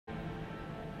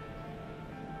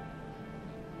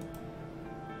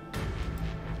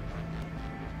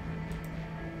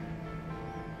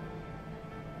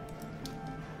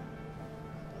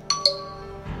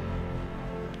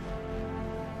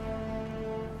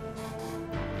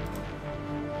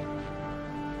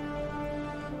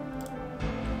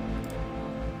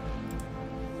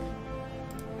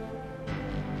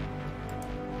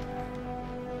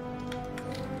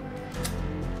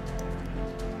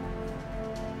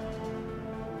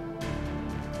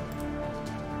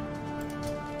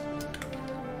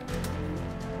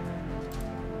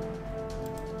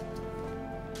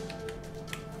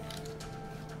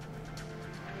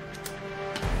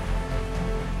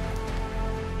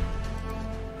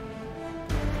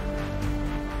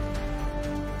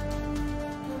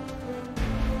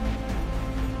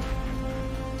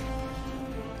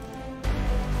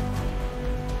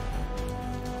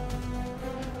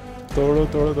तोड़ो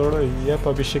तोड़ो तोड़ो। Yep,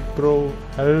 Abhishek bro.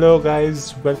 Hello guys,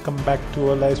 welcome back to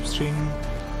our live stream.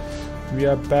 We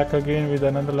are back again with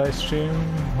another live stream.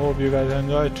 Hope you guys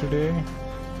enjoy today.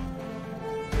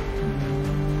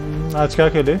 आज क्या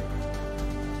खेले?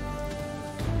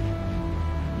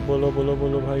 बोलो बोलो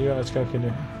बोलो भाई, आज क्या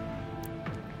खेले?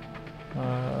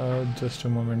 जस्ट अ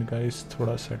मोमेंट गाइस,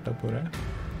 थोड़ा सेटअप हो रहा है,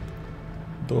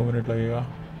 2 मिनट लगेगा।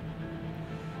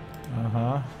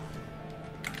 हाँ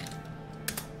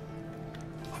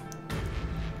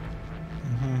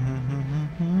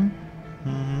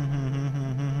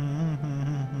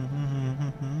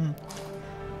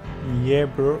ये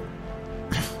ब्रो।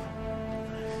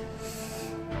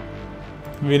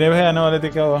 विनय भाई आने वाले थे,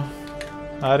 क्या हुआ?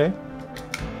 आ रहे?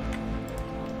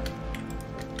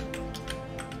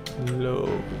 लो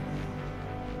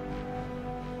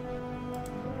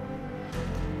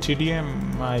TDM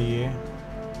आइए।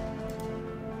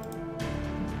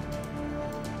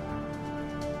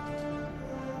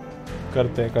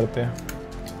 करते हैं करते हैं।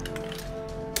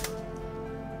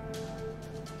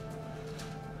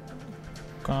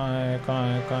 कहाँ है कहाँ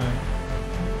है कहाँ है?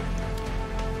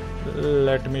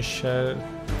 Let me share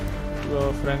to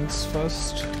our friends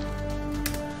first.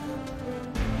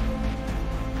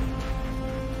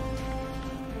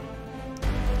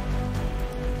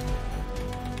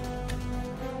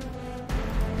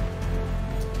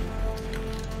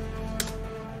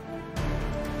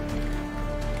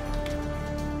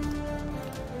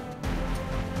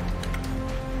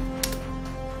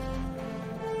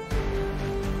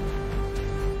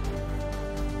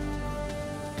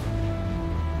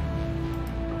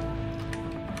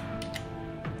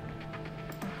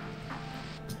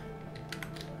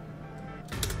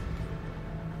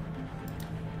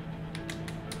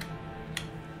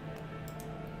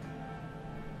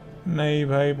 नहीं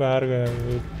भाई, बाहर गया।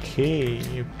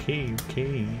 Okay okay okay.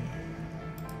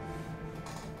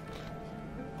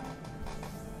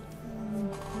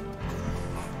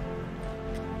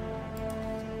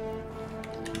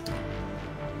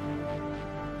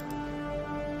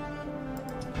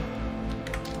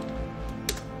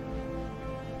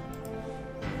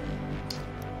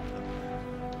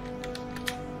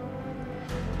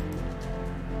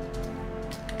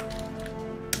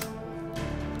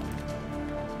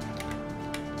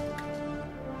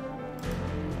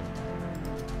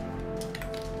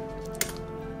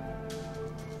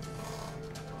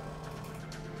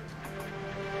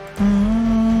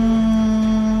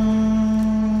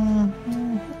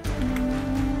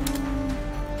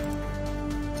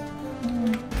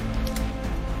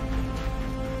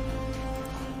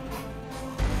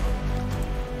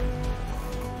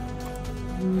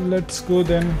 Let's go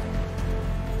then.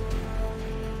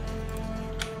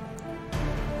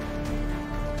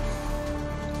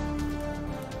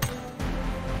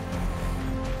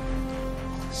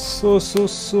 So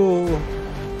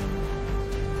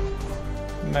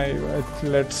नहीं,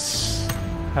 let's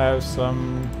have some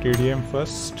TDM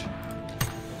first.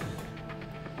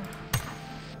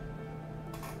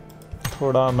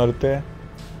 थोड़ा मरते हैं।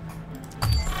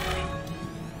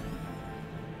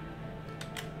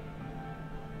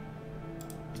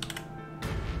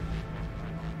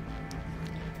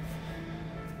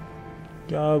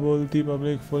 क्या बोलती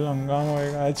पब्लिक? फुल हंगामा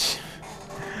होएगा आज।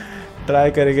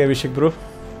 ट्राई करेंगे अभिषेक ब्रो,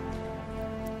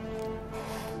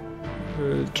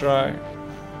 ट्राई।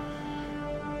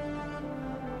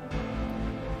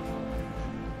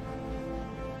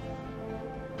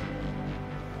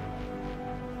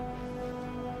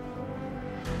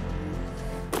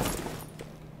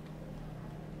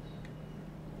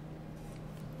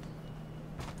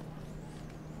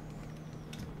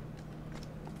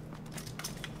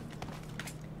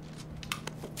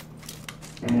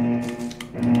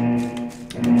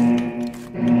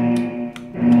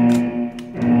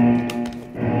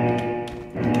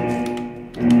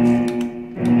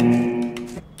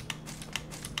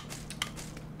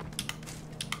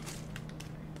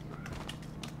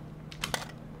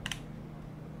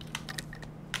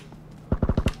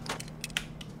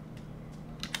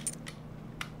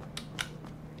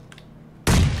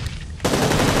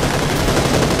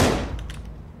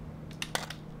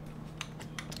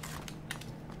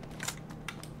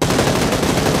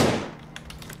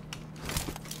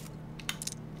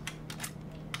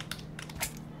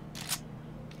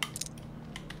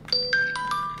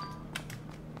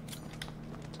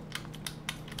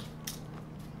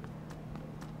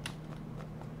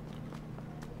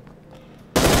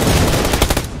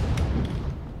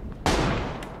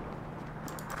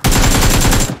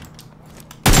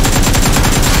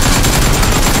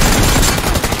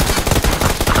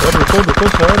 रुको रुको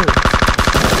सर।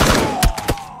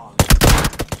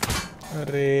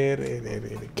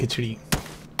 खिचड़ी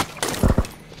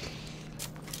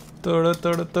तोड़ो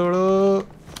तोड़ो तोड़ो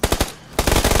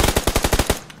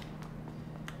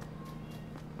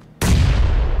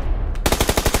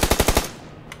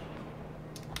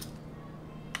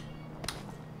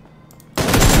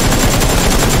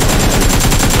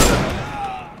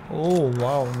Oh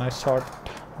wow, nice shot,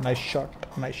 nice shot,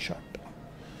 nice shot.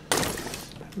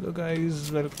 Hello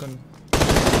guys, welcome.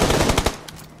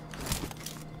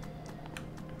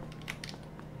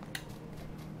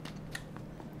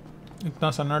 इतना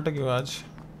सन्नाटा क्यों आज?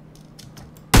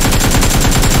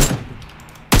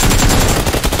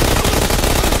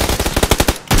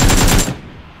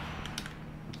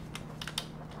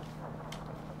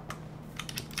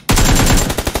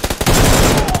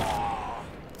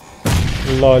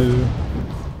 लॉल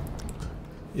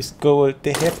इसको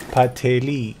बोलते हैं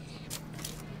पथेली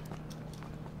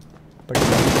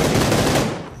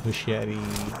होशियारी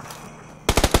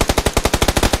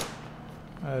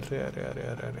अरे अरे अरे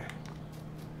अरे अरे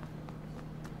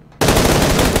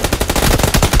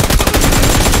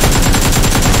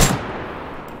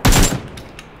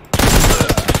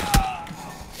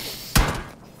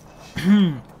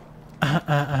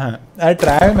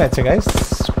try match guys,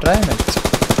 try match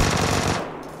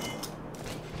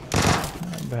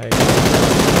भाई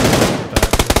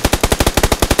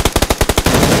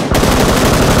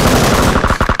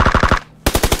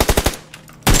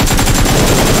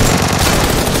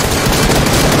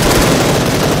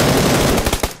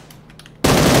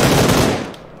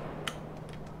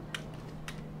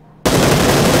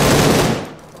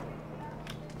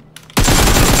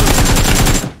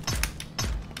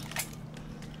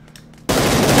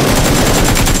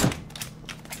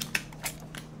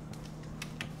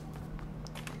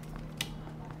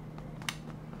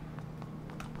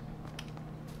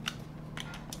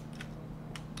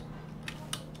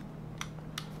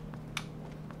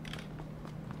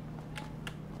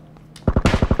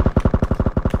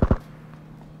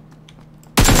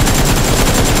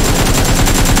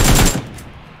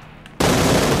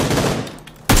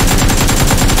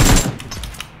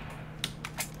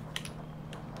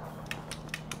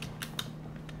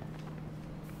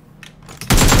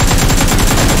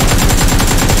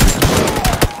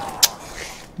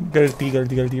गलती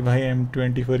गलती गलती भाई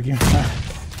M24 की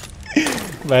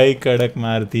भाई कड़क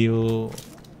मारती हो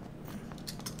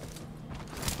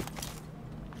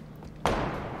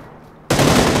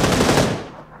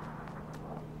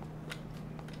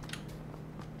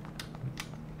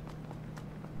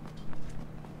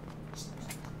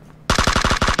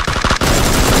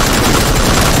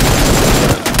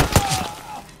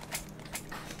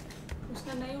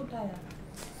उसने नहीं उठाया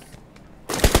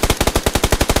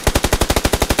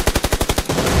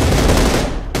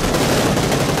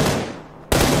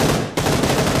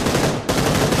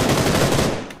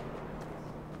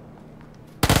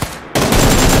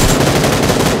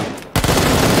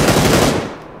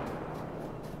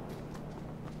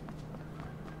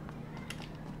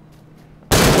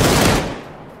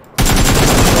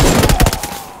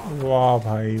वाह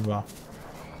भाई वाह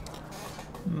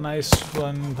नाइस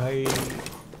वन भाई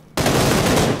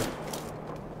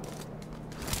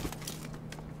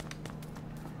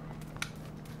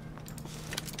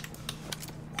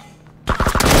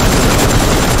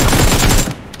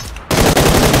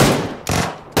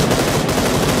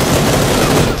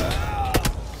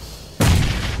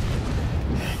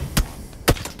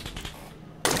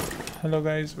hello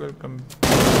guys welcome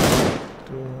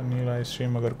to new live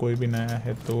stream अगर कोई भी नया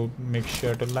है तो make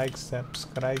sure to like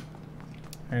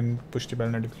subscribe and push the bell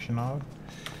notification on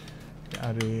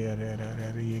अरे अरे अरे अरे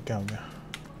अरे ये क्या हो गया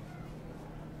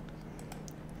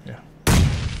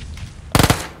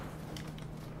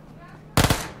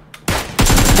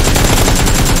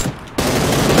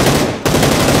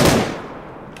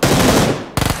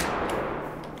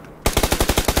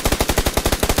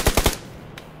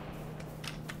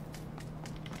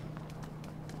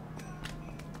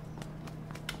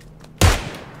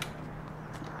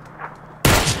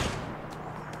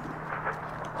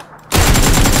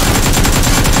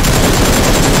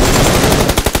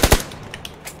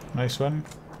Nice one,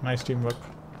 nice teamwork.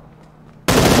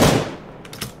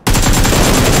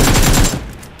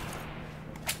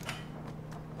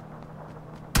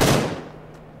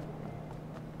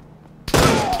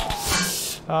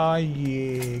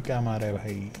 ये क्या मारा है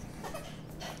भाई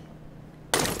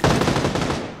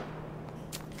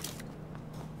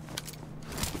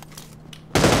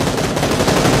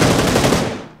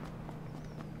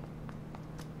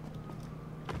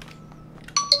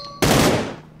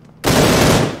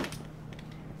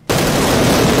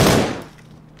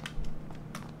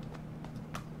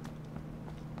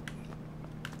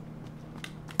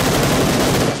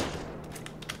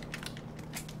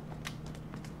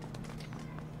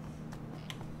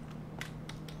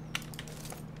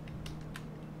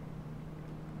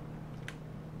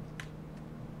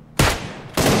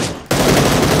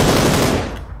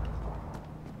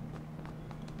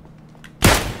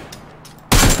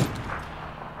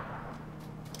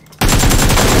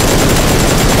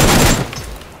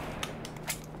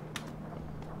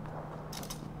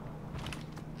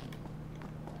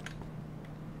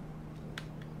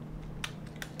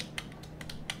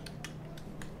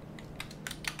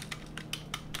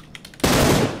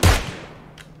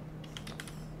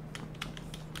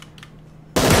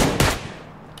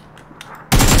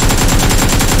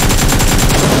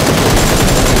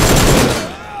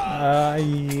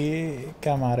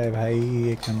क्या मारा है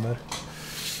भाई, एक नंबर।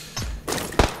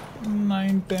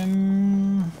 9-10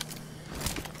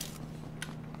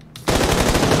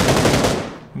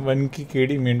 1 की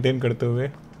केडी मेंटेन करते हुए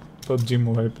PUBG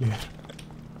mobile player.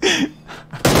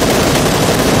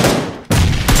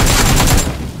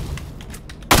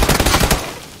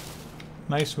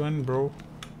 Nice one bro.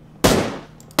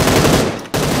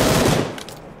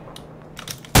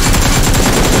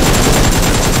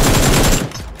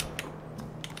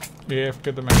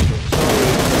 AFK तो मैंने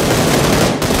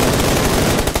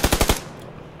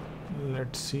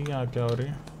लेट्स सी यहाँ क्या हो रही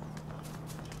है।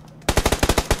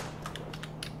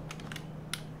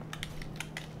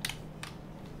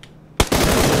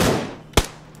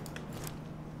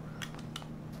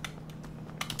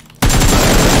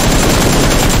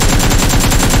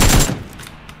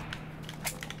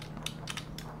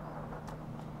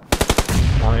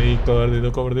 भाई कवर दे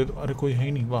दो, कवर दे दो। अरे कोई है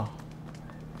ही नहीं, वाह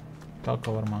क्या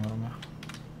कवर मांग रहा हूँ मैं।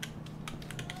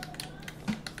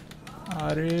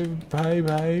 अरे भाई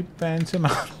भाई पैन से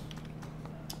मार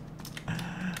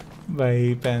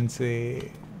भाई, पैन से।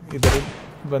 इधर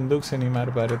बंदूक से नहीं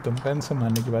मार पा रहे तुम, पैन से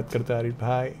मारने की बात करते आ रही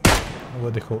भाई।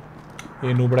 वो देखो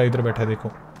ये नूबड़ा इधर बैठा,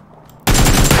 देखो।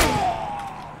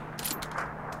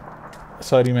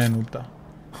 सॉरी मैं नूब था।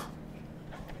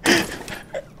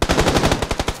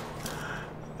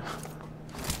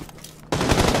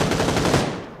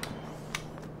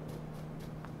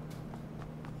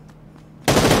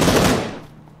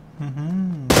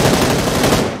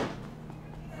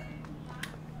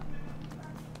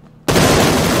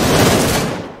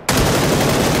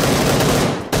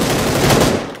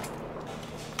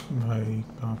 भाई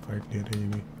कहाँ फाइट ले रही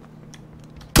है।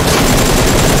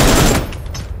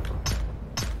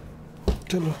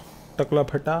 चलो टकला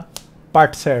फटा,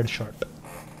 पार्ट से हेडशॉट।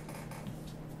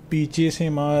 पीछे से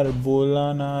मार,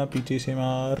 बोला ना पीछे से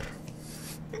मार।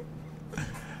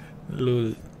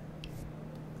 लूल।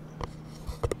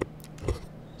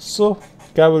 सो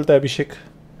क्या बोलता है अभिषेक?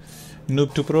 नूब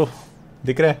टू प्रो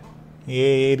दिख रहा है?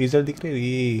 ये रिजल्ट दिख रहे,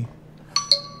 ये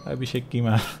अभिषेक की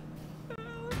मार।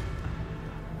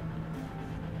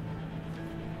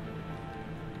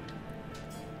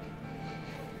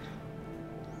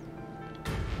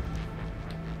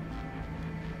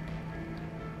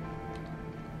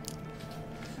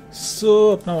 सो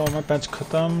अपना वार्म अप मैच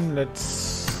खत्म। Let's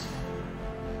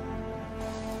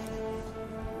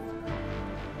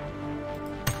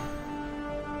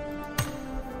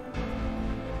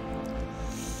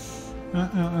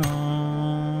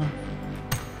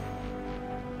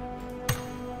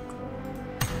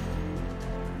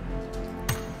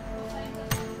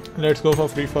let's go for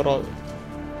free for all.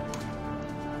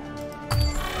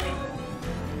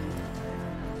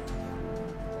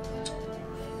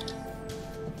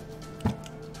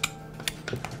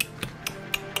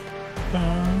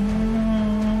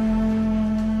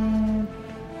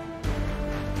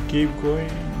 Keep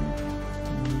going.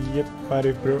 Yep,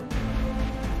 party bro.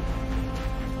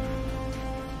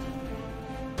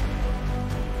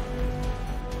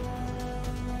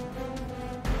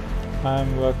 I'm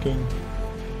working.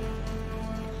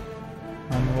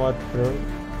 On what, bro?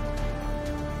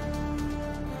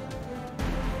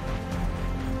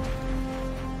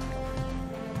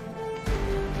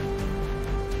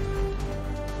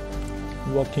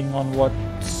 Working on what?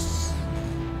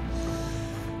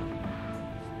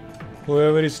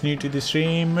 Whoever is new to the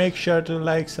stream, make sure to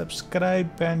like,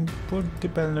 subscribe and put the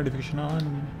bell notification on.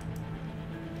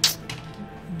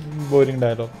 Boring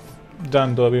dialogue.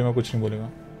 जान दो, अभी मैं कुछ नहीं बोलूँगा.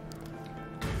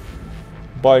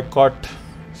 Boycott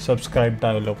subscribe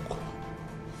dialogue.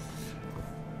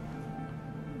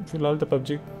 फिलहाल तो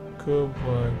PUBG को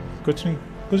कुछ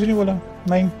नहीं बोला।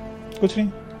 नहीं कुछ नहीं।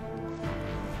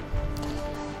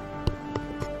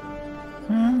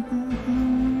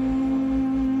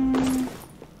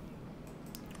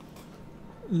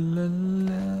 ला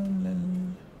ला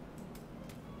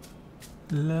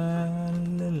ला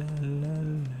ला ला ला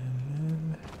ला।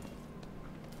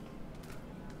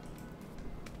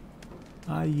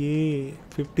 ये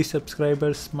 50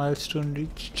 सब्सक्राइबर्स माइलस्टोन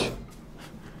रीच्ड।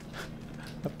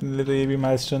 अपने लिए तो ये भी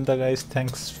माइलस्टोन था guys.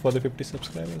 Thanks for the 50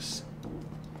 subscribers.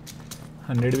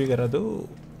 100 भी करा दो,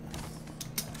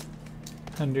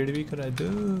 100 भी करा दो।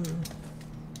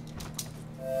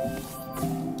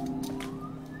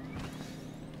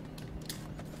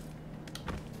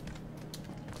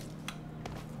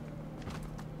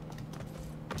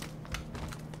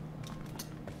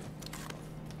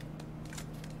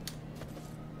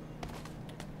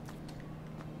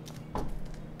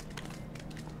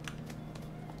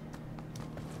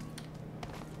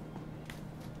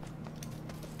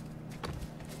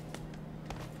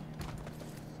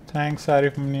 Thanks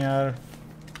Arif Muniyar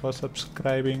for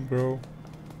subscribing, bro.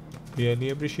 Really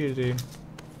appreciate it.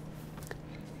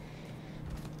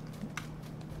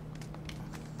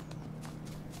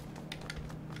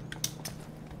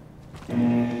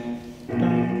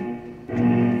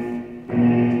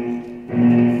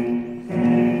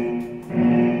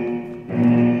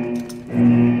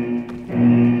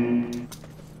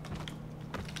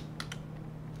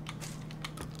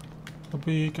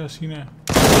 अबे ये क्या सीन है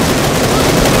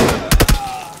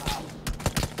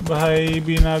भाई,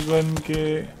 बिना गन के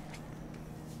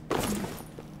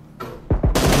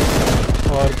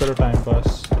और करो टाइम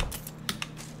पास।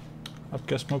 अब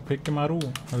क्या स्मोक फेंक के मारूं?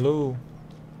 हेलो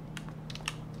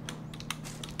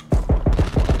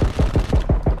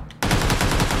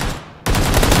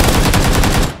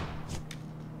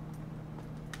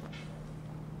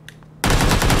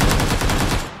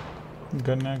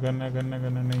गन्ना गन्ना गन्ना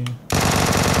गन्ना नहीं है।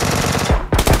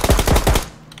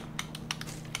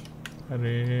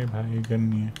 अरे भाई गन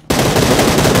नहीं है।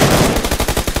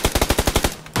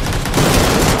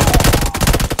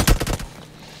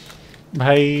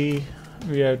 भाई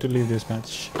we have to leave this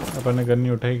match. अपन ने गन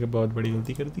नहीं उठाई कि बहुत बड़ी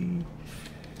गलती कर दी।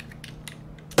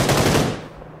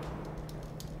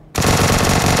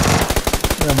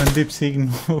 रमनदीप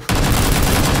सिंह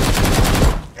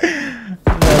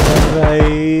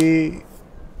भाई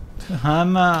हाँ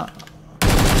ना,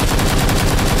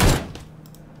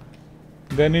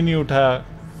 गन ही नहीं उठा,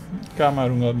 क्या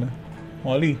मारूंगा अब मैं?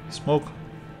 Molly smoke.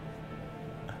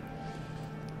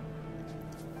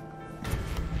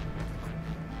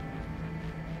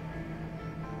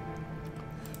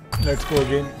 Let's go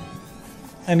again.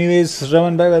 Anyways,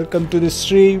 Raman bhai, welcome to the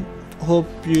stream.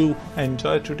 Hope you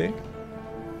enjoy today.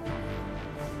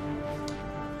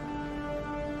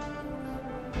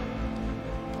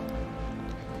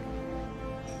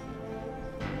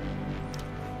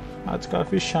 आज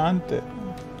काफी शांत है।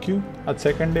 क्यों? आज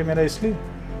सेकंड डे मेरा इसलिए?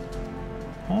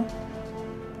 हाँ,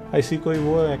 ऐसी कोई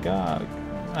वो है क्या?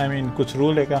 I mean, कुछ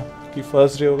रूल है क्या कि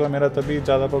फर्स्ट डे होगा मेरा तभी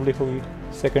ज़्यादा पब्लिक होगी,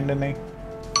 सेकंड डे नहीं?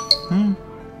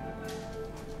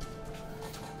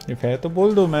 इफ है तो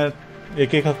बोल दो, मैं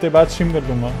एक हफ्ते बाद स्ट्रीम कर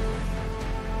दूंगा।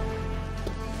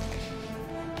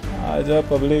 आजा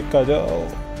पब्लिक आ जाओ।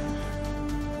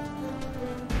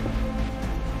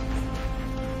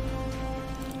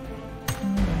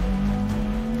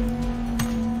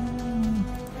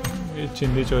 ये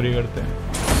चिंदी चोरी करते हैं।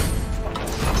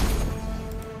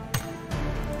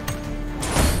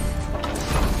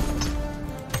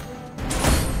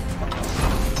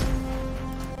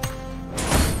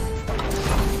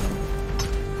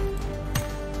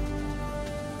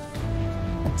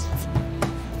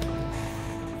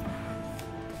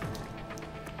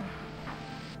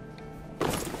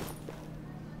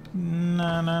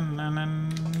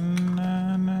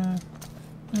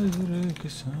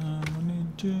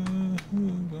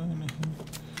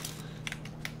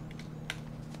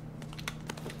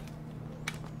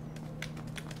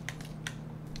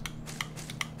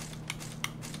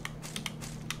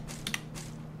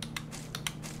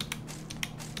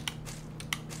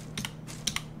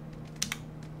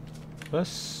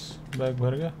 बस बैग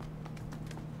भर गया,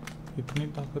 इतनी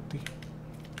ताकत थी।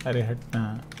 अरे हटना।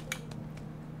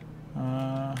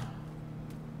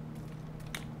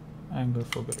 Anger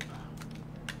fogger,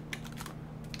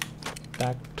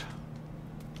 tact,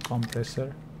 compressor,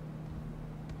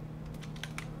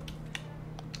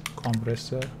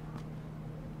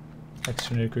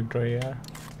 extended quick draw AR,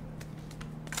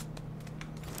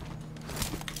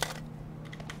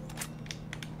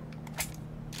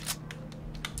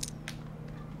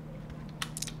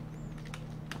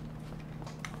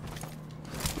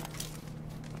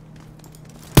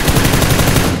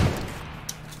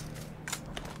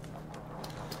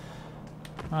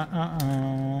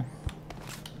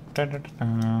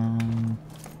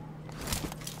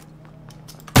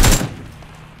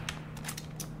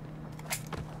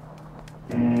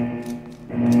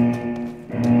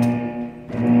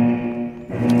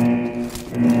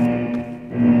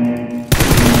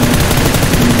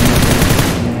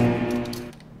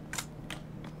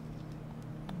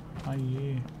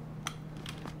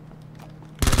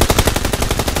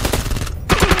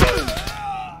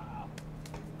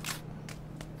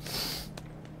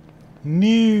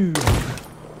 Noob.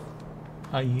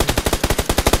 आइए।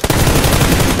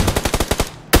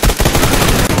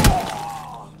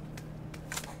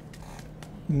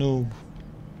 Noob.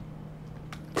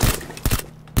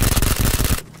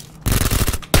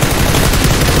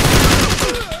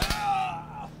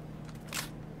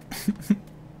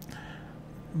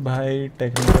 भाई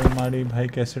टेक्निकल माड़ी भाई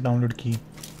कैसे डाउनलोड की?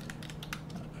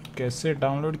 कैसे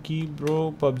डाउनलोड की bro?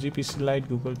 PUBG PC light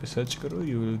Google पे सर्च करो,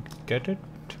 यू विल गेट इट।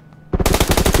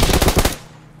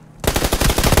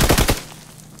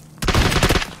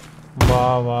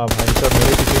 वाह वाह भाई साहब,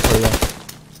 मेरे पीछे पड़ गया।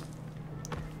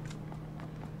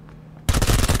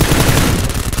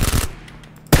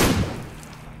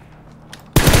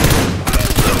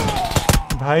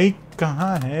 भाई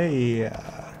कहाँ है ये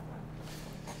यार?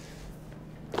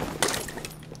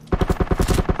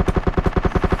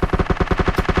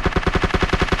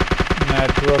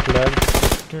 Network lag.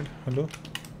 हेलो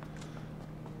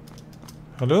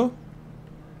हेलो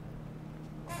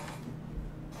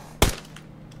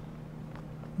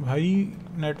भाई,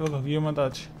 नेटवर्क हगिए मत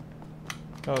आज।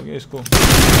 क्या हो गया इसको?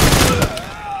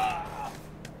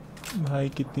 भाई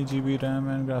कितनी GB RAM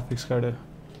and graphics card है?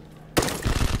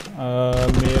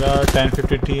 मेरा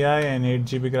 1050 Ti and 8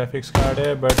 GB graphics card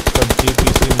है, बट पबजी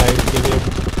पीसी लाइट के लिए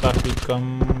काफ़ी कम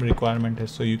रिक्वायरमेंट है,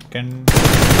 so you can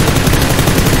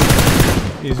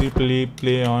easily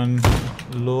play on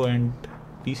low end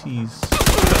PCs.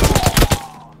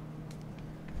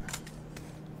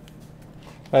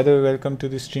 By the way, welcome to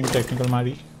the stream Technical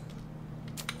Mari.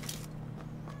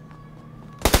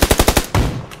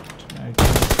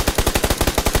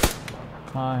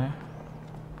 कहाँ है?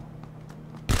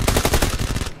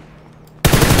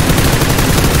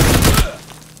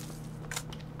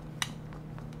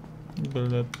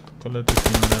 गलत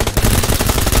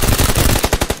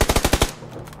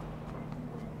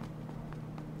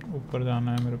ऊपर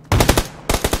जाना है मेरे को।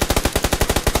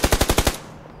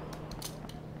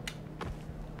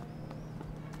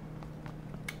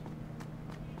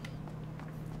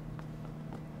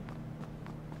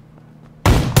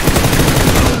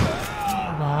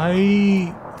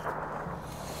 भाई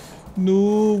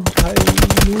नूब, भाई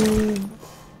नूब,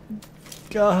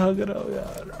 क्या हग रहा हो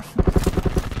यार?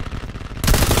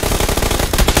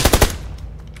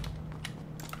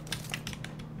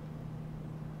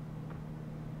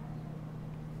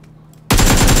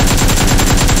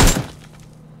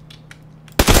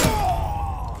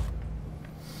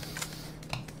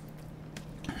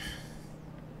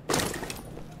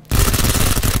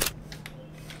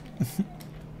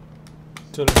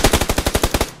 चलो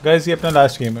गाइस, ये अपना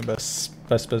लास्ट गेम है। बस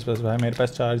भाई, मेरे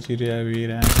पास 4 GB अभी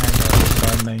रैम है, ग्राफिक्स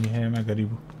कार्ड नहीं है, मैं गरीब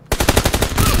हूँ।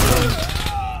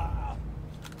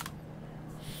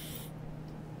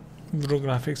 ब्रो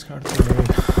ग्राफिक्स कार्ड तो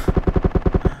लगेगा।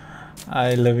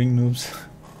 आई लविंग नूब्स।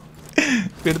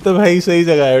 फिर तो भाई सही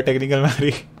जगह है टेक्निकल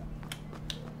मारी,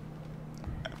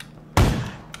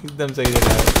 एकदम सही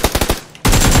जगह है।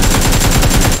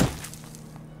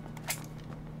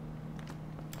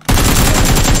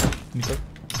 निकल।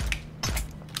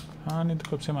 हाँ नहीं तो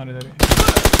कब से मारे जा रहे,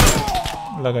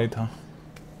 लगा ही था।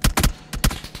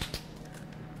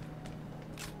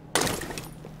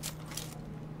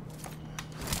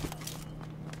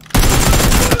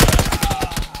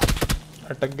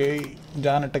 अटक गई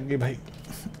जान, अटक गई भाई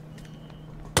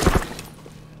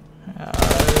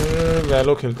यार।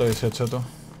 वैलो खेलता है इससे अच्छा तो।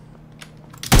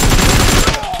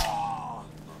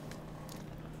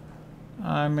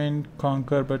 I mean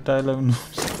conquer, but I love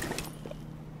noobs.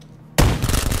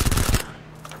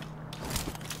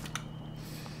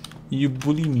 You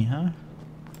bully me, huh?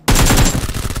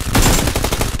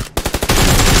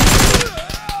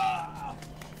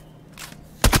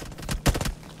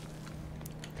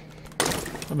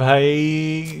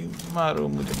 भाई मारो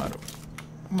मुझे, मारो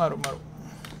मारो मारो।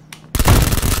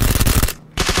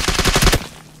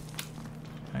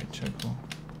 अच्छा को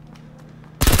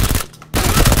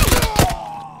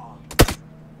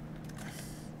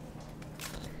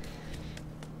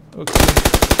ओके।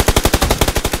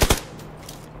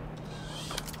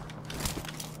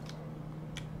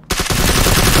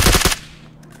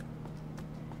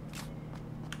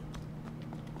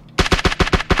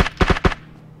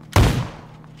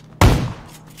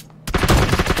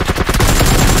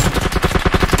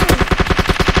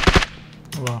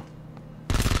 वाह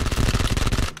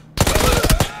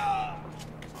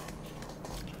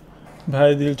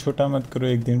भाई, दिल छोटा मत करो,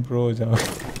 एक दिन प्रो हो जाओ।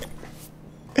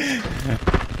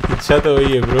 इच्छा तो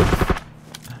वही है bro,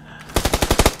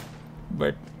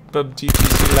 but PUBG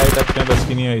PC light अपने बस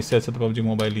की नहीं है, इससे अच्छा तो पबजी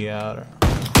मोबाइल ही है यार।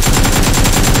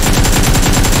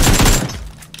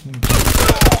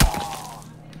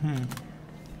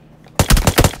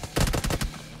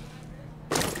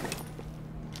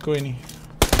 कोई नहीं,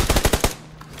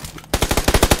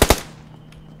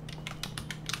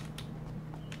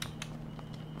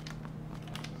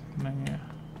 नहीं है।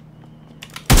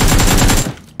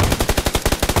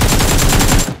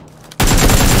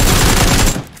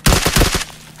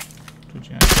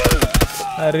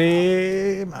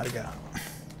 अरे मार गया।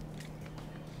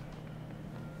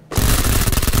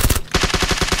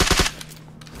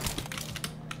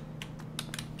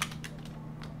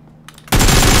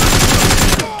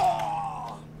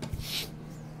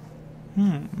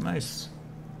 नाइस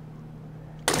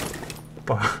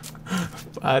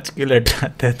 5 किल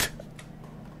हटाते थे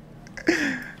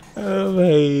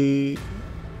भाई।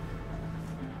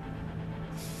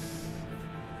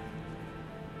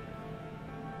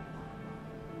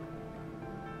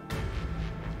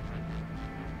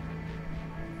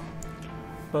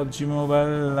 पबजी मोबाइल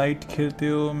लाइट खेलते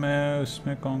हो? मैं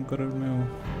उसमें कॉन्करर में हूँ।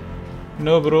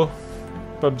 नो ब्रो,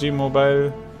 पबजी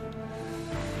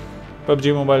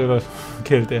मोबाइल बस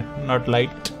खेलते हैं, नॉट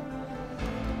लाइट।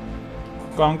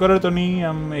 कॉन्करर तो नहीं,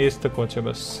 हम एज तक पहुँचे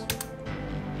बस।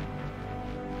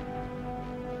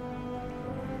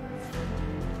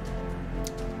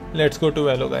 लेट्स गो टू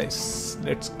वेलो गाइस,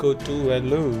 लेट्स गो टू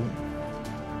वेलो।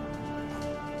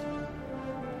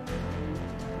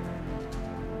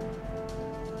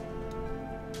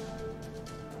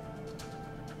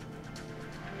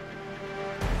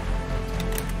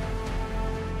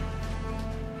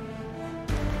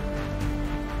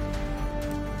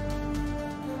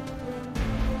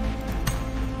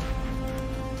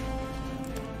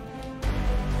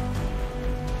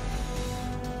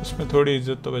 इसमें थोड़ी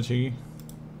इज्जत तो बचेगी।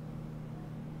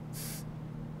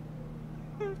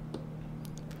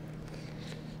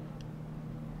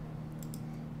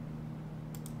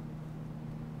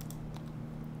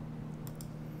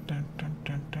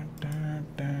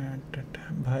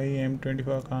 भाई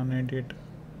M24 का 98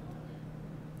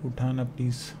 उठाना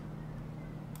प्लीज।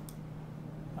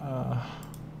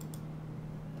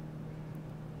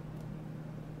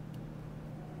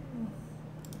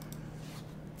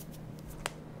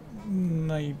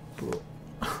 नहीं ब्रो,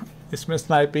 इसमें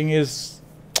स्नाइपिंग इज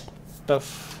टफ।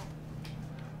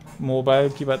 मोबाइल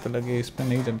की बात अलग है, इसमें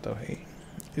नहीं जमता भाई।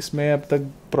 इसमें अब तक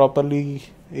प्रॉपरली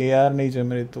AR नहीं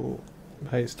जम रहे, तो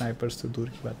भाई स्नाइपर्स तो दूर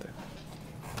की बात है।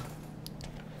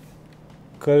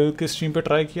 कल के स्ट्रीम पे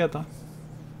ट्राई किया था,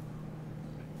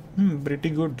 pretty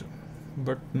good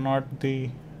but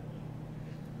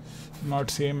not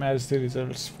same as the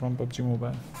results from PUBG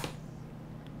mobile.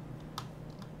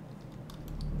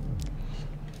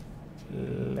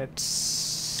 Let's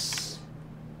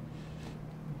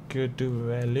go to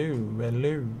value.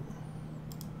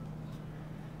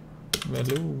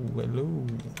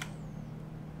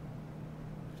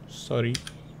 Sorry,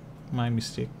 my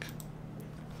mistake.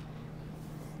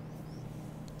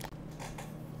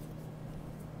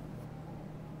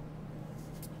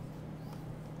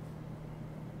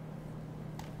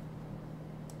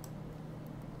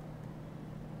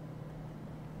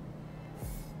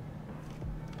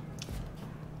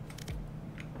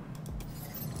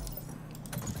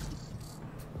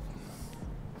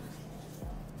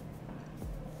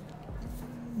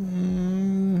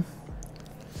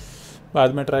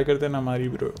 बाद में ट्राई करते ना हमारी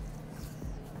ब्रो।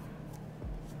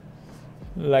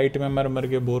 लाइट में मर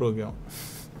के बोर हो गया हूँ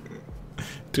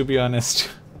to be honest.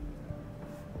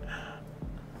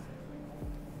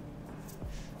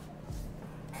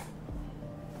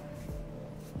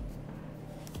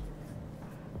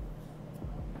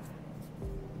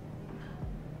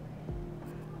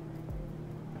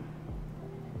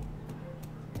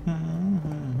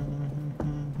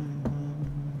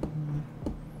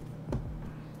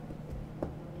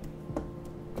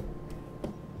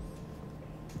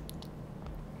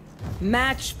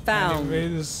 Match found.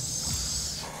 Anyways,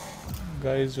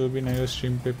 guys, जो भी नए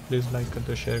स्ट्रीम पे प्लीज़ लाइक कर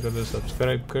दो, शेयर कर दो,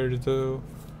 सब्सक्राइब कर दो,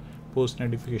 पोस्ट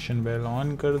नोटिफिकेशन बेल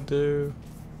ऑन कर दो।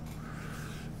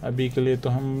 अभी के लिए तो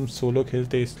हम सोलो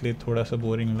खेलते इसलिए थोड़ा सा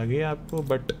बोरिंग लगे आपको,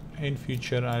 but in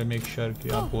future I make sure कि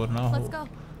आप बोर ना हो।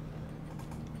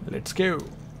 Let's go.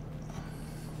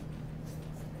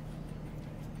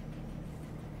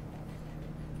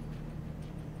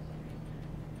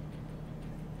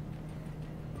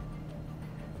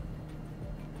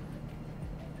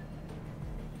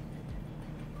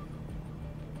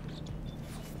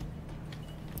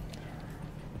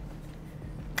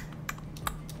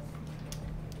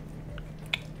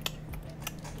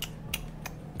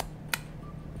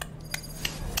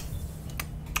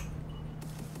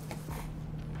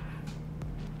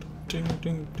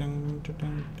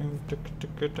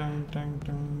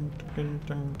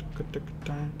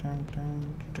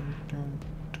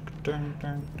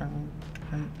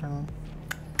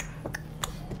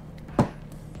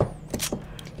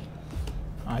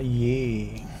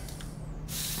 आइए,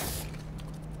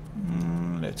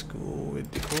 let's go with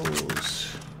the pose.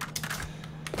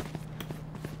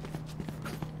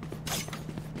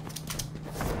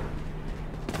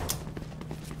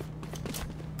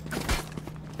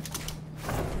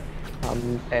 हम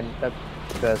 10 तक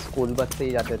स्कूल बस से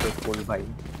ही जाते थे स्कूल भाई,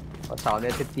 और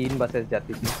सामने से 3 बसेस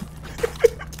जाती थी।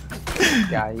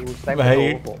 क्या ही उस टाइम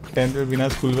भाई 10th में बिना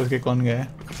स्कूल बस के कौन गया है?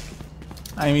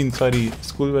 I mean sorry,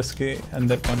 school bus के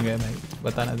अंदर कौन गया भाई,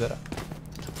 बताना जरा।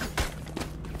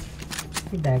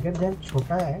 डैगर जेट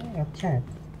छोटा है, अच्छा है।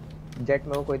 जेट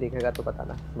में वो कोई दिखेगा तो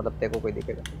बताना, मतलब तेरे को कोई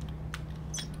दिखेगा।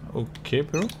 ओके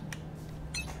ब्रो,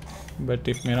 बट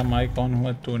इफ मेरा माइक ऑन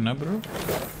हुआ तो ना ब्रो।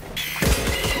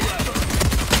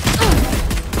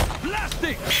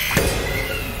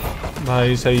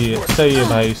 भाई सही है, सही है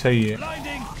भाई, सही है,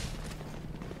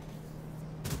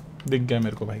 दिख गया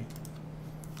मेरे को भाई।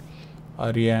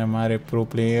 और ये हमारे प्रो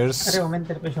प्लेयर्स। अरे ओमेन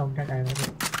तेरे पे शॉट आया है।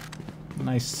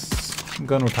 नाइस,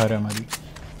 गन उठा रहे हमारी।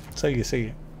 सही है, सही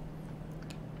है।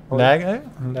 लैग है,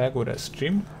 लैग हो रहा है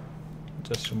stream.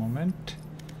 Just a moment.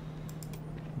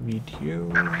 Video.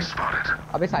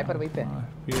 अबे साइपर वहीं पे है।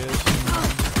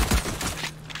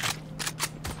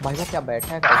 भाई वो क्या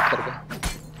बैठा है काउच करके।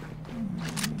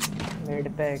 Mid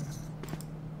pack.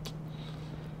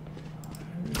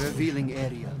 Revealing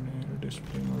area.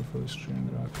 Display mode full screen,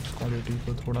 graphics quality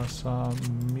को थोड़ा सा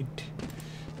मिड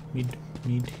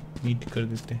कर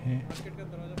देते हैं।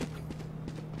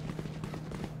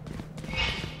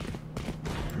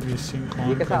 रेसिंग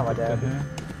ऑन कैसा आवाज आया है?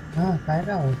 हां काय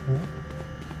रहा हूं तो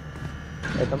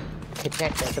एकदम खिंचे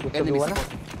ऐसे कुछ तो हुआ ना,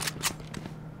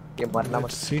 ये मरना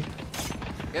मत। सी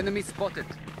Enemy spotted.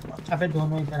 अबे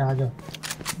दोनों इधर आ जाओ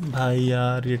भाई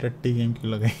यार, ये टट्टी गेम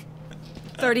क्यों लगाई?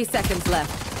 30 seconds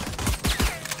left.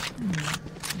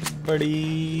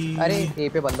 बड़ी अरे ए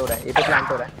पे बंद हो रहा है, ए पे प्लांट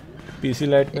हो रहा है। पीसी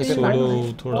लाइट में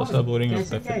सोलो थोड़ा सा बोरिंग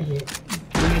लगता है।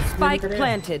 Spike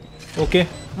planted. Okay,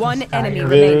 One enemy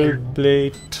well remaining.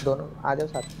 Played. दोनों आ जाओ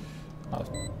साथ।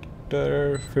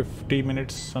 आफ्टर 50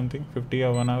 मिनट्स समथिंग, 50 या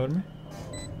 1 आवर में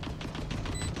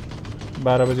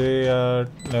 12 बजे या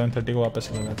 11:30 को वापस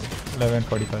लगाते।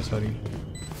 11:45 sorry.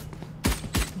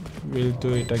 Will do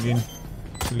it again.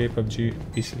 Play PUBG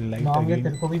PC light मांगे अगेन।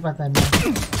 तेरे को भी पता है।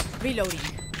 Reloading.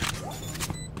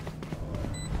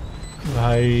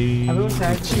 भाई अबे वो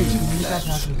शायद स्किन का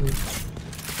था किसी।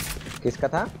 किसका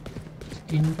था?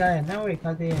 स्किन का है ना वो, एक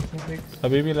आधे ऐसे पे।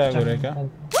 अभी भी लैग हो रहा है क्या?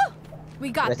 We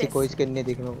got वैसे this. कोई स्किन नहीं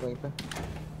दिख रहा कहीं पे।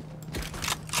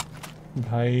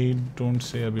 भाई डोंट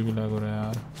से, अभी भी लैग हो रहा है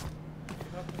यार।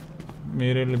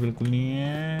 मेरे लिए बिल्कुल नहीं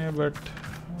है, बट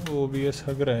OBS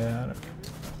हग रहा है यार।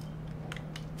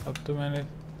 अब तो मैंने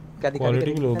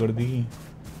क्वालिटी लो कर दी।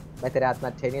 मैं तेरे हाथ में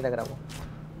अच्छा ही नहीं लग रहा हूँ।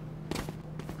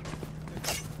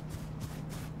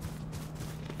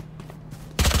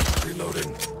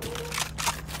 Reloading.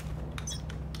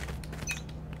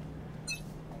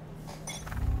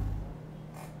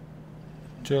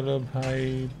 चलो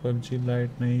भाई, पबजी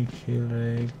लाइट नहीं खेल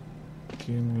रहे,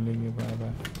 गेम मिलेगी। Bye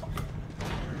bye.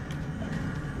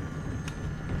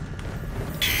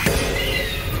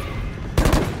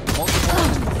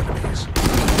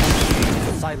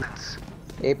 Silence.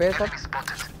 ए पे सब।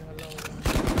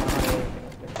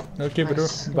 Okay bro,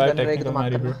 bye. टेक्निक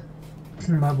हमारी ब्रो।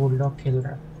 मैं बुलडॉग खेल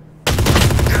रहा।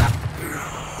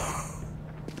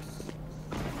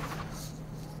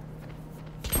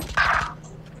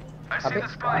 अबे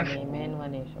main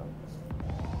one is on.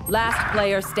 Last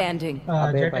player standing.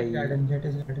 अबे जेट भाई। Garden, jet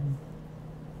is garden.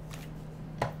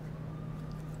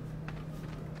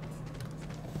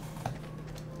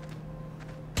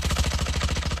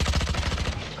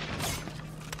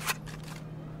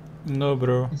 No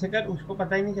bro, ऐसे कर, उसको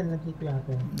पता ही नहीं चलना कि तू यहाँ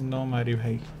पे है। नो मारी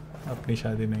भाई, अपनी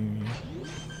शादी नहीं हुई है।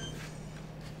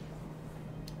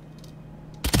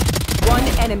 One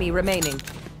enemy remaining.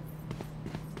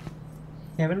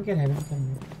 हेवन के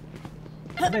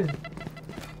अबे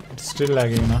स्टिल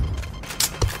लैगिंग ना।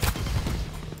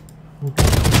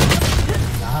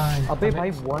 अबे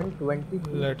भाई 120।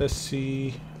 लेट अस सी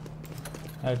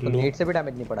एट तो लो। नेट से भी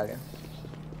डैमेज नहीं पड़ा क्या?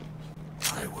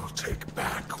 I will take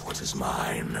back what is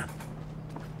mine.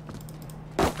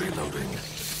 Reloading.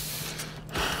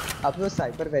 अब वो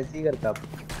साइपर वैसे ही करता,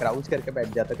 क्राउच करके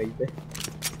बैठ जाता कहीं पे।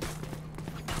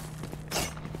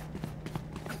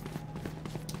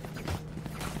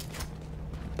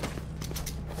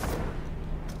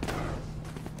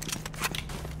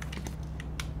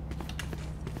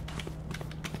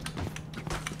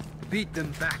 Beat them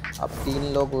back. अब 3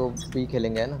 लोग भी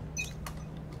खेलेंगे है ना?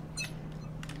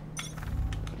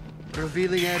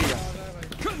 Revealing area.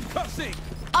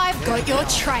 I've got your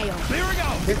trail.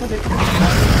 देखो देखो।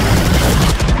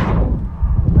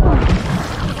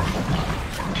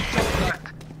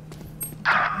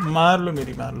 मार लो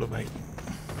मेरी, मार लो भाई।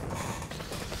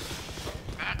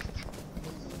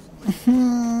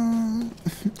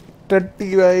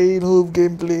 टट्टी भाई, नूब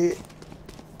गेम प्ले।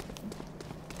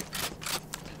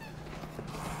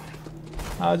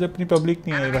 आज अपनी पब्लिक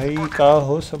नहीं है भाई, कहाँ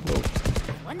हो सब लोग?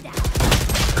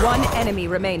 One enemy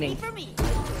remaining.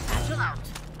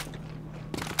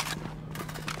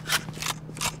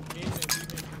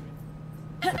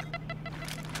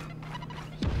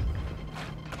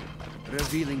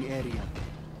 Revealing area.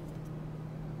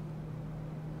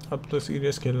 अब तो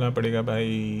सीरियस खेलना पड़ेगा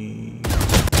भाई।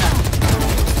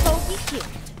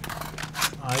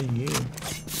 आइए,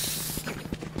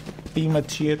 टीम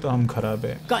अच्छी है तो हम खराब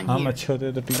है, हम अच्छे होते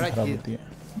हैं तो टीम खराब होती है।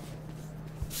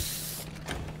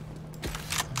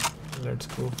 Let's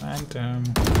go Phantom.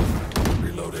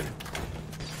 Reloading.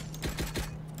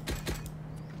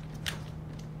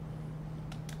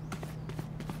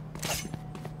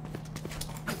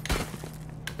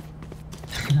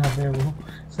 अबे वो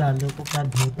सालों को क्या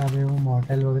धोता है, वो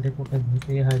मॉडल वगैरह को क्या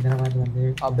धोते हैं हैदराबाद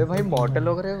वाले। अबे भाई मॉडल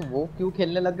वगैरह वो क्यों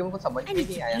खेलने लग गए, मुझको समझ में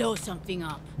नहीं आया। Blow something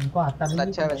up. उनको आता भी नहीं।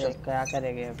 अच्छा वैसे क्या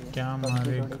करेंगे अभी? क्या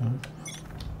मारेगा?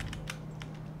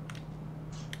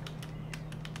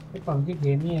 ये पबजी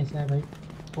गेम ही ऐसा है भाई,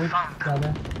 कोई ज़्यादा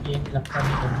गेम लगता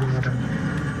नहीं पबजी में।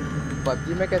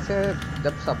 पबजी में कैसे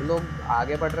जब सब लोग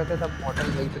आगे बढ़ रहे थे तब मॉडल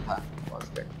वहीं पे था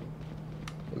कांस्टेंट,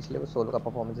 इसलिए वो सोलो का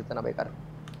परफॉर्मेंस इतना बेकार।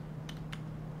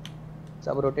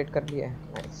 सब रोटेट कर लिए।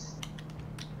 नाइस।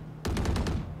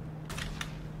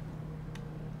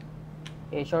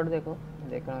 ए शॉट देखो,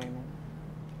 देख रहा हूँ मैं।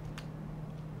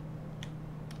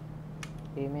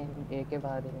 ए में ए के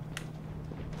बाहर है।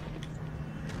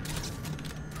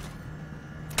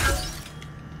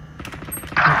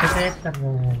 रोटेट कर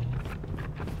रहे हैं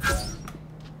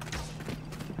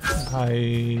भाई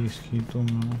इसकी तुम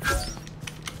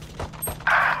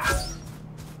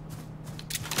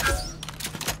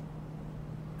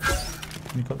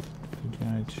निकल।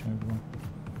 अच्छा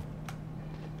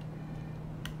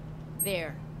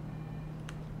There.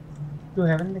 टू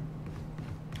हेवन में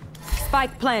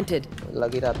Spike planted.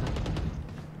 लग ही रहा था।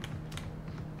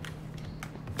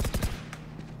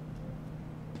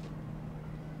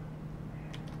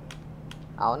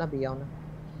 आओ ना भी, आओ ना।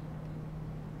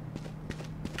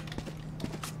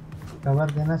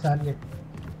 कवर देना साले।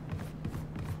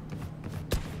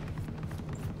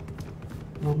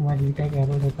 वो मारी का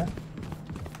एरो देता।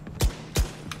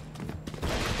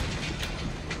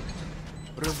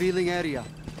 Revealing area.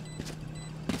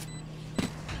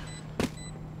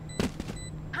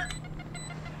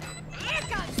 Here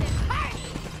comes the party.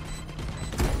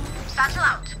 Satchel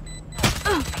out.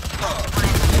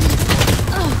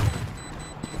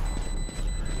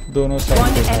 दोनों One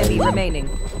साइड enemy remaining.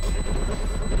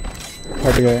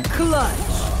 हट गए।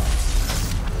 Clutch.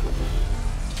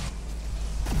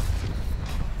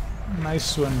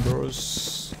 Nice one bros.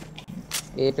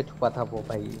 ए पे छुपा था वो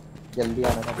भाई, जल्दी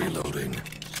आना था। Reloading.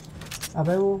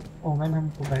 अबे वो ओमेन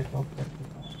हमको बैक ऑफ कर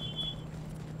दिया।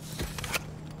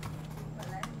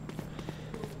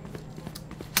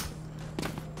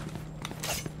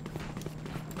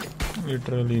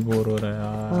 लिटरली बोर हो रहा है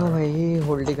यार। हाँ भाई,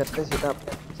 होल्ड ही करते सीधा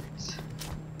अपने।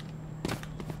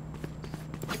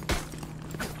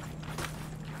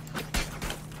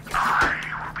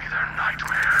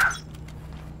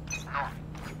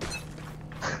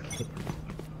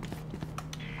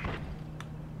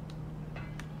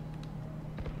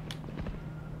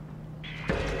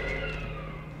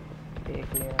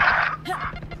 देख ले।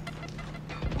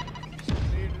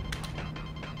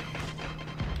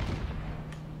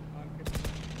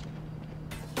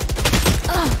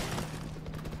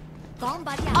 Bomb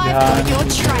buddy. I've got your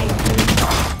trail.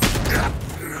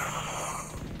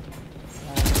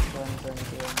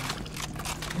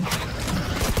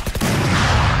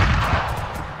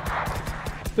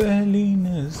 पहली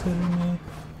नजर में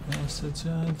ऐसा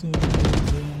जादू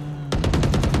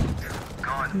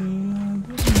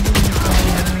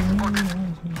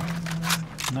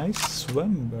Nice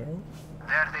one, bro.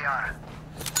 There they are.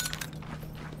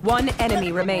 One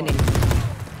enemy remaining.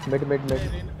 Mid mid mid.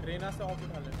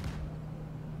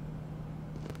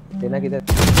 Raina किधर?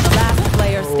 Last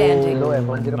player standing. लो है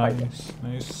 105। Nice,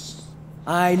 nice.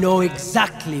 I know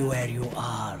exactly where you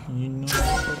are. You know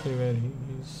exactly where he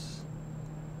is.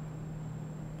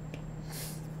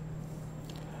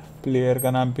 Player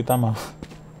का नाम पितामह।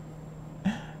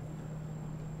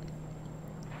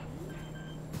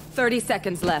 30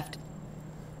 seconds left.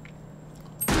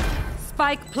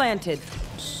 Spike planted.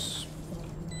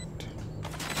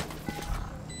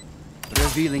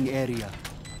 Revealing area.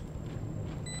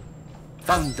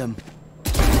 Found them.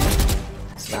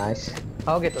 Nice.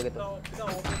 आओगे तो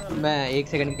मैं 1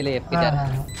 second के लिए F पे जा रहा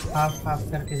हूं। हाफ हाफ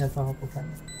करके जाता हूं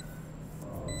ऊपर।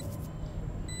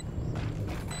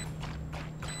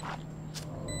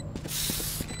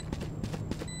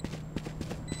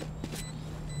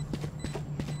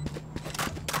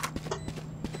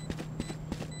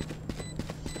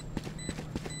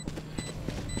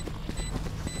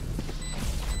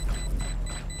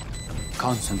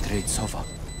 Concentrate, Sova.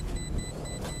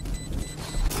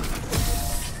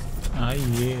 Ah,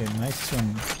 yeah, nice one.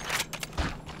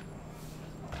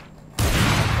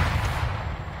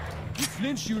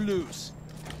 flinch, you lose.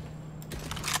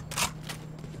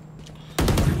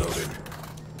 Reloading.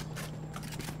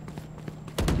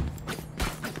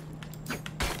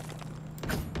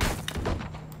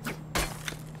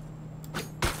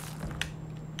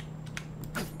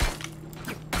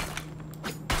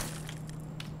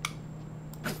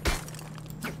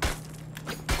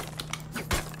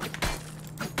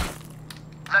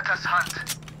 Let us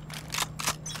hunt.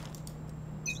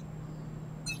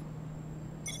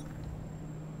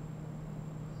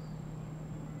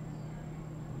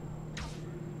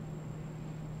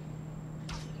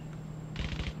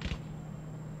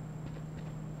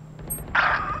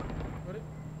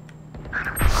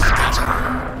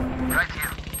 Right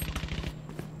here.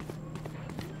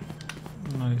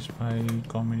 Nice by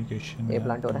communication. ये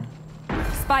प्लांट हो रहा है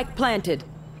Spike planted.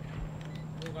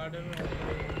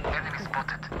 Enemy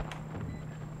spotted.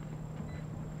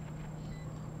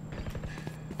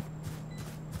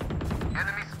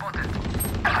 Enemy spotted.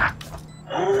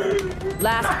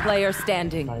 Last player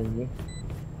standing. भाई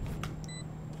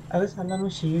अबे साला मैं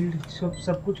शील्ड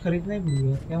सब कुछ खरीदना ही भूल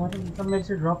गया क्या मतलब मेरे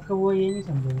से ड्रॉप का हुआ ये नहीं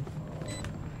समझा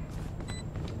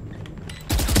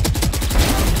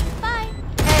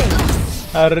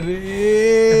अरे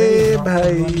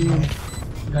भाई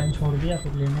गन छोड़ दिया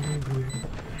फिर लेने के लिए भूल गया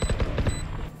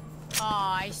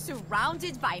Oh,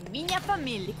 surrounded by minha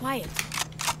família. Quiet.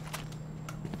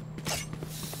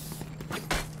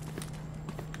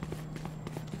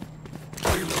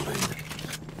 Reloading.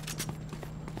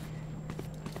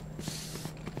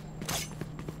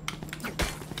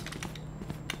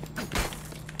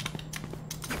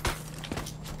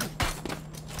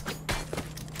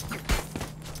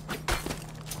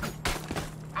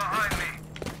 Behind me.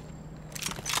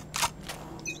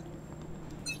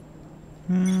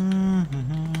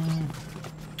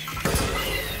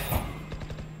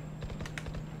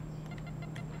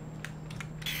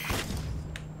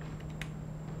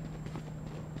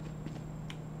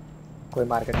 कोई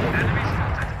मार्केट में Enemy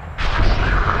spotted.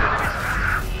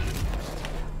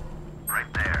 Right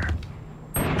there.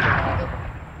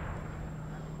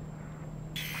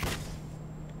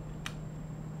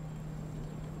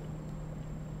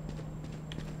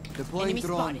 Deploying Enemy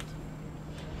drone. spotted.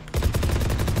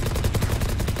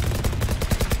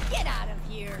 Get out of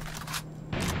here.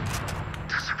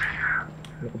 Disappear.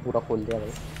 मेरे को पूरा खोल दिया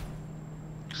भाई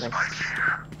Right nice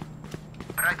here.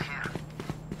 Right here.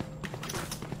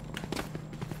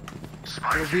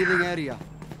 Spike here. Revealing area.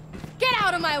 Get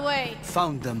out of my way.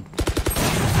 Found them.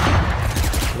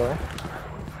 लो है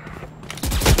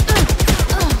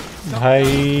भाई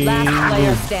Last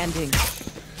player standing.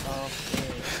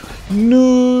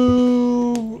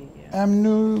 noob I'm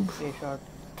noob A shot.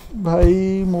 भाई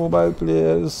mobile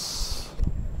players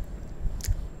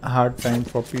hard time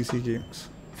for PC games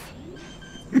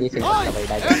ये सही था भाई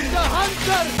diet And the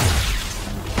hunter!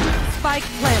 Spike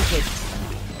planted.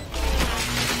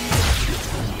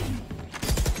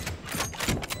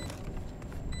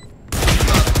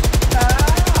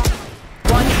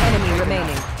 One enemy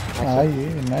remaining. ah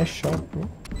yeah nice shot bro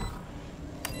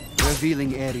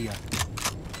Revealing area.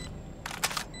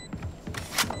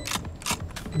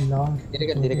 Long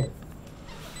धीरे कर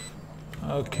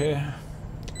okay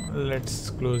let's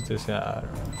close this yaar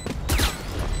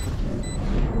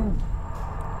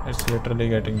it's literally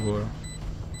getting bored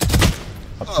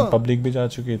अब तो public भी जा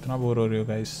चुकी है इतना बोर हो रहे हो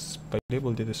गाइस पहले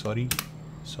बोलते थे sorry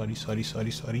sorry sorry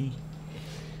sorry sorry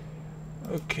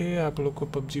okay आप लोग को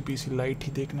PUBG PC लाइट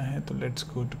ही देखना है तो let's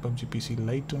go to PUBG PC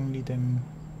light only then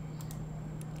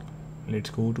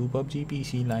let's go to PUBG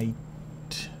PC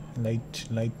light light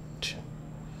light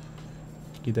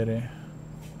किधर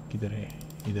है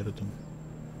इधर हो तुम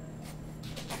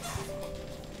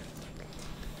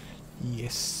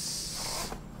यस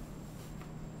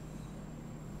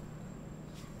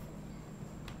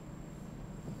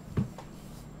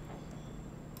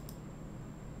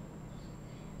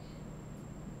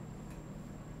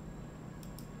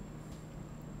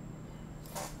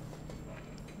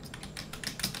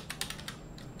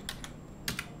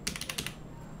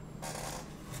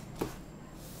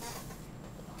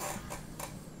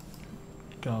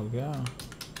क्या हो गया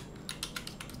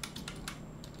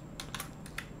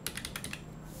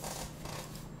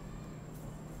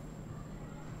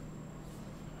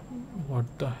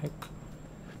What the heck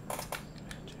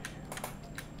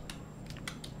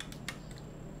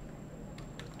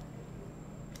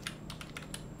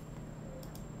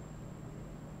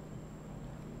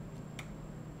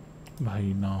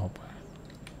भाई ना हो पाए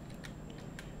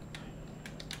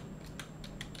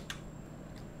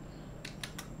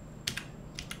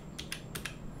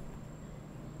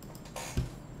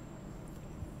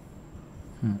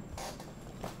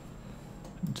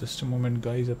जस्ट अ मोमेंट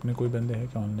गाइस, अपने कोई बंदे हैं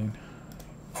क्या ऑनलाइन?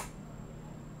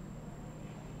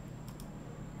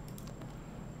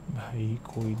 भाई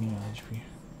कोई नहीं आज भी.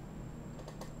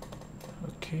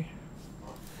 Okay,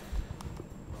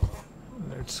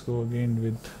 let's go again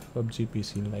with PUBG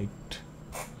PC Lite.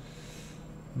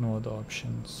 No other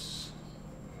options.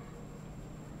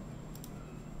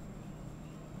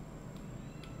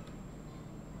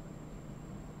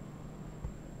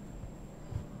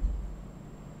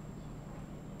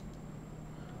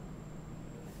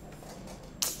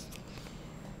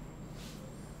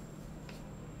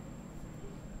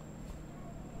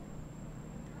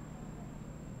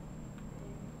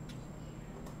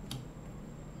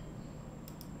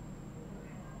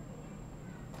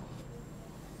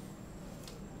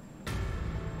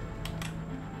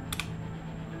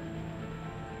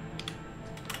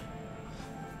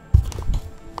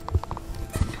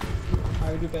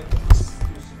 I'll be back.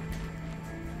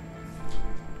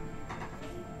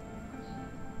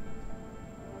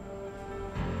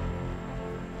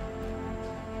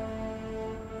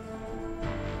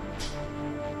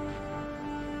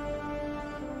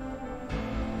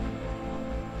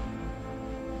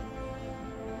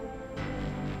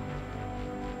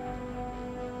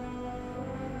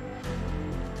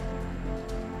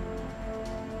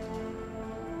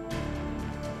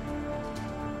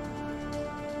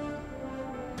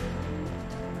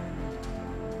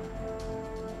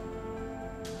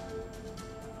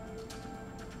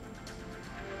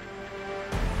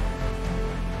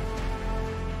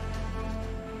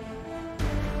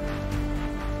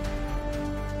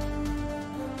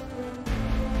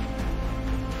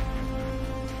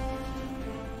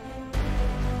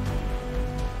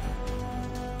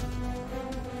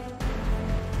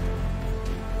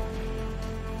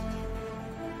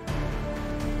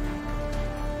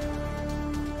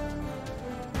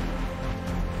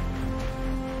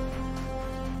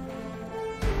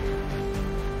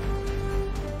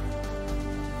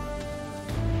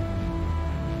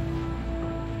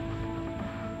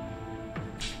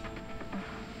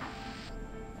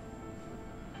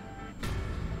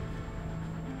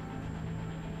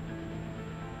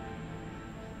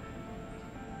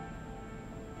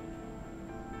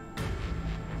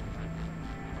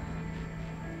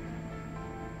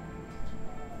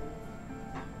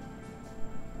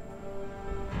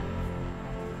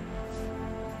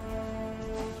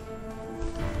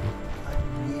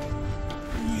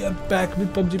 Back with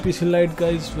PUBG PC Lite,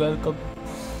 guys. Welcome.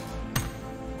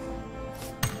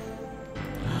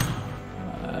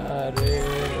 अरे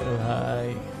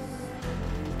भाई,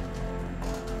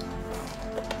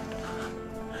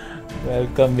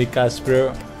 वेलकम विकास ब्रो.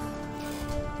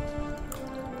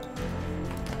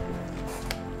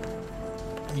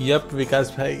 यप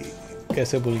विकास भाई,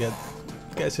 कैसे भूल गया,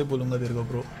 कैसे बोलूँगा तेरे को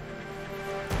ब्रो.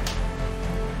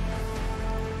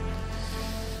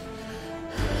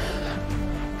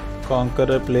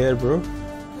 Conqueror player bro.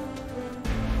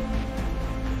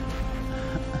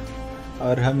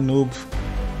 और हम नूब.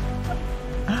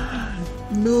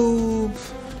 नूब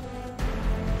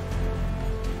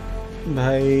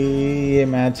भाई, ये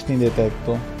मैच नहीं देता, एक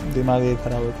तो दिमाग ये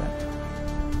खराब होता है.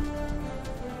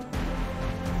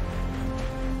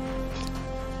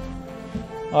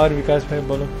 और विकास भाई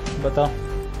बोलो, बताओ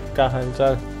क्या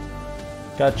हालचाल,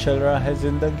 क्या चल रहा है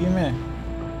जिंदगी में.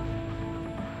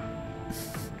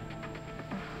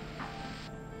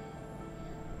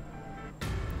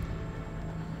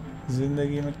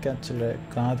 जिंदगी में क्या चल रहा है,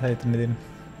 कहाँ था इतने दिन.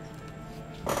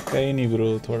 कहीं नहीं ब्रो,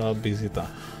 थोड़ा बिजी था,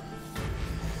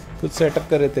 कुछ सेटअप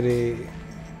करे तेरे.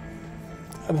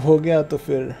 अब हो गया तो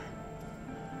फिर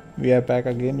we are back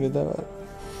again with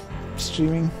our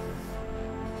streaming.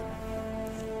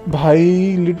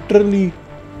 भाई लिटरली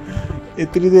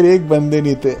इतनी देर एक बंदे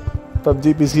नहीं थे.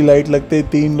 PUBG PC Lite लगते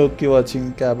 3 लोग की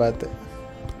वॉचिंग, क्या बात है.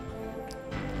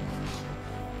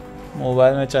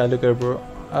 मोबाइल में चालू कर ब्रो.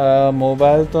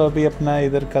 मोबाइल तो अभी अपना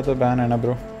इधर का तो बैन है ना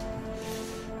ब्रो.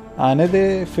 आने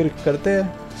दे, फिर करते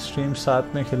हैं स्ट्रीम,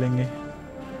 साथ में खेलेंगे.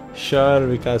 श्योर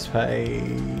विकास भाई,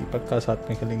 पक्का साथ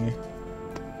में खेलेंगे.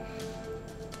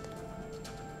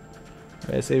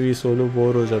 वैसे भी सोलो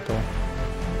बोर हो जाता हूँ,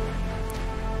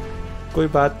 कोई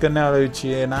बात करने वाला भी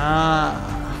चाहिए ना.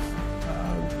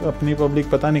 अपनी पब्लिक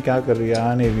पता नहीं क्या कर रही है,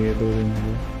 आने भी है 2 दिन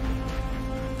में.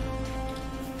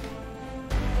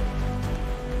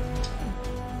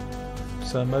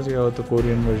 समझ गया हो तो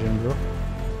कोरियन वर्जन ब्रो,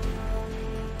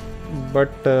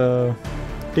 बट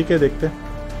ठीक है, देखते.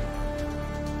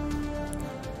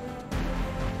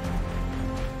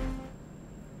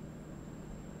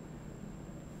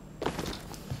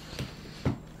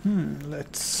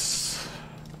 लेट्स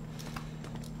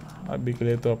अभी के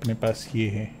लिए तो अपने पास ये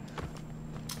है।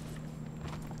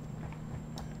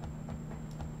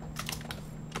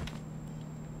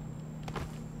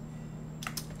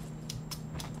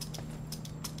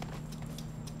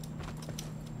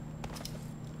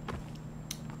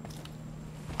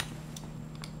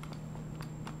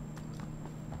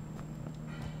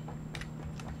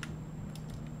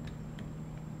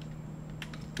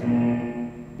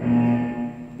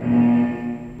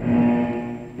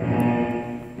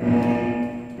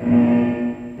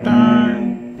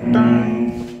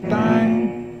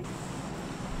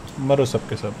 मरो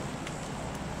सबके सब।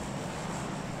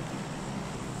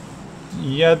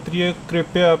 यात्रियों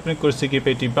कृपया अपनी कुर्सी की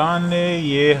पेटी बांध ले।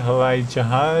 ये हवाई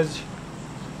जहाज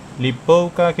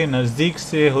लिपोवका के नज़दीक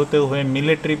से होते हुए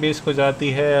मिलिट्री बेस को जाती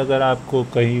है। अगर आपको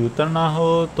कहीं उतरना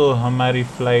हो तो हमारी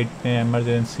फ़्लाइट में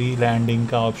इमरजेंसी लैंडिंग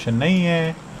का ऑप्शन नहीं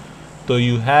है, तो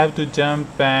you have to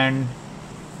jump and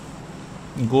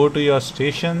go to your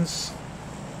stations.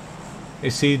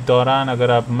 इसी दौरान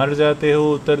अगर आप मर जाते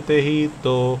हो उतरते ही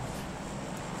तो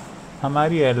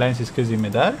हमारी एयरलाइंस इसके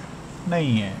ज़िम्मेदार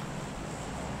नहीं है।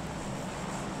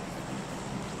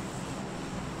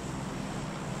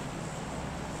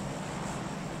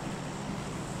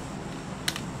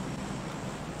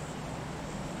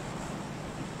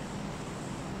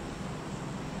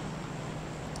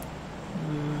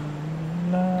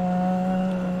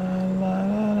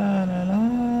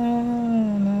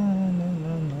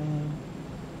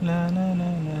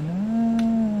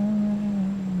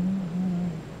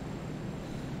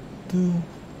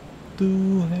 तू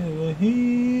है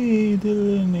वही दिल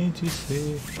ने जिसे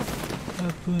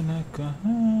अपना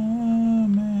कहा,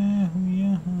 मैं हूँ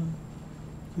यहाँ,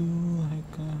 तू है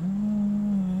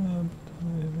कहाँ, अब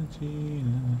तो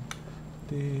जीना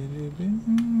तेरे बिन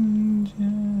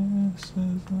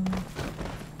सजा।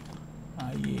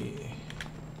 आइए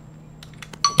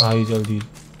आई जल्दी,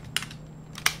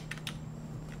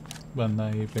 बंदा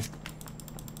ये पे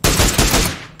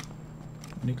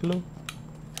निकलो।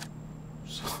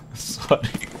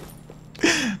 सॉरी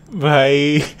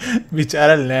भाई,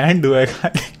 बेचारा लैंड हुआ है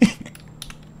खाली।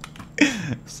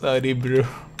 सॉरी ब्रो,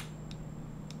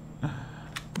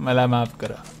 मला माफ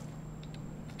करा।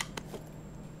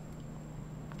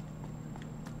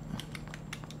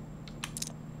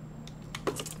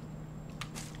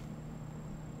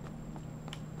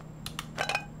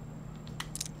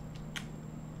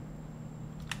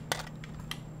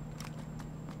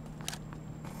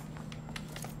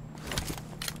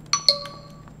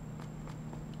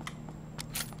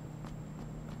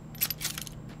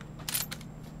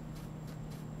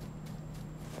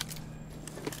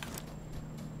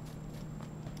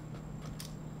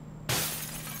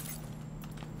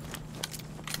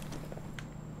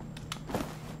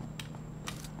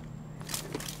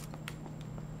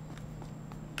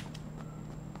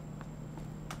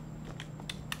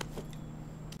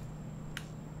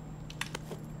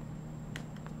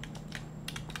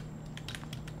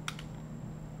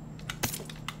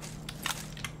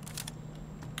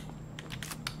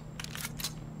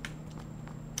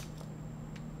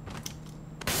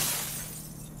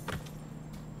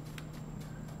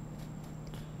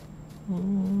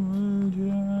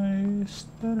 इस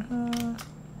तरह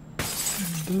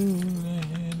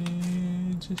दुलहरे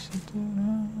जिस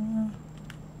तरह।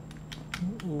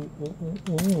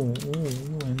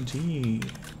 जी,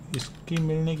 इसकी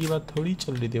मिलने की बात थोड़ी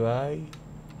चल रही थी भाई।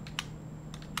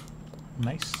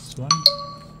 Nice one.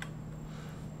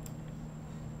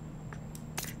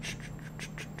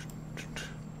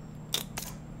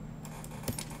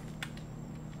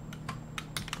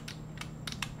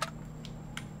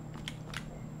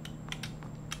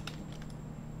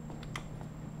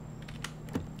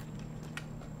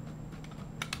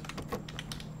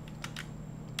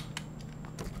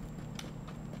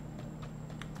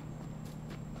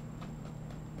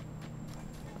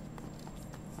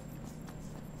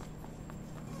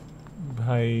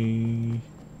 भाई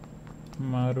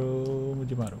मारो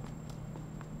मुझे, मारो।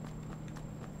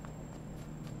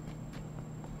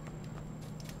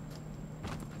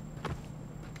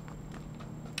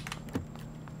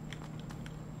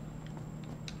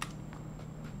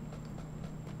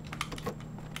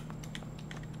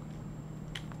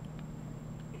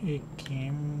 एक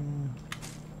गेम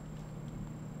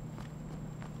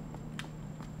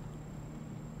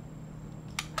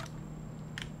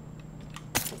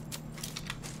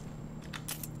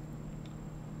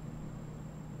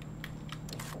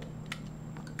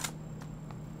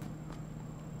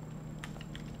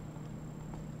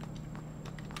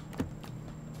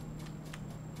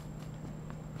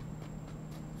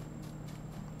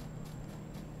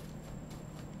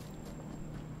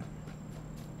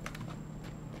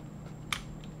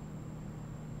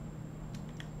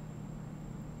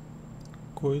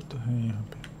कोई तो है यहाँ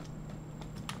पे।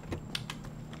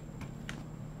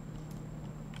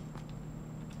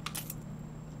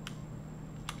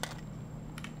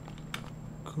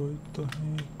 कोई तो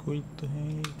है, कोई तो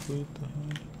है, कोई तो है।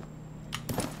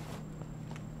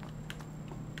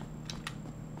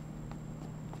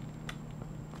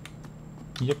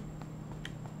 यप।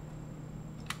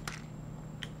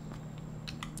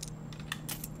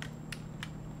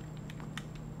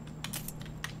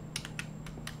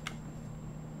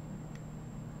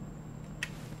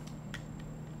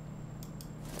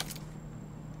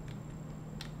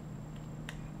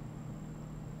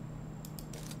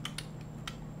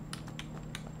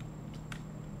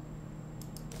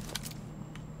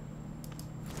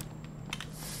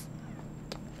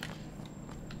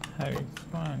 Having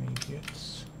fun, idiots.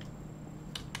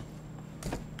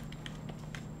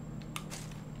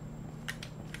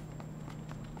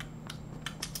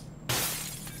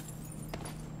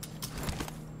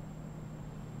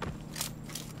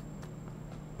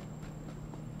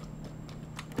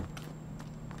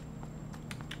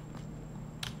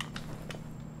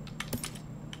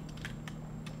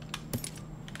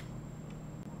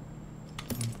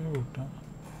 उठा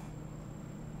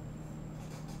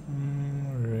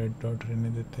रेड डॉट रहने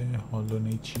देते हैं, हॉलो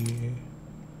नहीं चाहिए।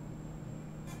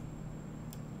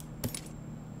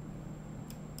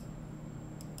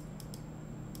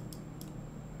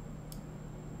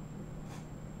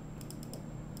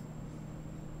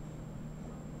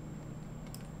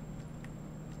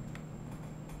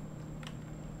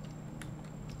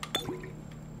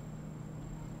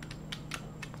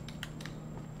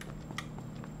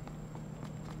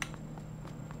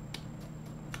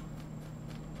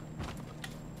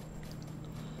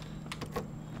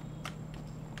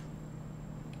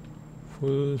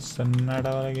 फुल सन्नाटा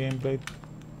वाला game play.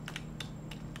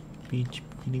 Peach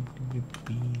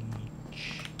peach.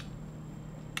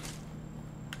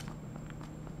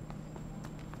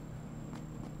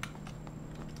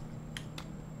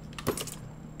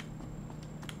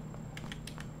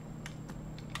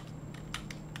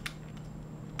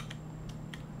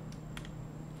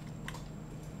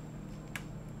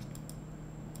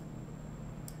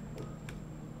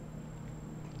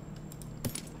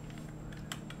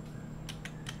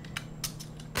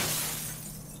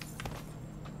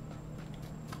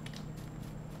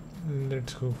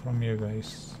 Let's go from here,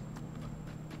 guys.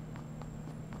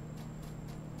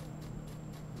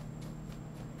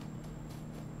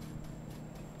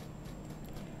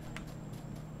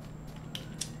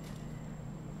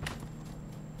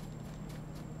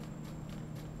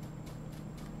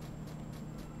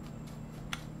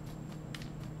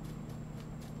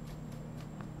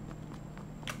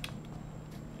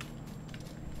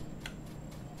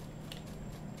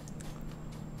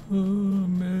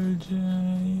 मिल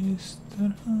जाए इस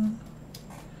तरह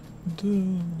दो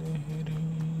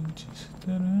लहरें, जिस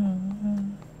तरह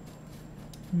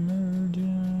मिल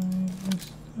जाए इस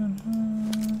तरह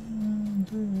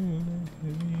दो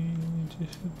लहरें,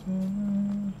 जिस तरह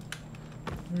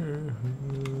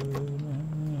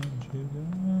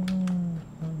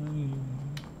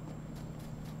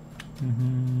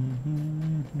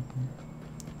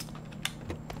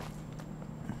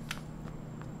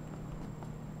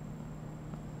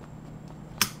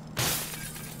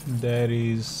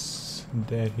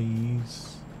There he is.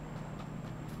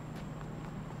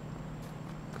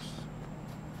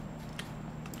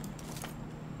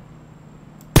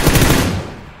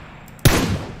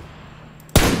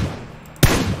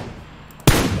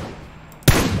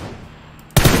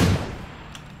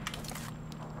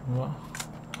 Wow.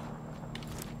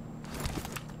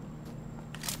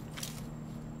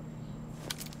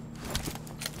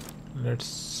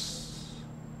 Let's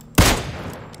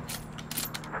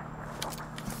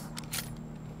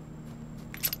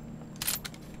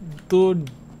तो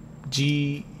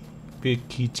जी पे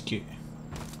खींच के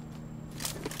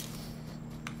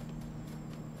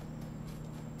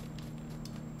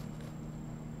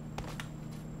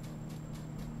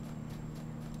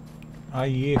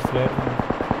आइए फ्लैट में।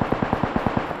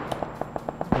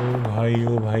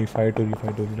 ओ भाई फाइट हो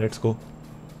रही, लेट्स गो।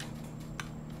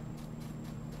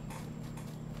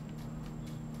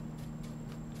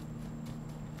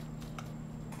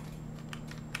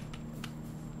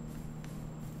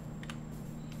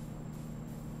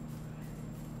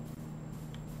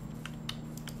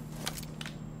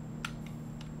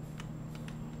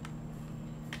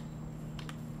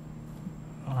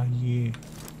 आइए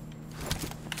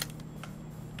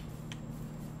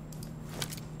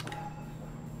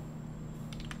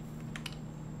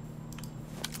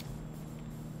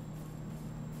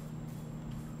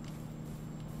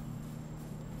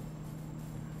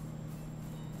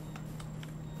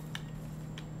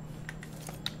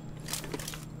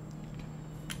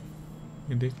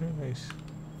ये देख रहे हो गाइस,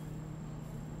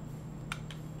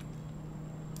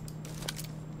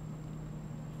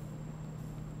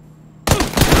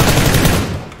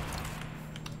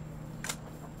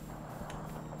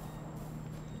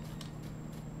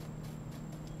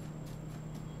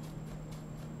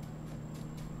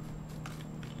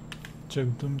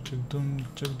 चकदुम चकदुम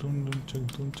चकदुम दुम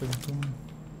चकदुम चकदुम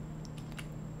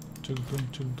चकदुम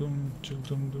चकदुम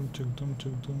चकदुम दुम चकदुम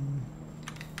चकदुम।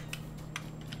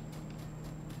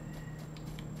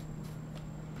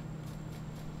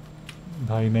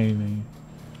 भाई नहीं नहीं,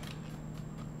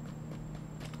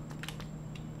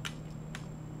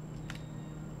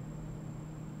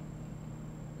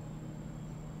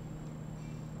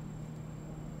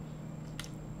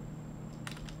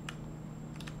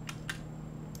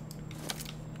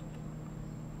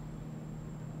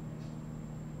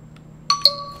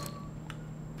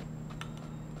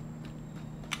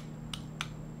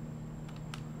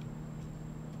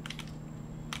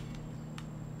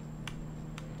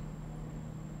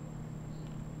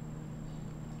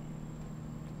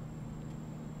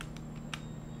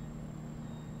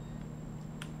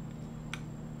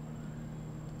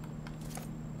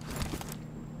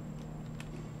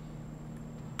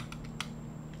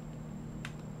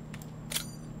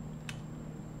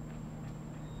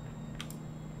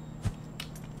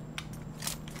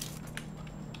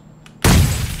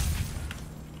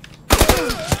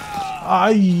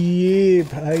 आइए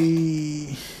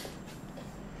भाई,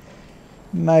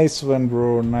 nice one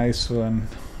bro, nice one.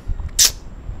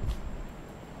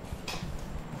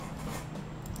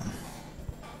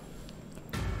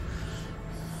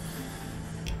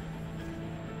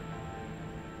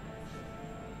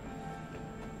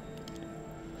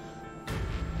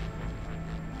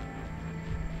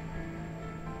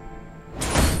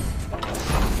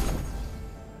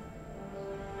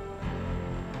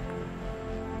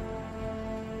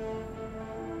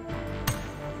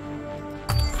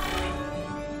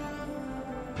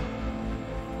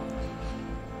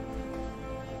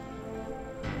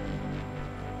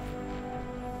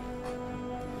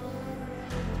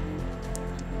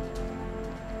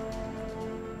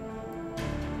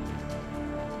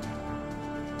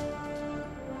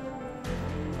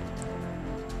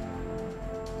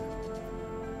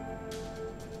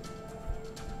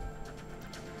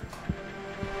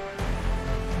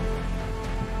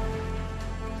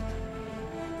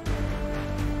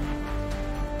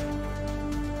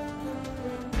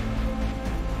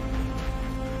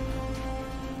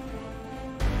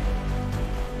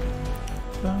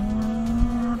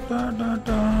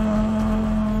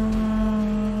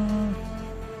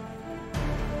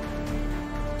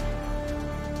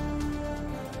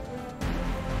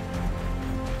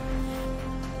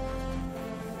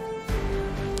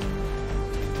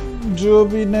 जो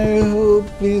भी नए हो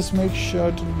please make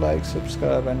sure to like,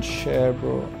 subscribe and share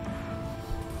bro.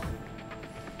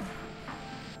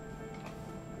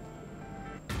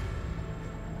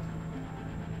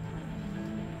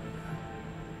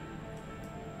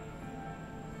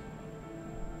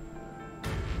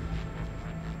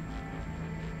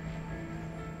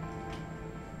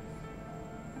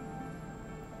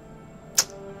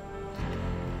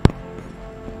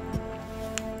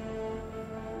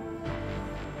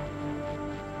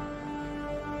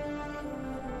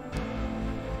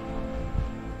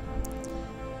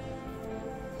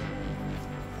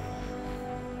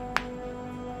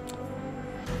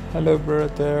 Hello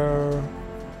brother.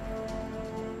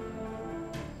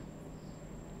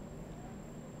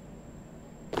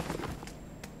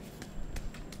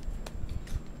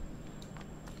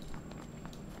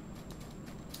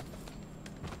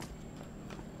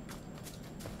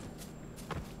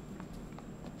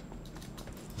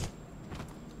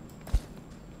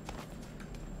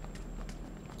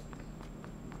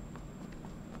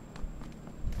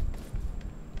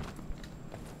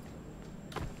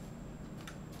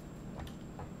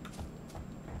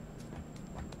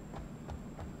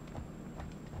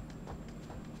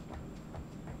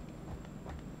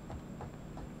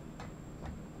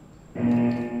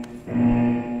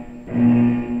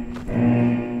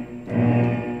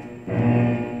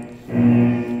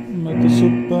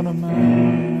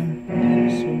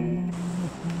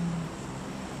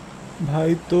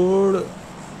 भाई तोड़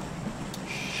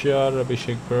श्योर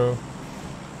अभिषेक ब्रो।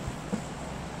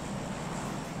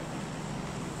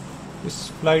 इस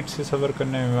फ्लाइट से सफ़र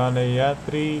करने वाले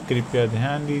यात्री कृपया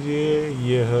ध्यान दीजिए,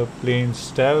 यह प्लेन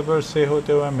स्टैलबर्ड से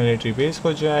होते हुए मिलिट्री बेस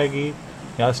को जाएगी।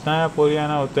 यास्नाया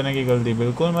पोलियाना उतरने की गलती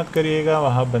बिल्कुल मत करिएगा,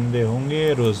 वहाँ बंदे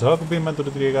होंगे। रोज़हॉक भी मत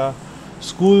उतरिएगा।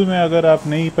 स्कूल में अगर आप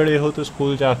नहीं पढ़े हो तो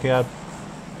स्कूल जाके आप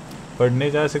पढ़ने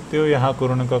जा सकते हो, यहाँ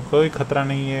कोरोना का कोई ख़तरा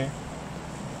नहीं है।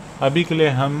 अभी के लिए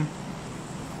हम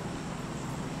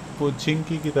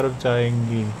पोचिंकी की तरफ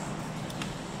जाएंगे।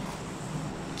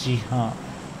 जी हाँ,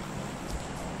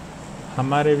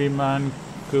 हमारे विमान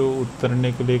को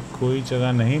उतरने के लिए कोई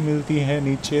जगह नहीं मिलती है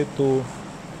नीचे, तो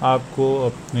आपको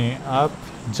अपने आप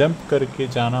जंप करके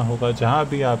जाना होगा जहाँ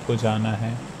भी आपको जाना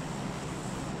है।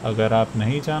 अगर आप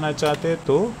नहीं जाना चाहते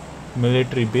तो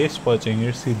मिलिट्री बेस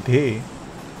पहुँचेंगे सीधे,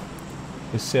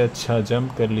 इससे अच्छा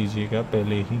जंप कर लीजिएगा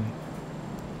पहले ही।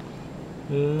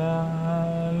 ला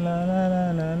ला ला ला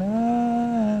ला ला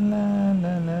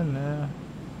ला ला ला।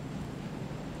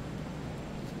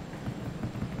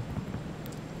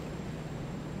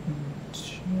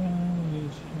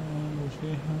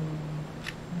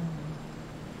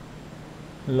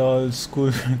 लॉल स्कूल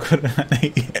में कोरोना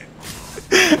नहीं है।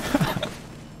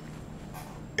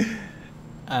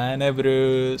 आना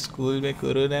ब्रो, स्कूल में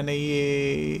कोरोना नहीं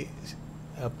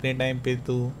है। अपने टाइम पे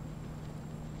तो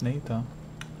नहीं था।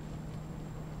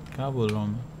 क्या बोल रहा हूँ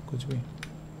मैं, कुछ भी।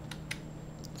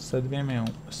 सदमे में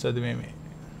हूँ, सदमे में।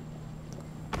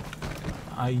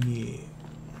 आइए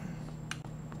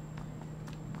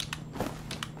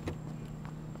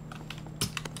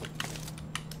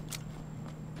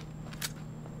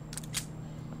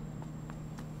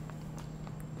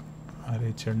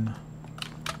अरे चढ़ना।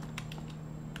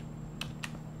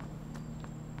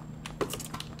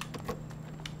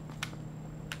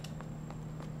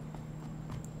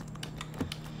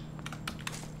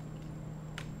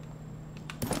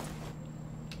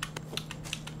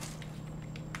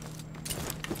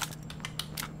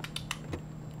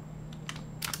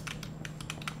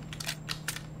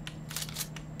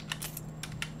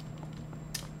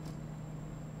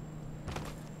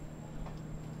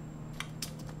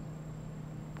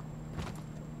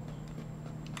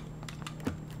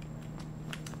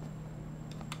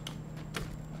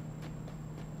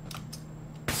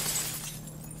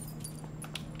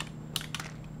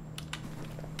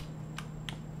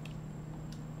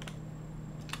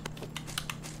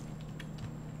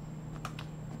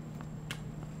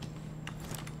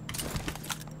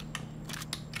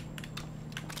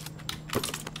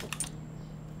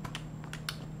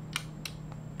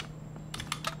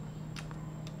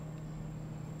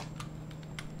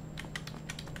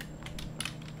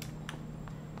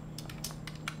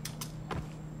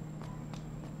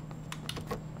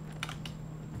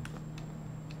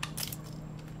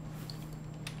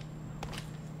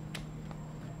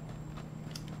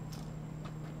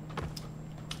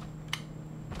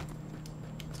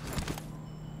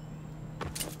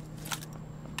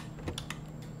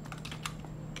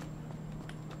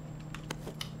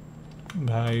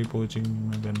 भाई कोचिंग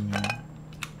में करनी है।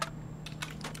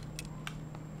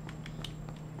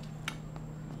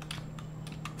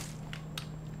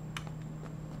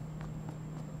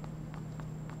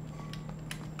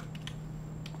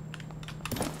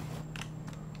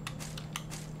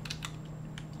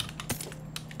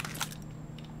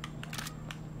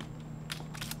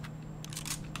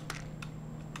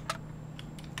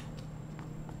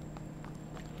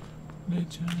 ले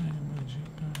जाए मुझे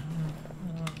कहाँ।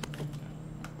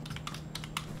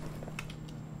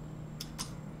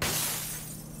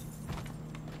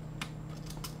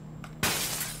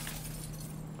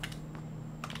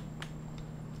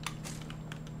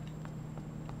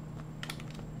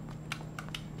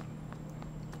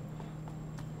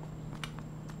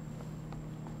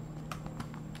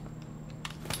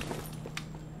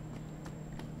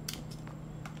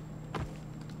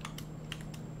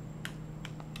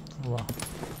 वाह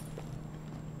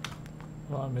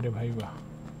वाह मेरे भाई वाह।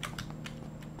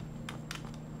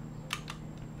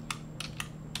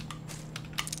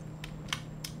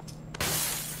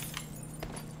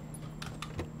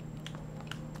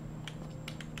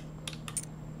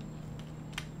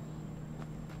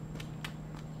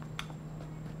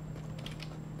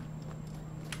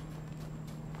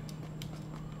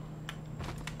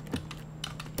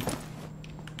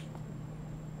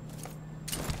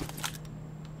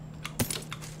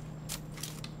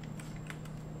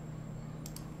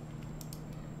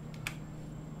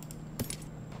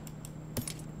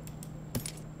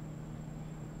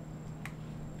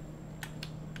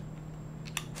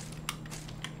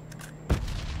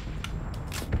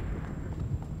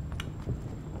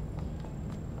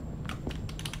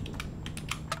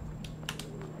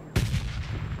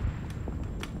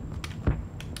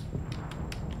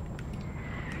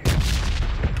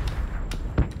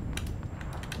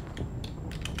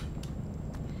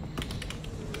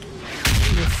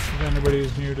 If anybody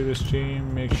is new to the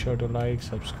stream, make sure to like,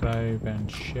 subscribe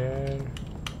and share.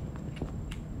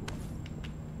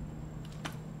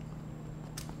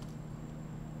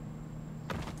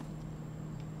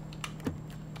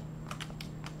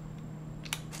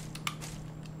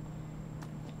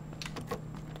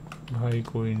 भाई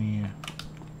कोई नहीं है।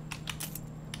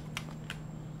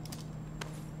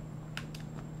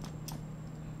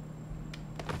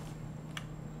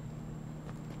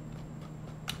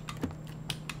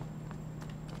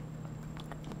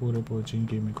 पूरे कोचिंग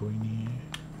टीम में कोई नहीं है,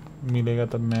 मिलेगा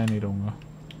तब मैं नहीं रहूँगा।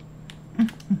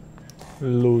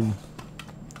 Lol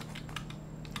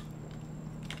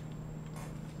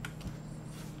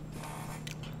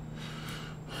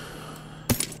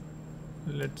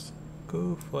let's go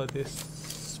for this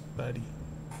buddy.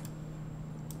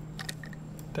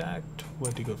 Tact,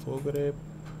 vertical foregrip.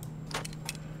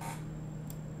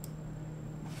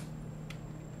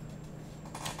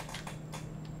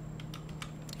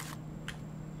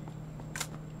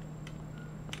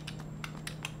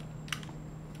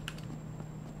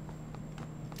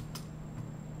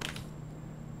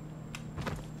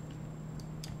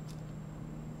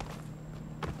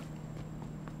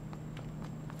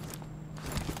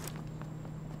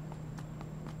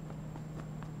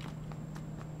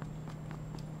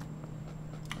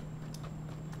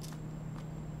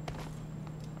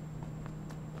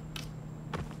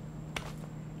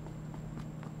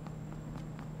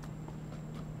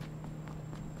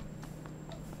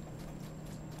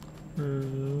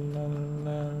 La,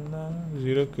 la, la.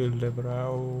 0 kill है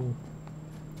ब्राओ।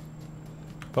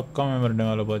 पक्का मैं मरने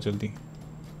वाला बहुत जल्दी।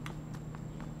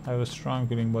 I have a strong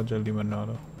feeling बहुत जल्दी मरने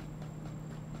वाला।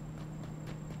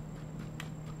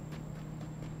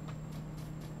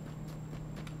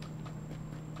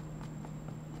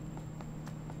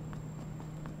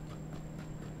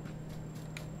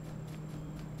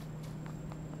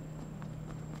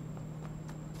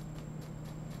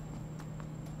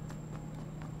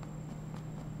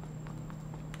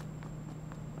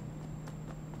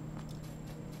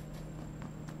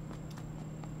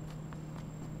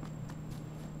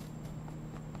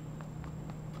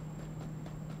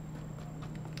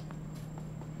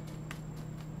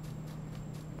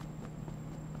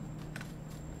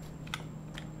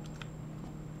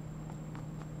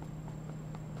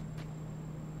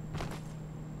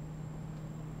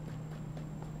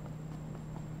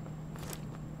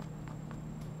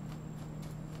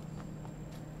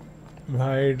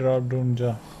 भाई ड्रॉप ढूंढ जा।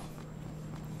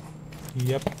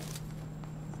 Yup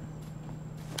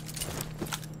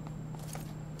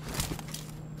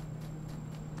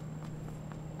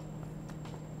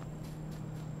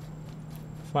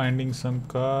finding some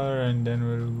car and then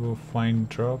we'll go find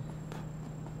drop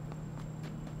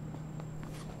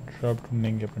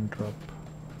ढूंढेंगे अपन।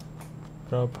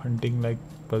 drop hunting like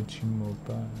PUBG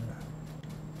Mobile।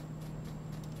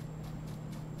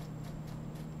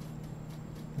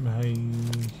 भाई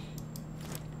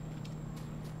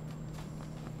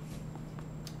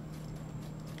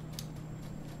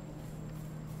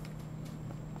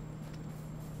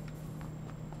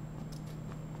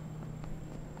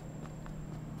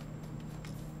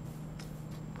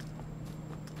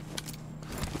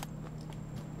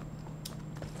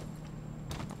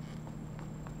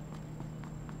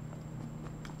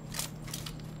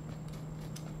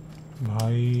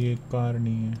भाई एक कार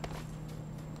नहीं है।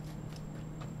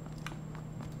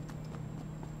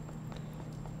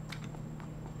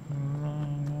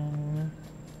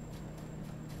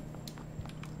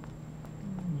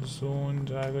 जोन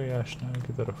जाएगा याशना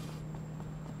की तरफ।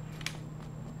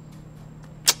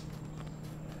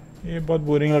 ये बहुत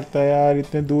बोरिंग लगता है यार,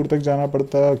 इतने दूर तक जाना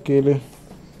पड़ता है अकेले।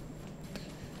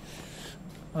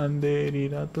 अंधेरी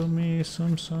रातों में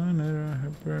सुनसान राह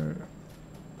पर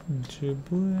जब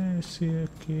ऐसे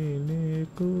अकेले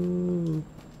को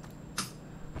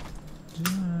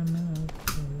जाना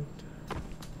पड़ता।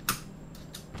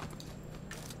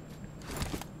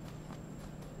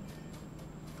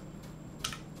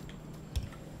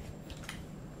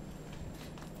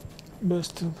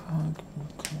 बस तो भाग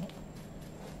भूखा।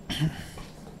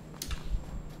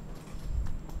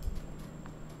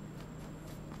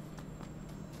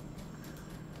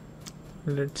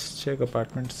 Let's check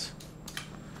apartments.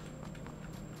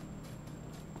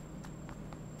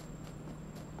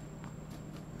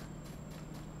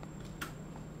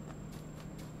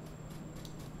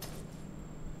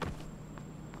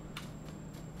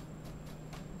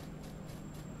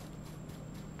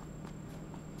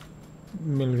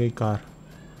 मिल गई कार।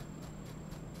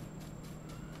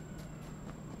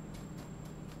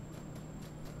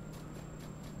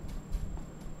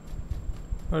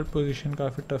 और पोजीशन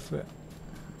काफ़ी टफ है,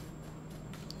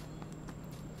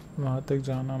 वहाँ तक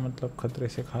जाना मतलब खतरे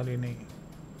से खाली नहीं।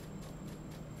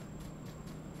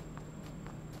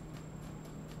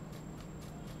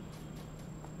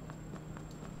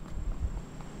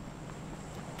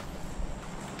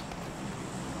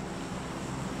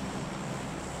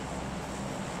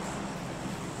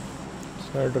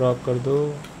 सर ड्रॉप कर दो।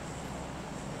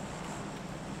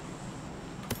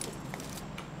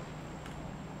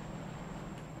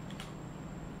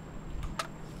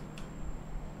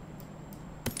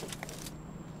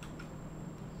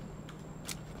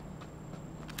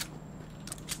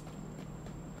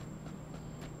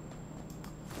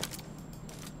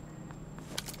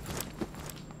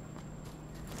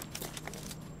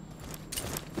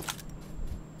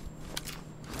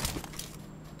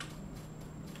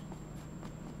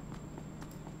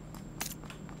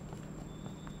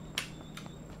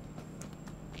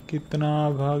 कितना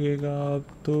भागेगा अब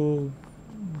तो।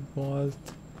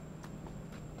 बहुत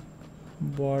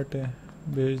बॉट है,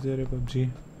 भेज दे रहे पबजी।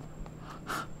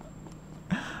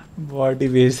 बॉट ही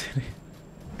भेज दे रहे।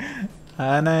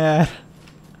 हाँ ना यार।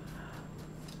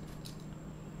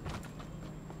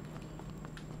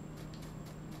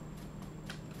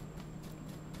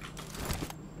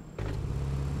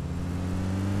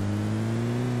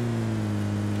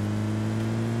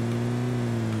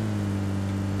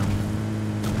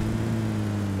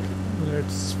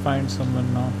 Let's find someone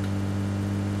now.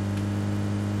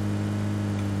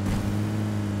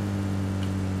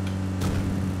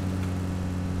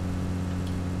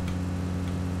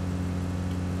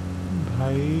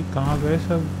 भाई कहाँ गए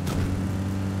सब?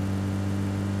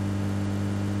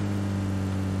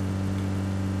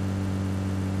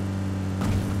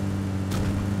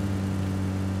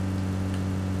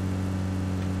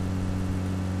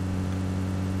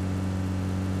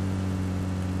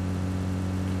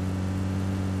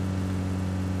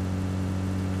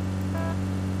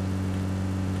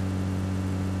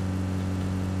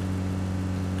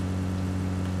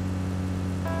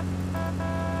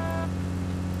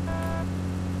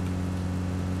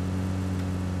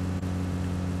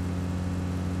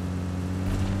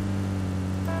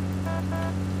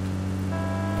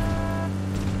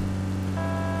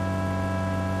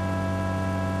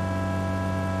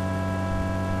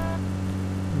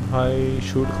 भाई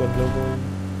शूट कर लो कोई।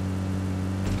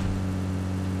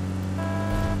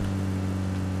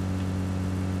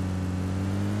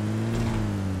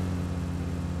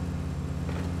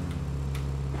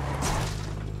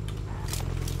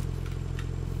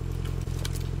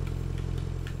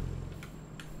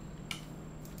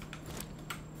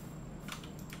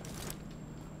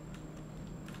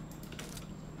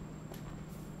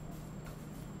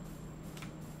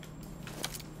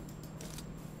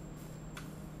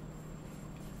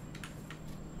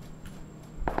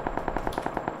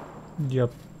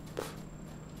 यप,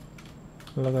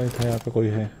 लगा ही था यहाँ पे कोई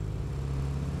है।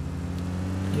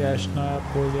 यश ना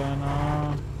आपको जाना।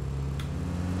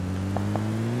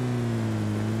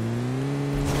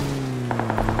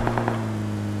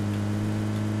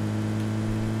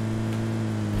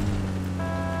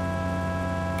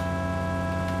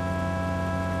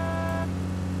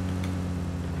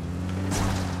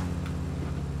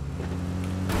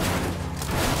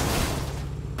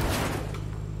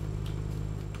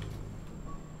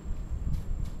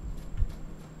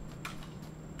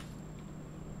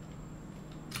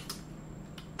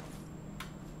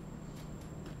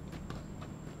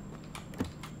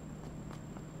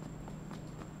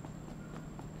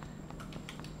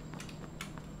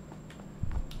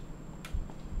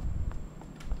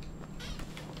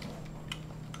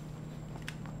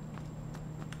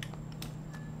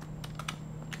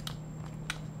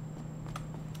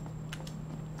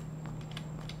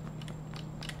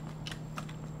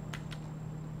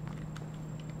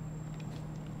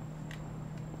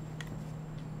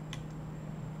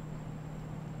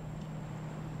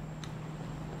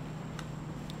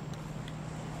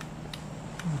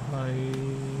 भाई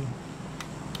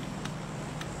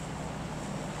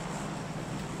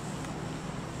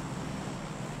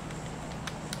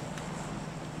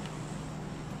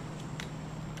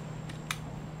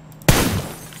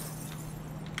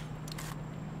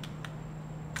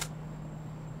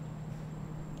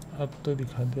अब तो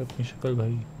दिखा दे अपनी शक्ल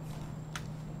भाई।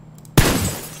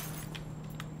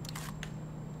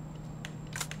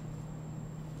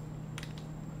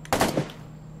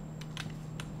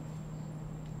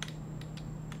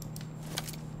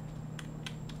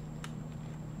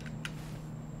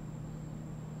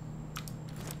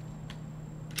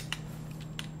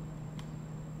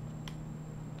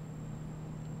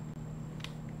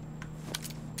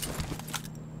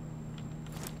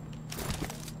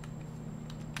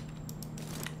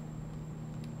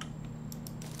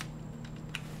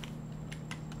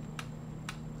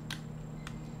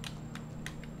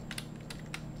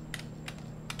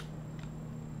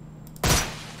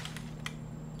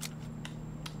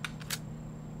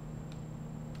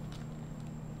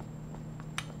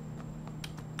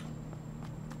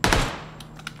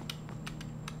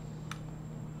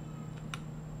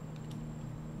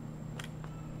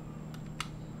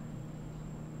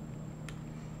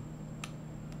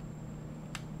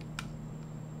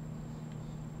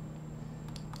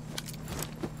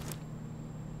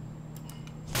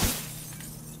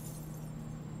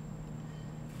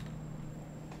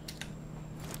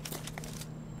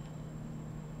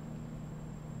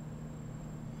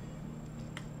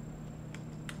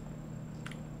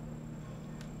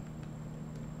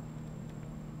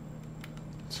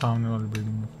 सामने वाली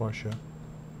बिल्डिंग में फॉर श्योर।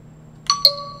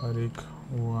 और एक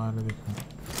वो आ रहा देखो।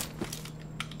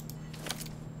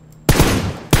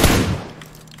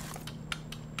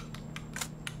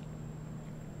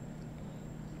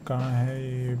 कहाँ है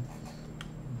ये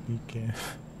बीके?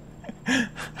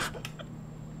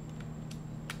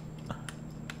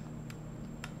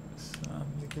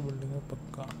 सामने की बिल्डिंग में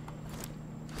पक्का।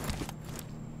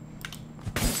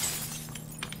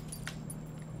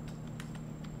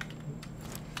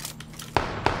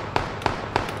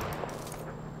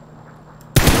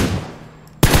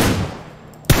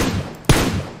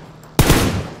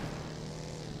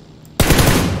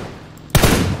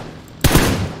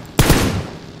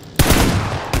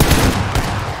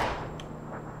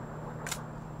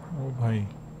 ओ भाई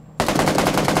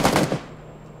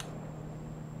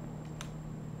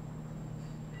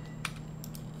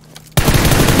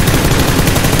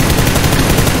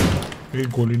एक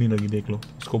गोली नहीं लगी, देख लो,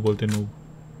 इसको बोलते नूब।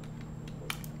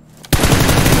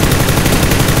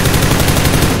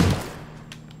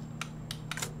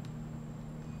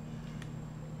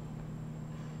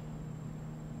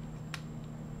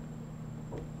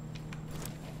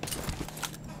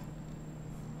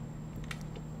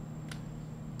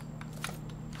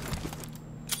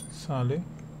 साले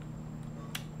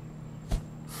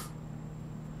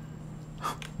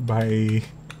भाई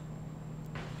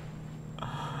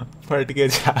फट के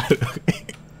जा रहे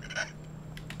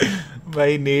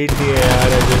भाई, नेट दिया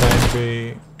यार ऐसे टाइम पे।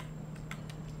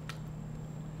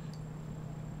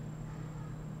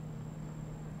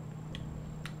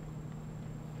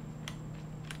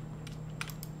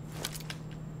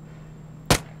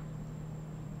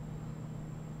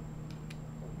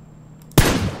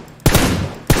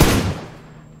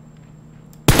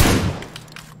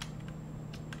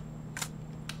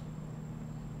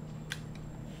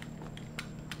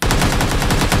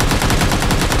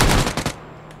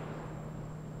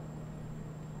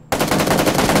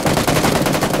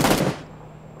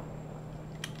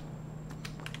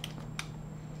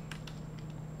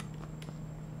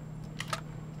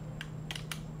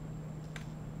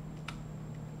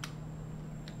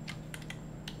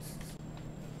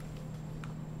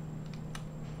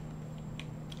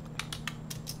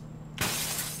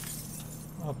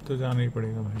 अब तो जाना ही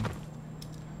पड़ेगा भाई,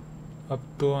 अब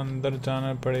तो अंदर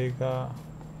जाना पड़ेगा।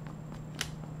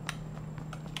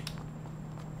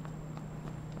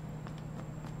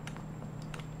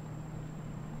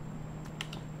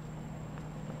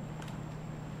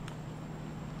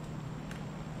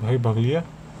 भाई भाग लिया।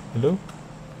 हेलो,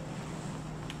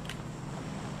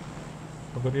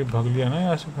 अगर ये भाग लिया ना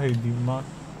यहाँ से भाई, दिमाग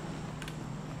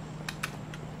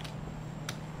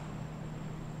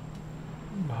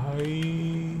भाई।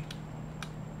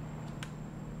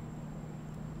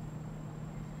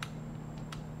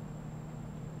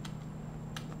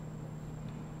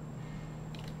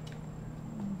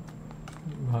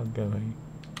 भाग गया भाई।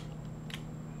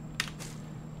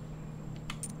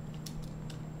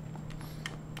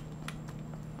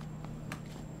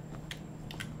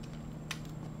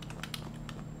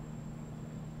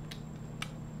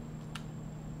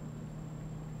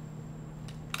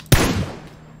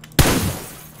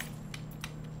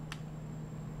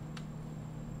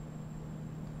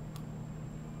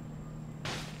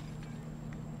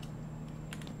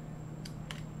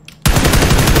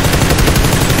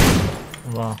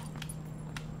 वाह,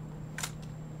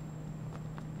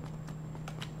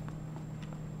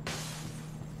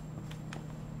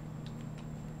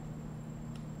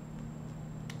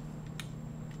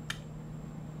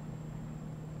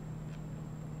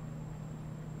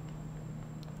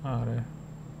 आ रहे।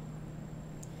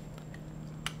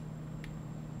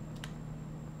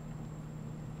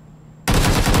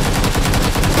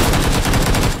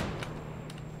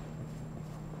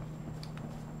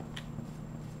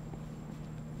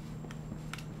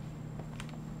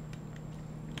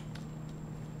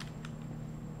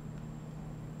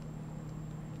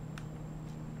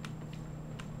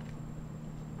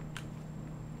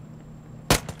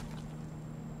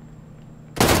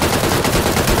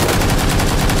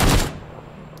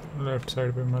 लेफ्ट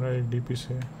साइड पे मेरा एक डीपी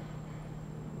से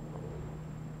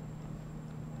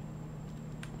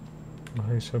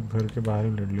भाई, सब घर के बाहर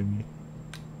ही लड़ लेंगी।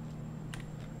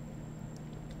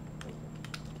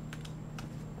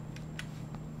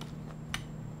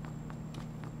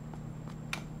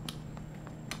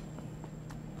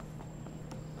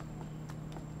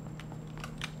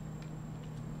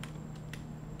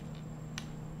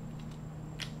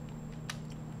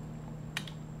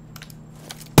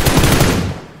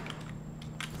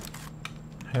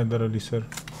 हैदर अली सर,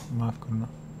 माफ़ करना।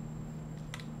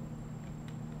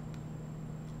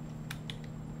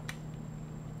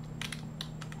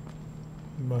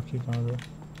 बाकी कहाँ गए?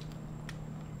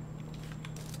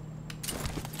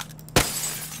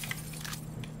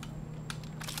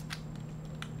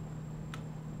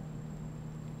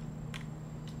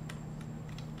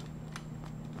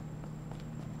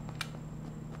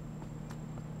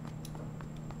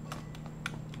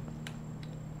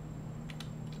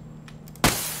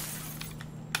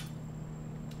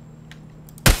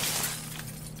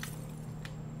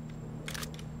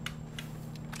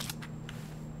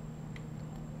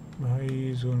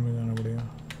 भाई जोन में जाना पड़ेगा।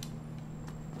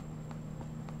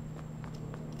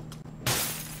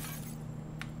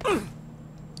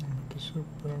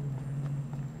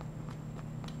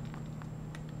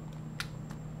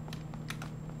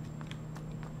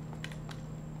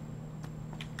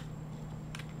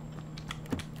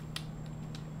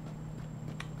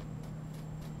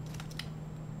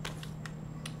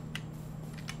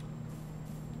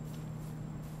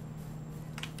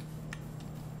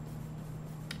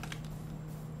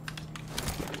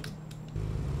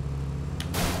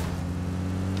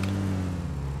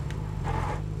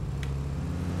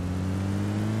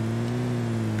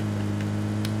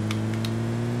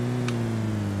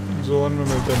 जोन में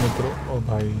मिलते हैं मित्रों। ओ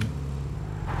भाई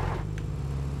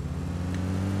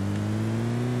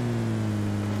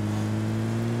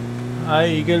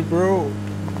हाय ईगल ब्रो,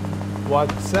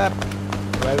 व्हाट्सएप,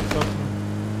 वेलकम।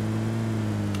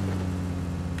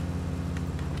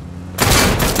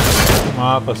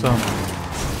 माँ कसम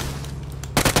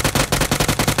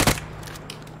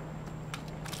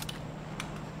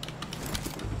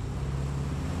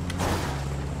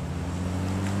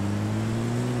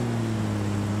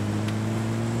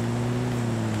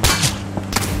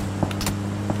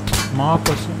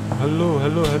hello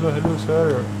hello hello hello sir,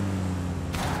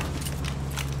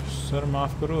 sir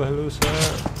माफ करो। Hello sir,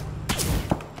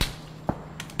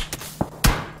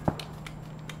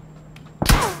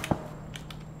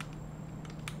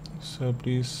 sir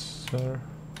please sir.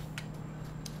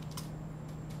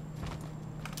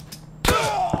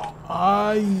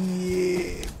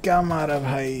 ये क्या मारा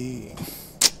भाई,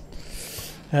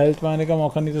 हेल्थ पाने का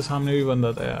मौका नहीं तो सामने भी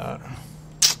बंदा था यार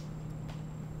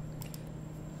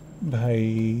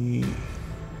भाई।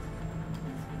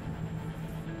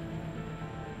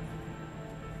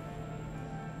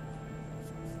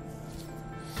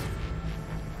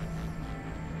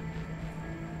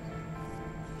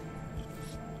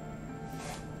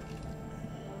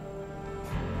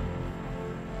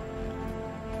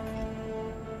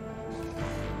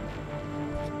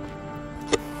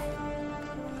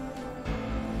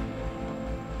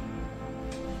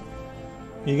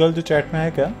 ईगल जो चैट में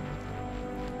है क्या?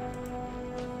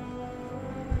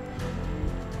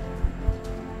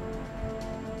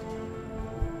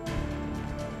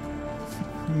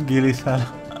 गिली साला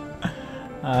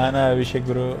आना अभिषेक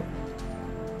bro.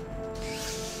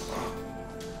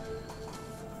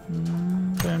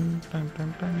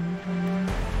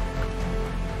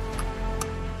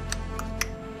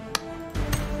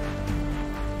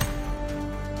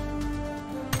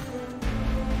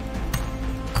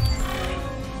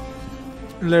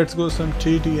 Let's go some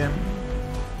TTM.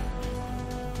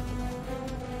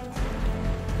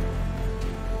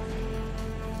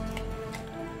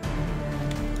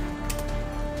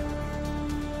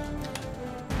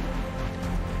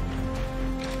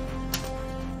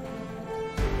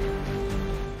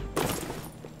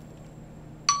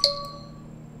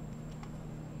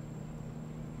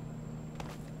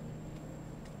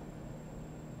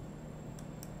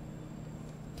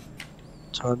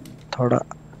 थोड़ा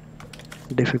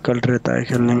डिफिकल्ट रहता है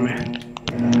खेलने में।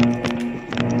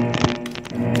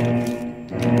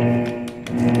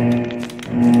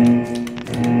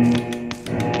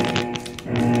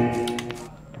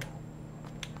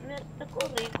 मेरे को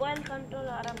रिकॉइल कंट्रोल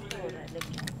आराम से हो रहा है,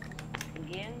 लेकिन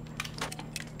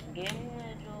गेम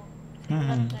में जो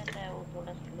रहता है वो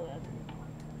थोड़ा स्लो है।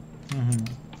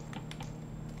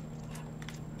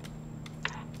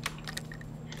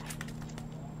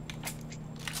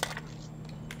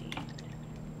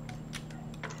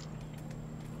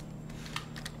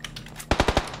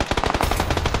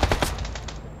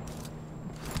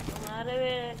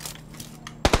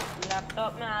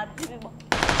 लैपटॉप में आरजीबी बहुत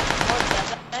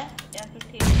ज्यादा है या फिर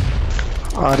ठीक है?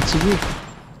 आरजीबी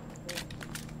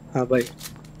हाँ भाई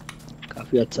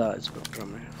काफी अच्छा है स्पेक्ट्रम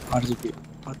में। आरजीबी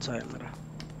अच्छा है मेरा।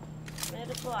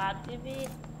 मेरे को आरजीबी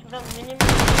थोड़ा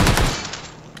मिनिमम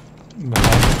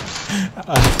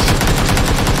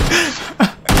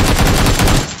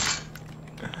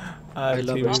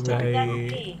आरजीबी भाई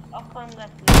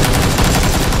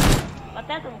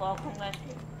पता है तुमको? Of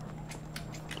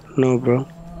no bro.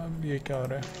 ये क्या हो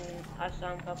रहा है?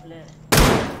 आसाम का प्लेयर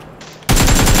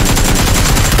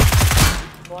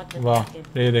बहुत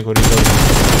वाह ये देखो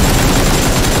रिकॉर्ड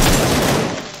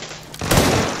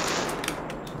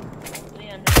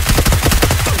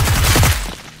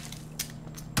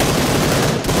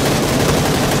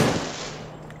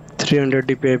 300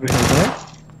 DPI पे चलता है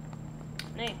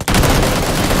नहीं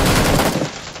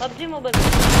PUBG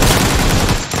मोबाइल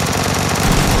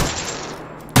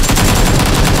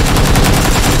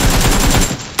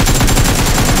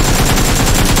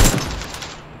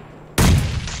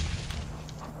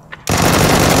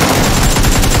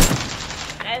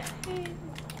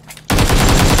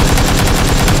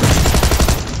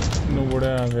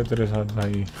बड़े आ गए तेरे साथ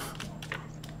भाई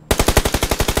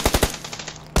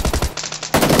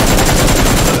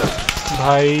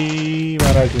भाई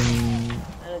मारा क्यों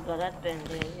अरे गलत पहन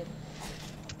रहे हैं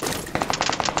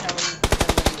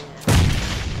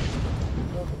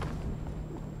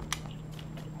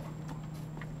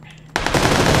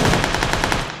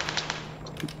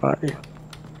भाई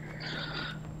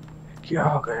क्या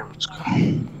हो गया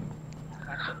मुझको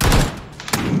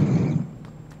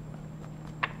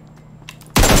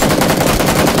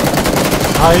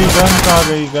भाई गन कहाँ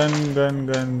गई gun gun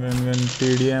gun gun gun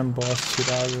TDM boss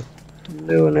चिराग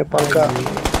तुमने वो नेपाल का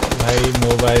भाई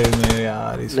मोबाइल में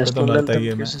यार इसको तो मरता ही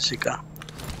है मैं सीखा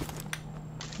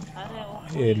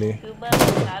ये ले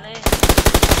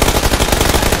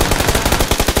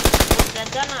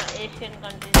ना एशियन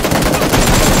कंट्री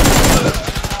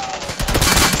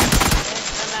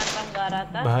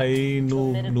भाई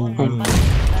noob noob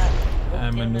I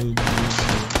am a noob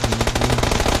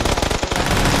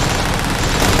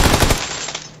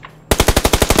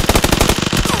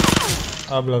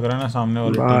अब लग रहा है ना सामने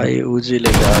वाले भाई उजी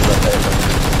लेके आ रहा है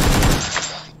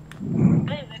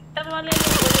भाई वेक्टर वाले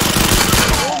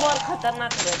वो बहुत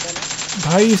खतरनाक रहते हैं ना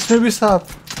भाई इसमें भी सांप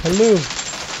हेलो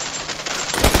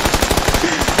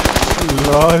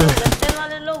लॉल वेक्टर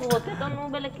वाले लोग होते तो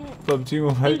नूब है लेकिन PUBG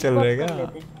मोबाइल चल रहेगा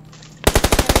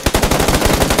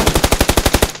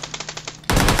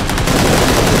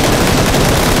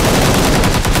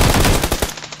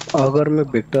अगर मैं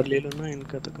वेक्टर ले लूं ना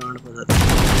इनका तो कांड बजा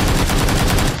दे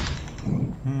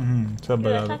सब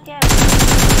बजा दो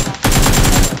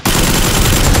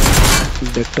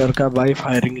वेक्टर का भाई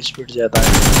फायरिंग स्पीड ज्यादा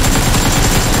है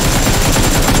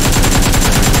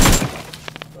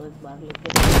तो एक बार लेके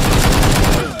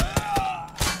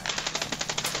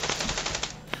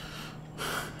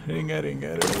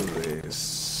रिंगर रेस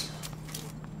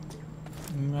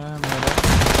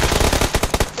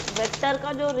वेक्टर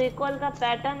का जो रिकॉल का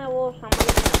पैटर्न है वो समझ नहीं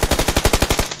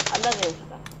आता अलग है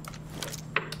उसका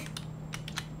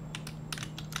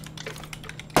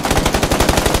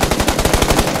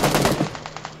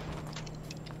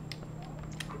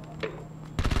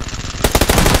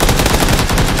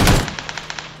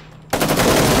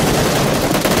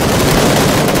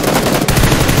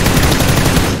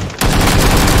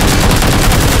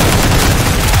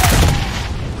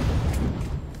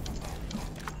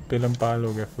फिल्म पाल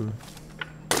हो गया फुल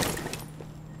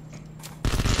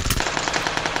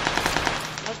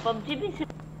PUBG भी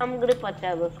कम ग्रिप अच्छा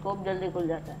है स्कोप जल्दी खुल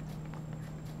जाता है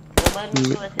मोबाइल में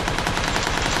तो वैसे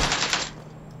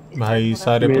भाई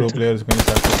सारे प्रो प्लेयर्स के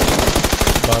साथ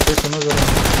बातें सुनो जरा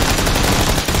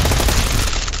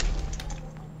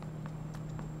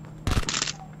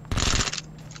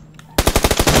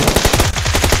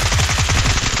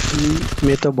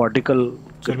मैं तो बॉटिकल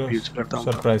चलो यूज करता हूं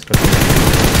सरप्राइज करते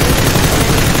हैं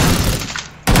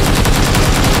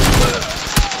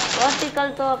वर्टिकल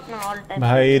तो अपना ऑल टाइम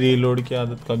भाई रीलोड की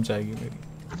आदत कब जाएगी मेरी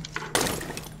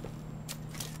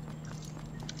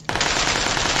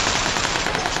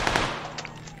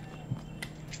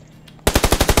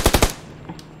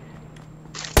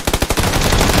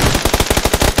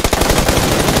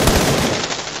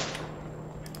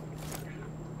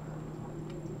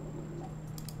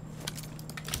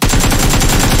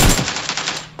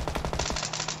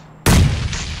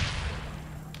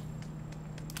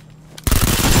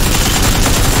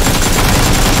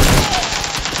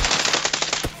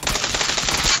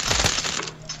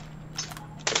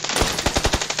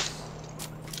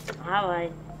हाँ भाई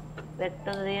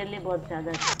वेक्टर रियली बहुत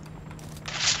ज्यादा है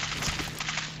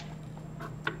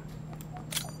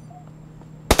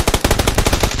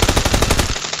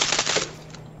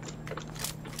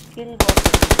किल बहुत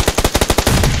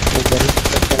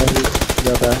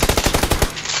ज्यादा है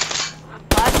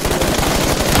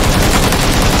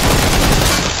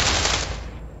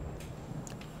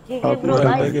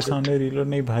ब्रो के सामने रीलोड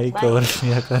नहीं भाई कवर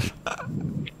किया कर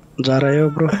जा रहे हो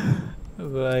ब्रो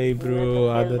भाई ब्रो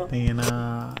आदत नहीं है ना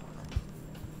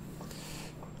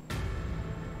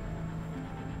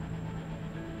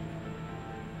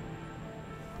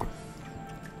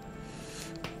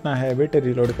कितना है बेटे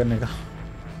रिलोड करने का?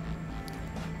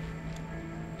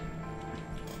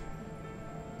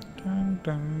 Ton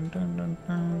ton ton ton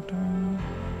ton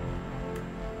ton.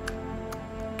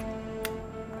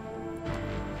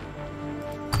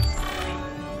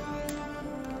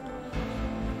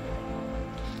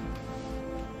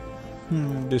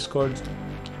 Discord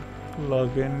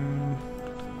login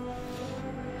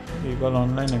ये कॉल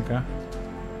ऑनलाइन है क्या?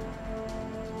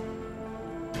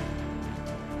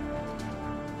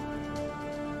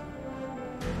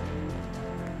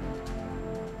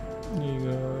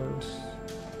 ईगल्स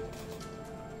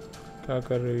क्या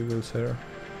कर रहे ईगल सर?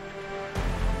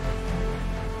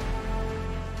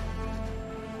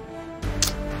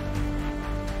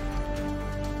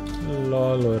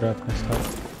 लॉल हो रहा है अपने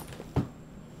साथ।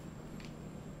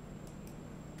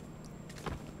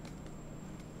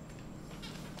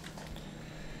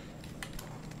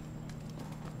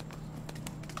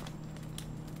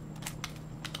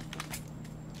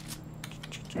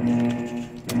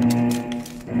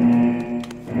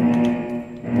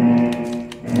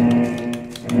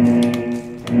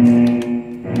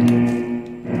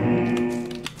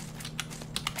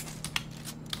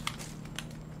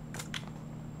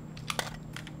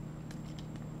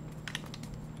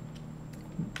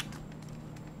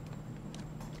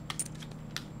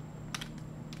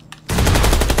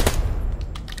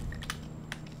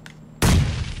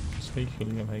 सही खेल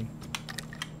गया भाई।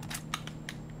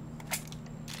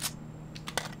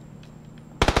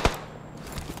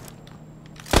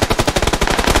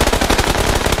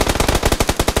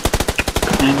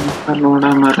 लोड़ा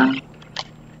मरा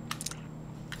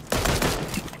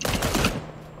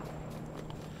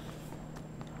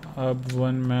अब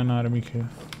 1 मैन आर्मी खेल।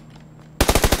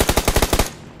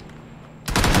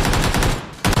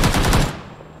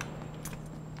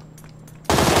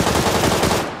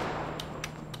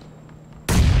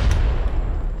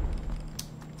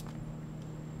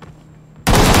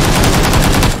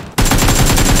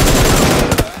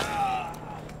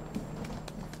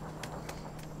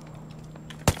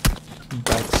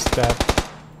 Backstab.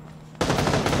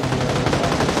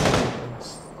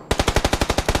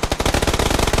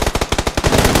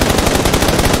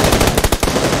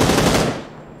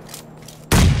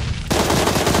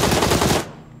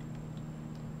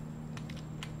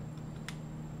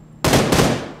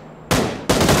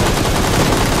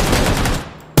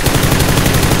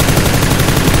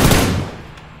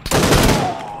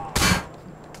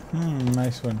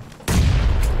 Nice one.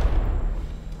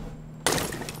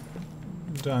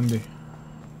 जान दे,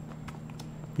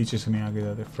 पीछे से नहीं आगे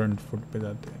जाते, फ्रंट फुट पे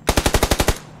जाते।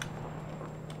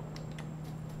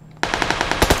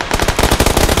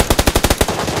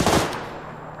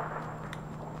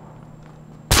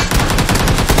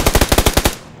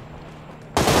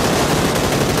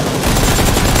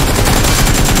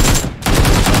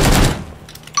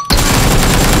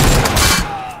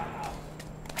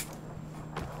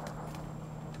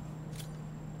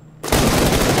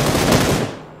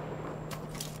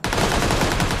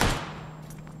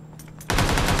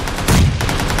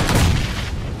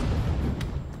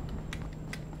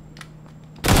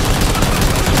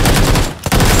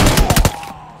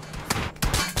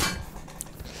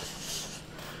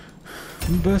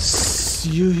 बस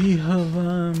यूं ही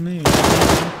हवा में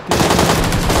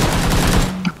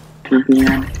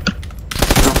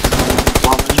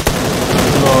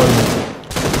लॉल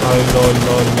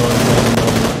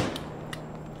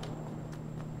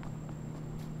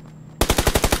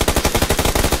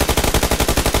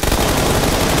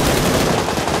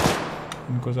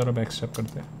इनको जरा बैक स्टेप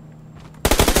करते हैं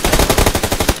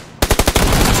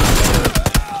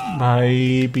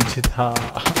भाई, पीछे था।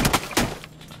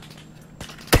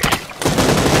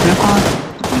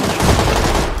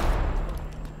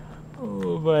 ओ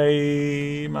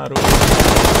भाई मारो,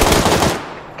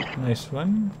 नाइस वन।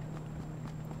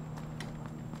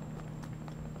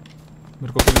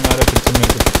 मेरे को किल मारा, फिर से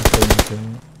मेरे को पीछे खेलना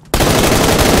चाहिए।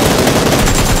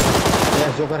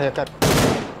 Yes joker hacker.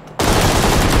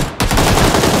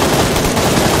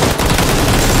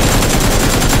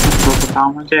 तो बताओ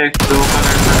मुझे एक जोकर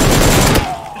हैकर।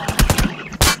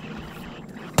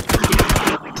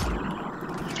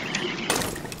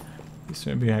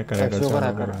 इसमें भी हैकर हैकर चल रहा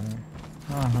है।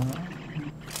 हाँ हाँ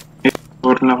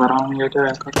और लगा रहा हूँ ये तो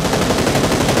हैकर।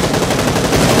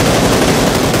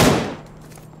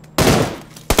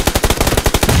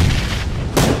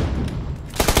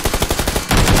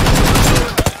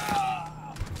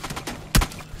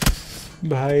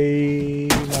 भाई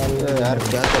यार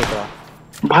क्या चल रहा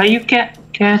भाई, क्या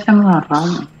कैसे मार रहा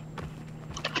हूँ?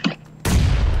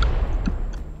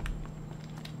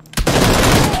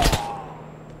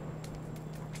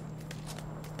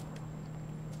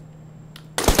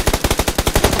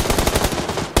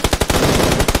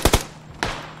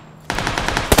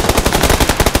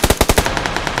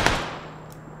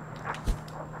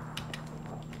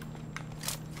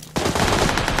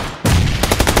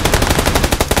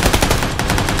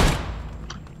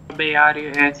 अबे यार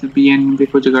ये SBN भी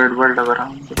कुछ गड़बड़ लग रहा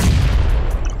है।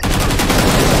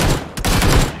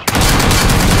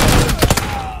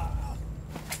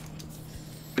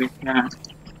 ठीक है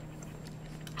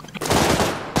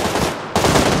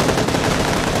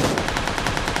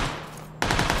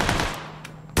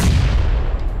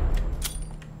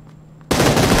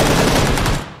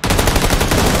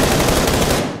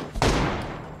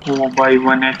वो भाई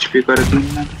 1 HP कर दी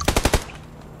ना।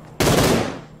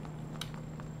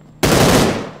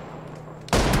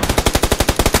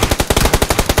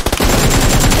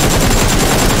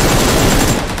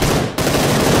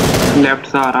 लेफ्ट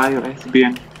से आ रहा है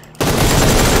SBN।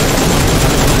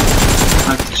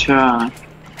 अच्छा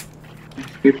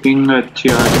इसकी पिंग अच्छी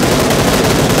आ रही है।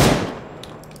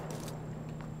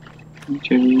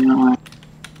 चलिए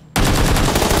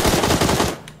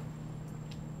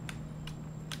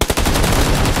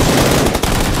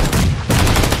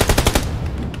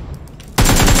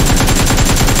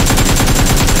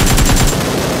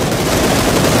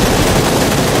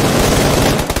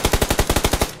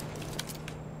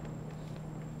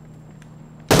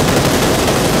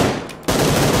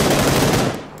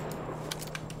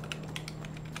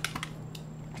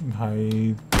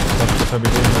भाई सब सभी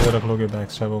को नजर रख लोगे,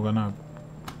 बैक स्टैब होगा ना।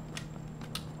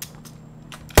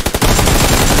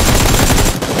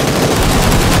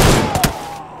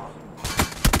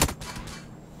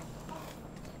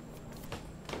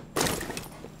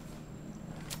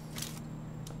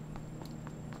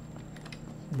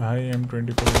 भाई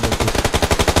M24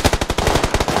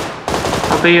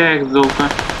 अबे ये एक्सो का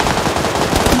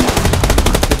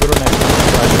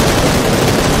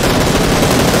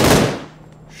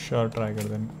शॉट ट्राई कर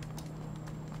देना।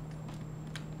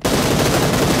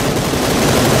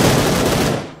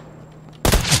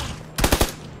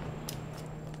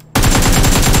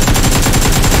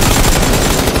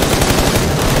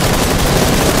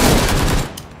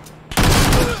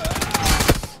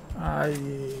 आई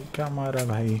क्या मारा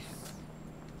भाई।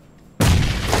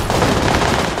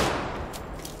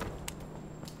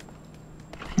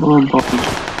 वो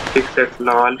बहुत एक सेट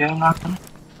लगा लिया ना।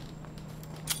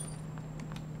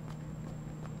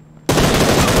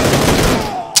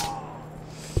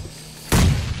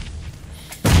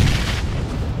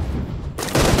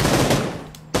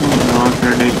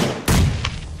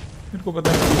 मेरे को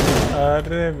पता नहीं।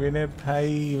 अरे विनय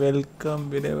भाई वेलकम।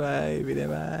 विनय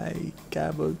भाई क्या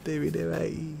बोलते विनय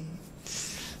भाई।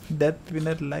 डेथ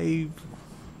विनर लाइव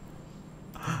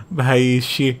भाई।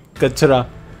 शिट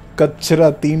कचरा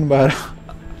 3 बार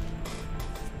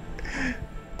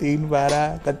 3 बार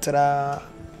कचरा।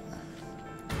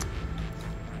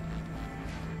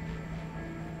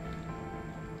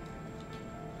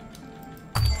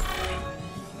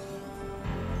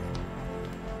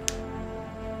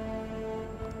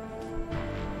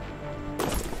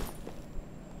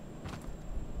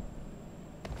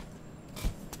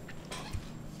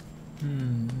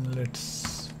 लेट्स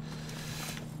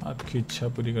आपकी इच्छा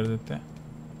पूरी कर देते हैं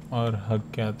और हक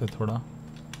के आते थोड़ा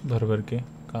भर के।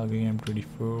 कहाँ गई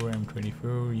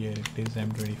M24 ये इट इज़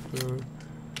M24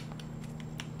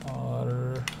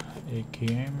 और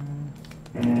AKM।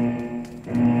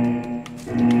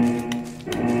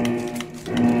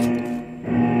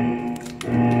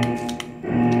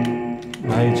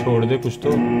 भाई छोड़ दे कुछ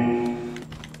तो।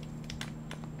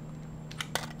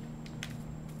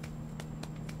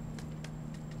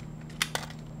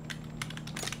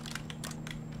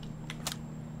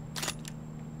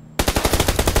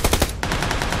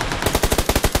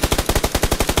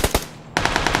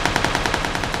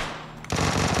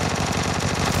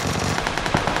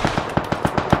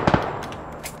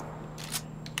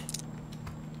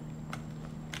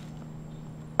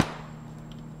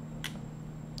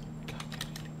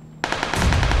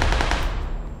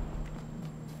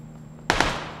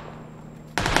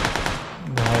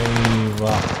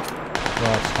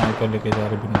 स्नाइपर लेके जा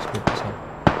रहे बिना स्कोप के साथ।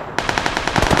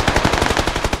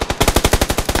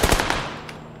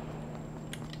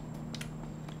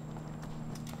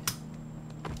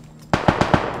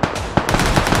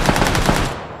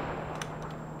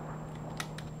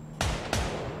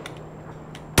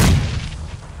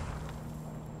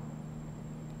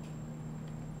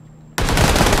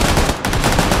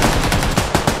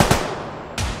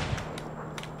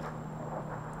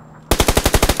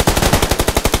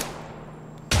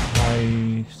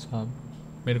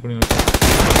 मेरे को नहीं लगता।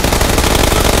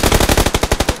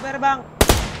 Super bang,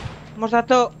 nomor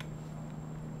 1.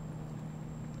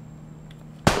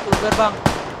 Super bang.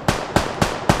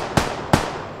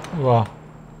 वाह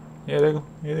ये देखो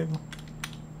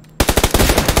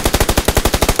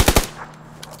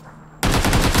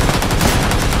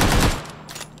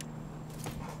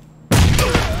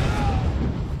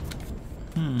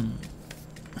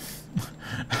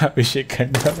अभिषेक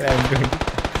खंडा M20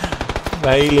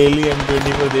 भाई ले ली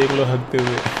M20 को देख लो हकते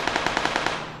हुए।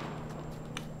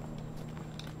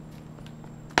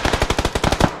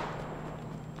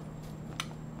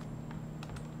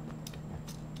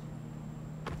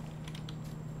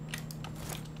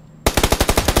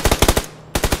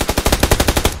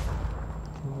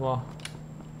 वाह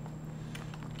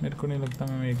मेरे को नहीं लगता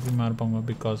मैं एक भी मार पाऊंगा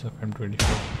बिकॉज ऑफ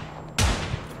M24।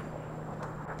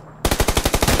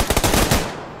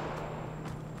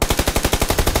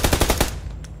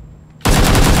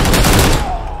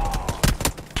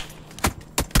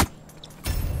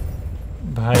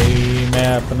 भाई मैं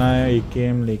अपना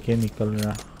AKM लेके निकल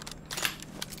रहा।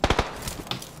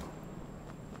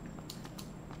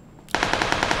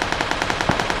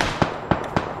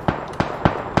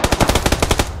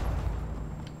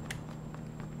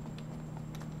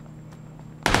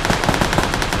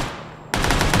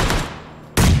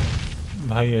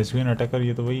 भाई SVN अटैकर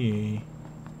ये तो वही है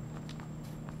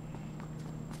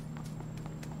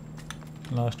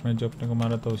लास्ट में जो अपने को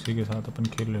मारा था उसी के साथ अपन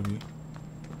खेल रहे।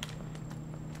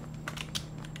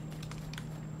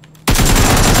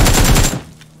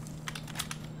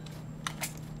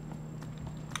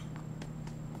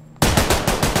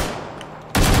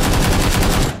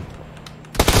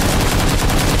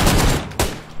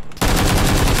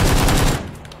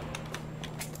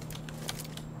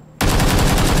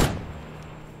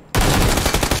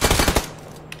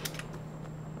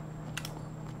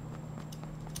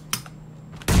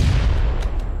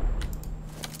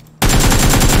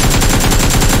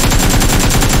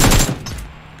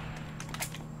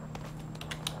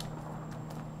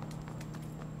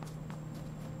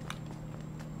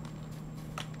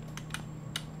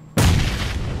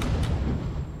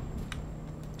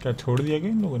 क्या छोड़ दिया क्या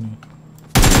इन लोगों ने?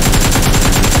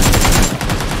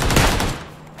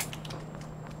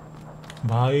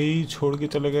 भाई छोड़ के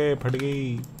चले गए, फट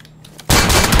गई।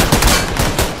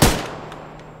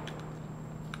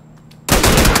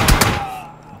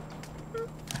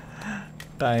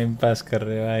 टाइम पास कर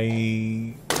रहे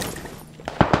भाई।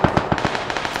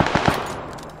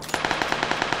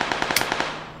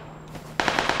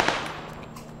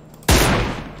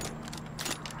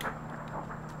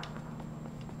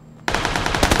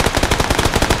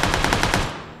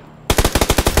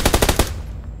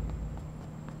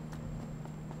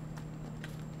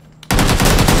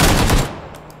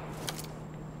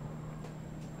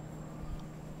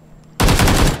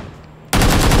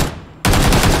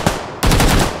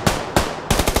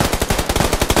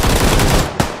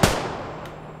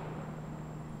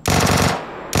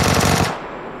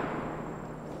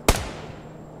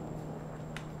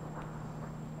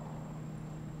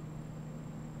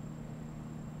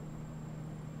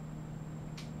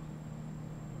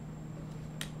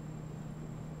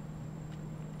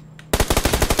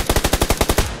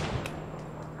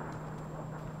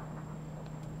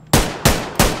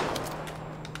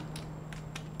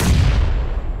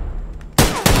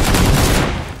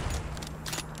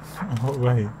 ओ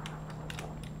भाई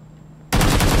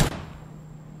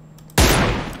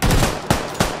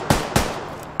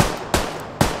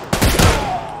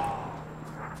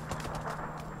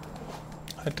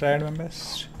I tried my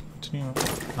best। कुछ नहीं हुआ,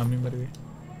 हम ही मर गए।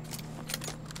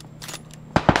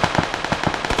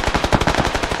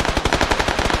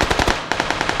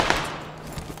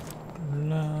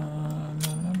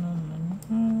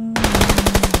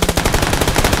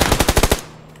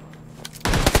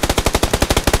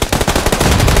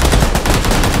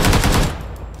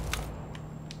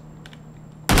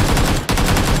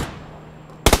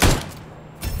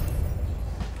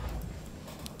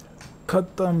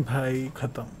 खत्म भाई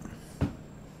खत्म।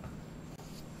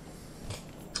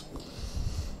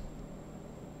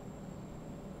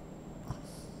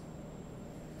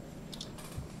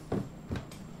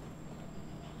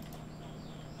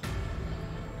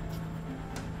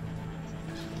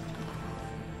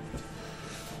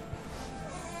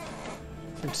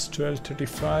 It's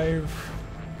 12:35.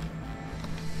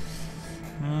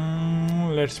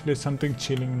 Let's play something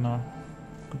chilling now।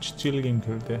 कुछ चिल गेम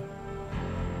खेलते हैं।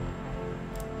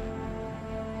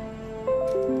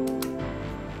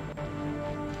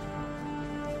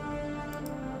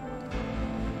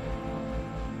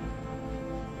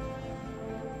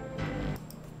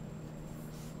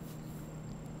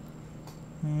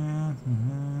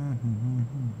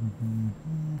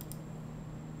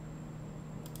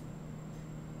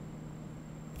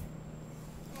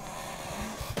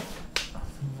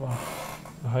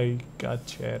 भाई क्या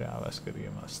चेयर है, आवाज करिए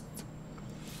मस्त।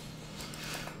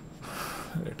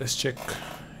 लेट अस चेक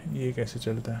ये कैसे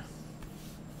चलता है।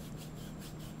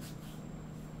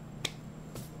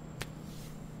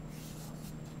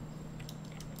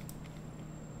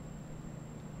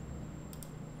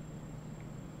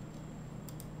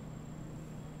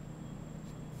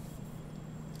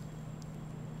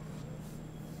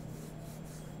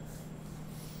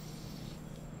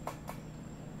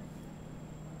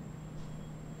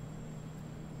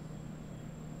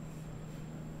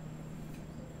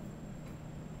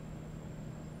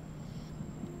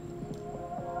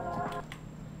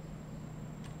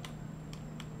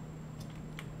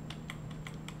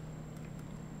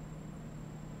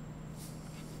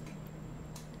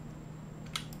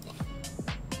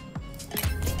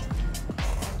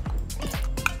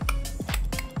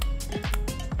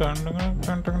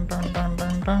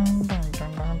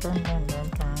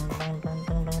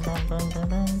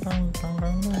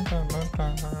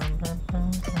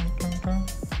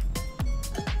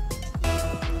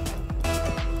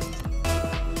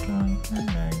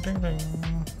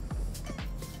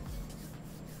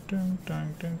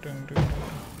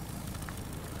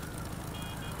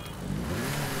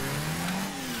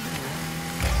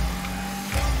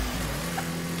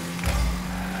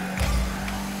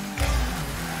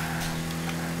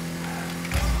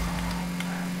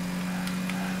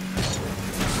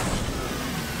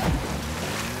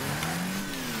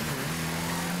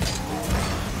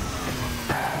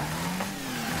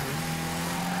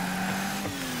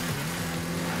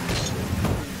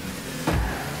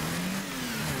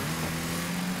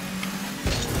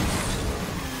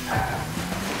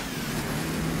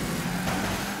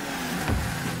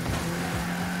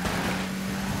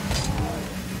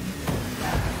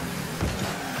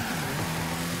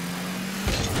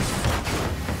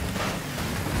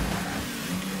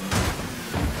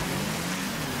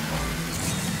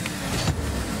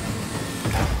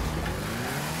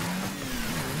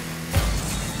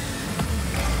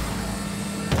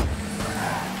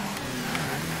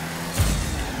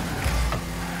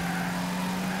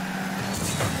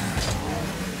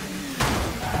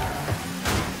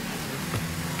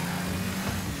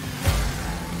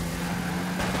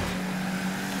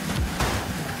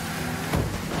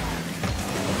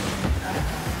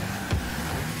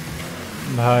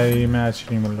 भाई मैच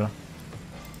नहीं मिल रहा।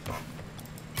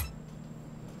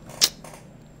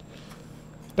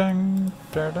 टंग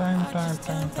टंग टंग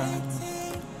टंग टंग।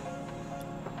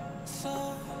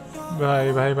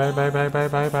 भाई भाई भाई भाई भाई भाई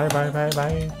भाई भाई भाई भाई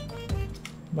भाई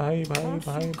भाई भाई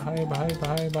भाई भाई भाई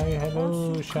भाई भाई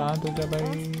हेलो शांत हो जा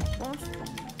भाई।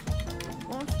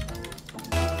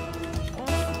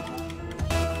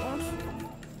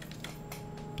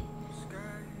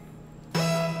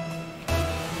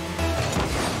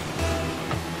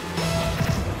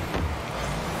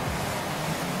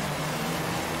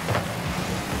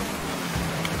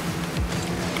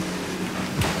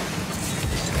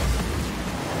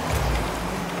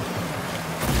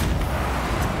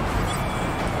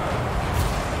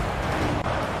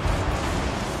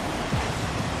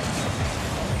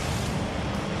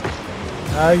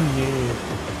 आइए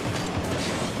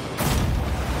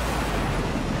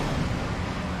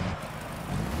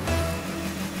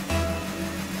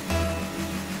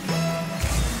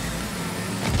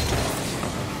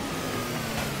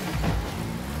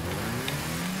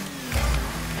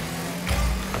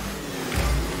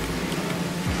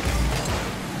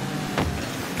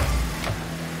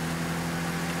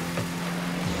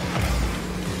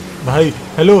भाई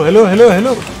हेलो हेलो हेलो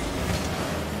हेलो।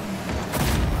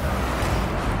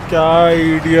 क्या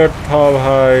इडियट था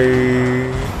भाई।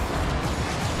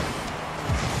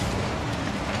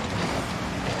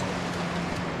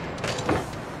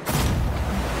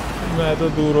 मैं तो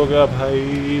दूर हो गया भाई,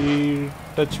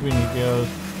 टच भी नहीं किया।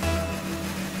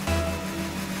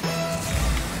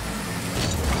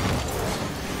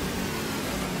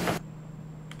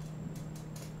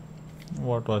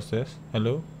 What was this?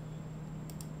 Hello?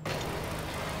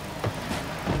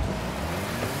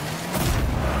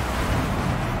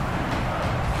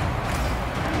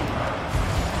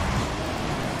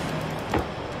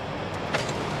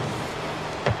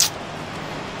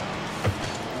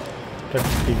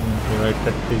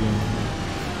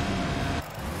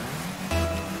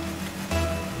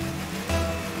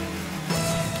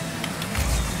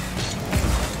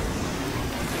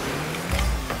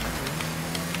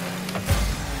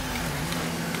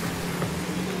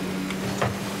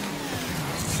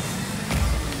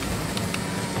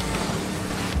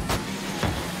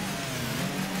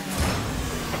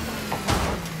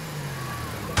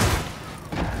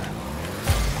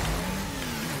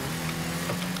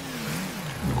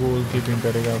 Goal keeping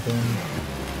करेगा तो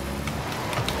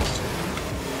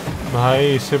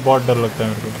भाई, इससे बहुत डर लगता है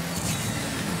मेरे को।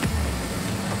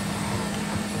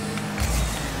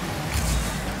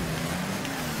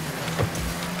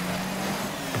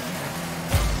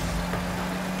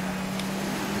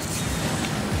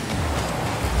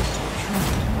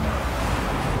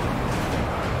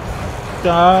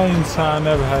 क्या इंसान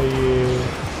है भाई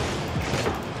ये,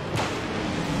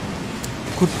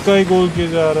 खुद का ही गोल किया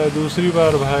जा रहा है दूसरी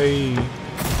बार भाई।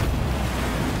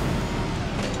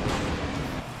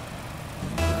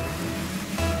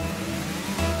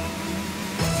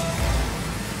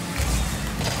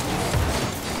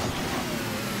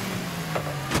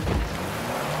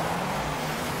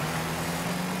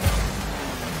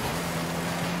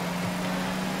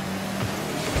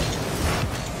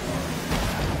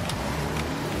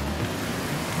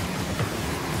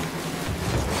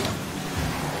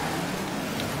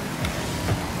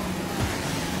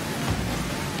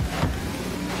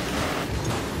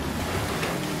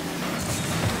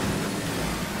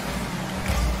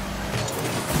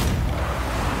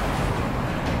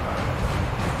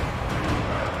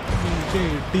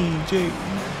 DJ.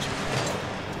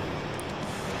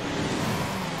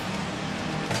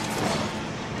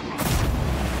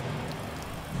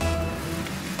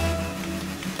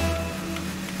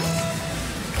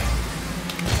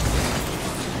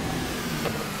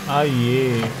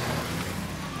 आइए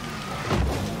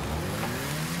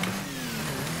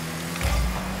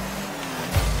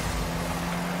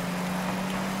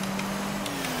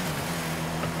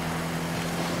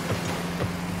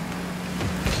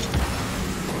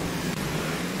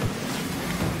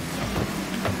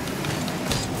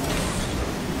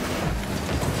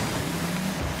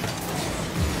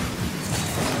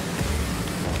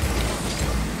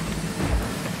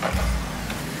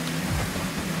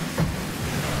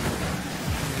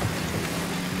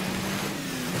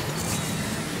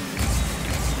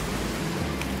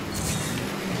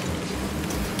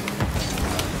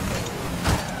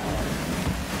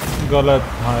गलत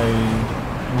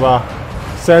भाई वाह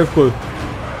सेल्फ कुल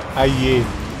आइए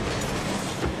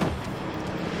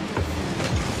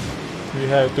we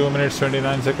have 2 minutes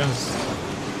 29 seconds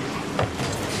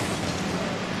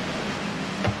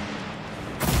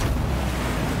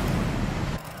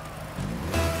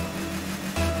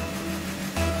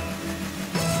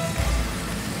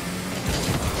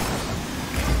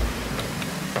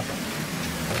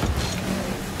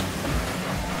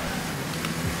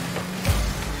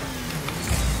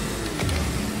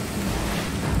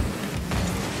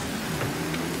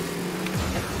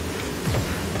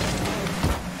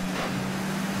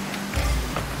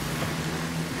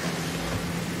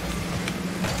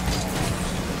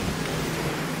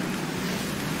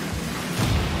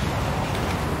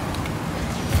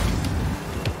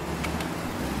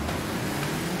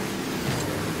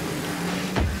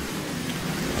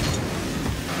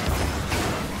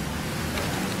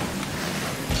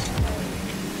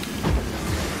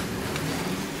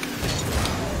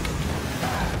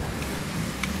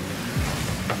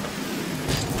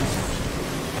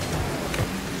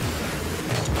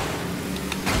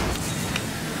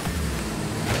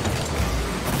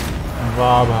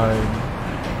वाह भाई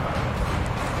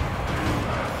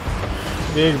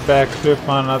एक बैक फ्लिप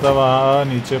मारना था वहाँ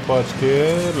नीचे पहुँच के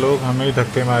लोग हमें ही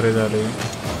धक्के मारे जा रहे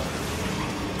हैं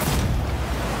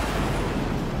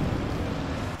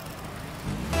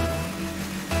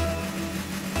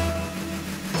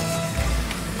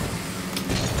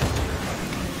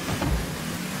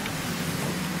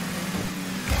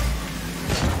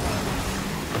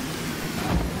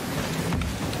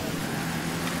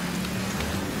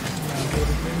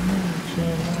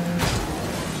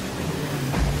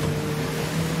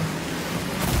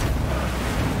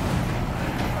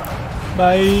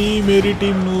भाई मेरी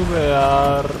टीम नूब है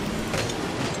यार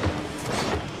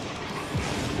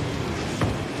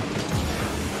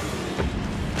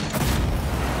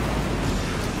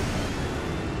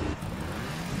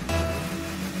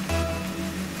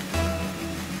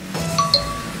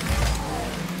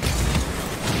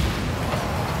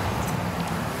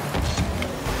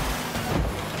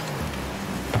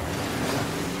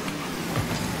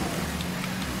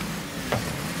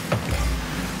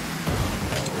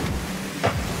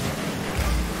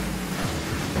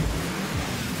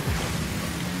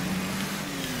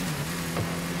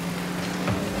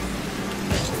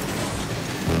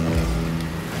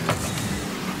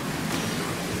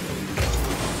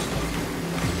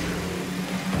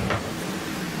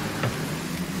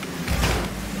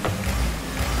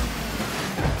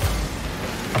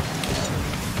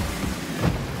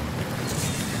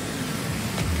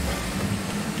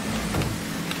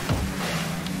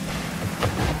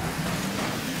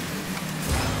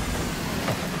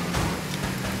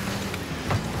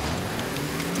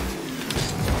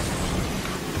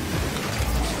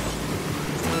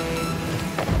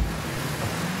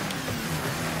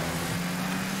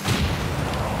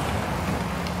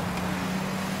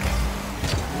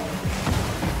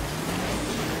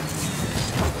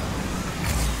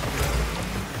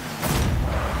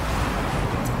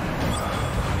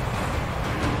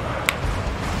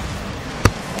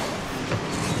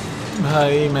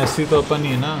भाई मैसी तो अपन ही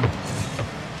है ना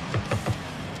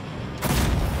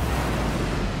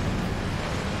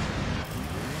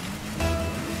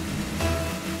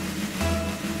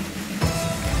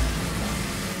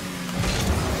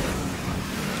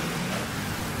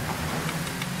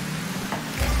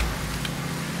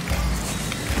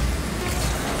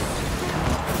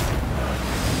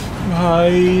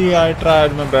भाई आई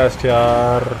ट्राइड माय बेस्ट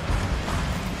यार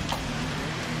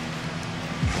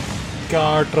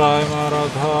क्या ट्राई मारा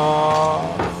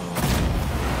था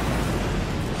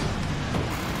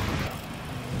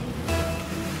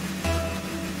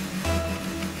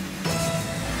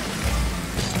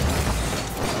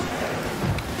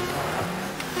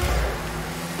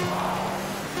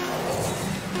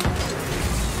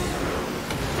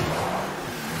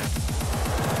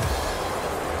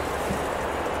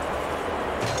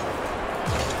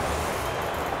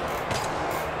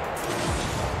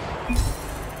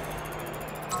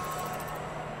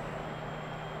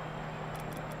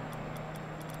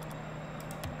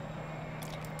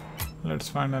Let's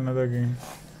find another game.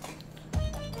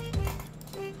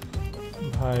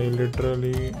 भाई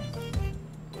literally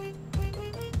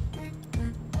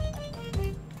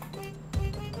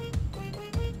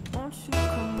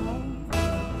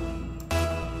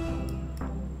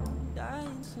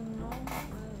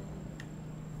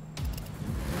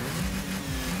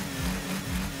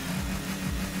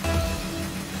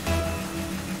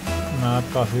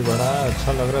मैप काफी बड़ा है,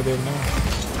 अच्छा लग रहा है देखने में।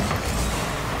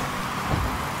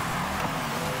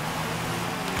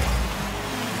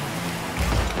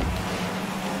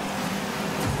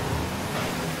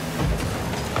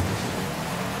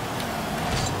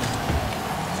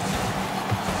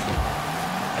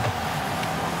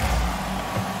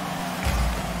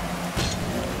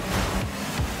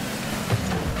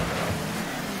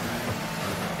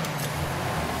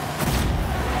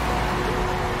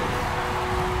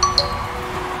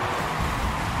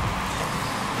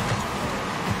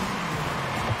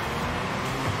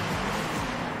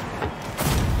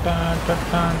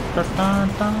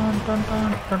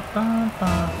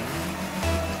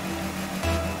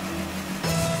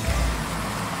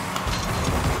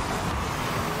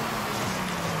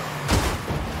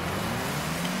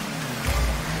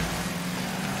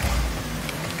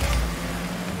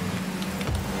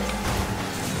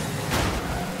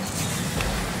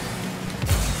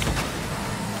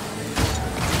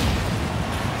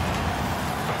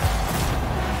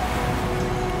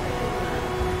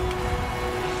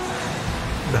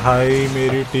 भाई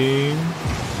मेरी टीम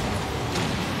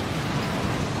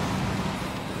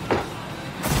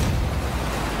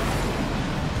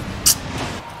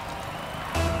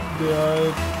they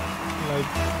are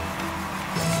like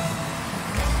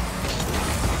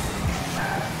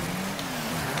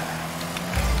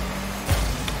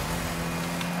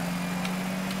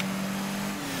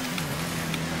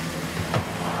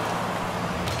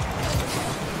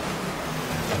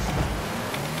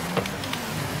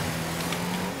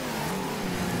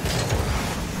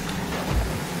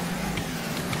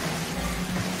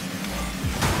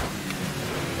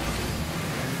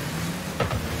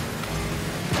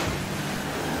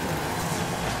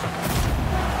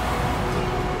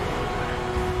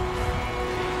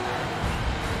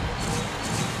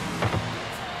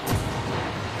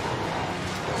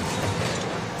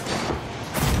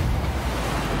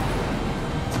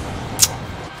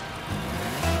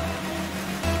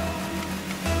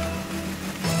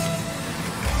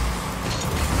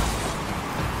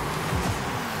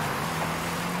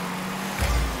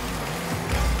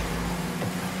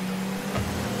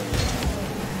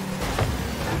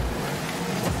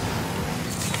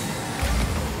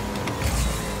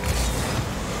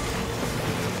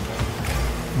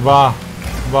वाह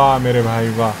वाह मेरे भाई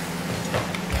वाह,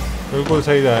 बिल्कुल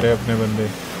सही जा रहे अपने बंदे।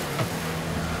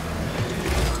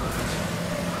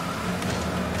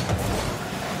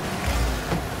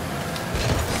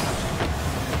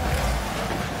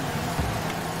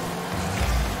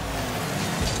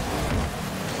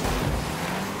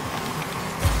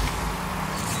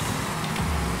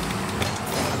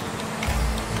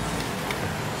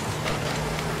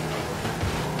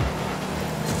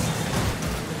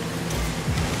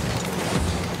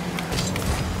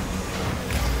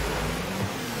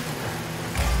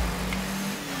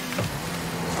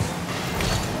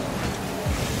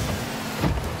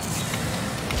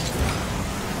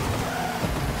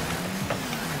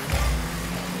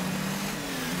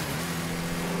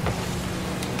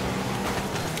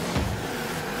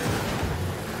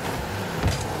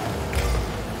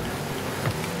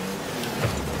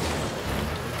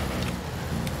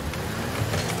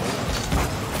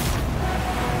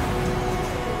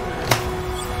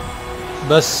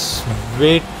 बस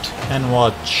वेट एंड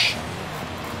वॉच।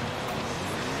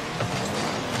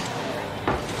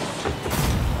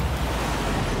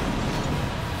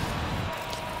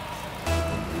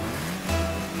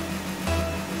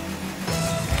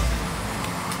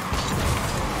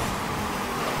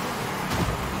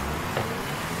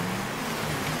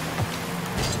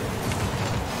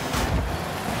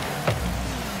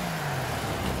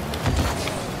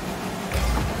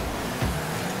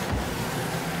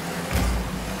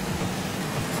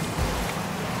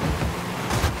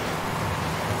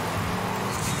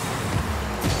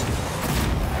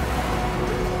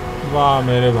 वाह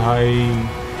मेरे भाई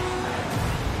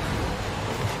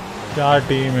क्या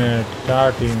टीम है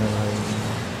भाई।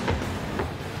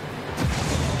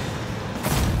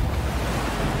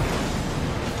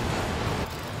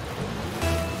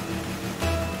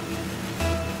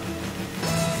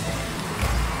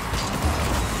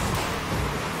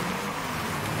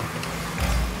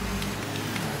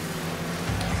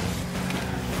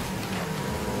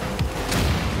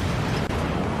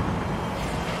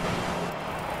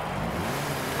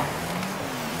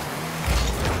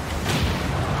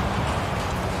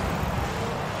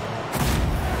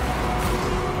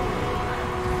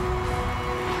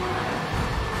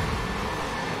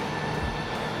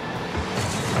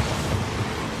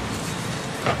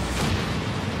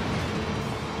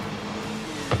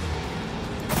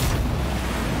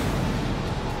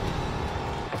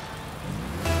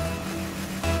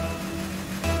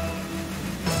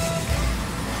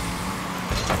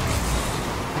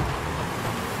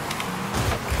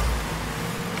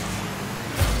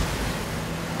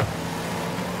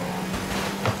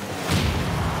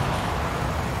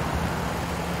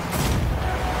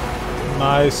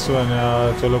 नाइस वन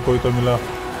यार, चलो कोई तो मिला।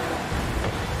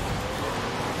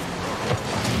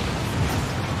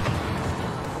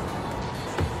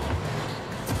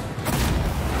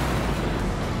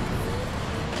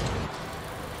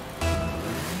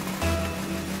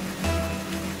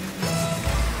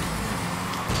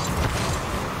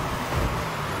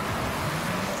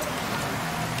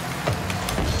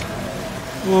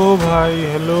 ओ भाई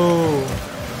हेलो।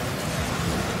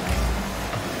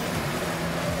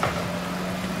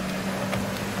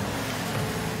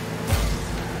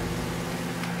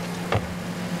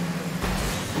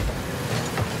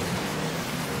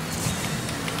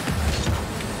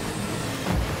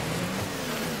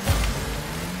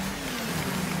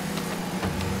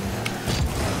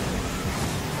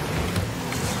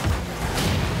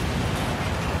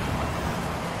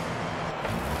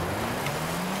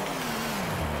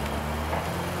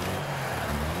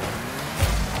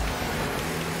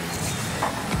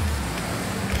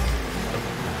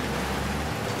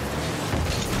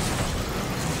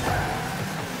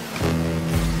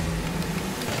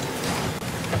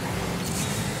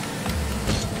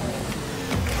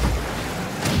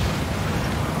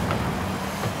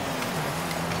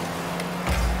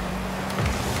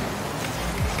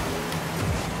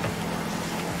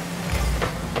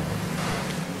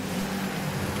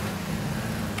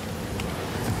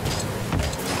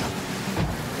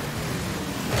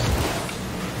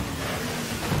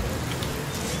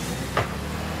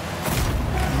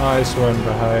 Nice one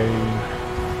भाई।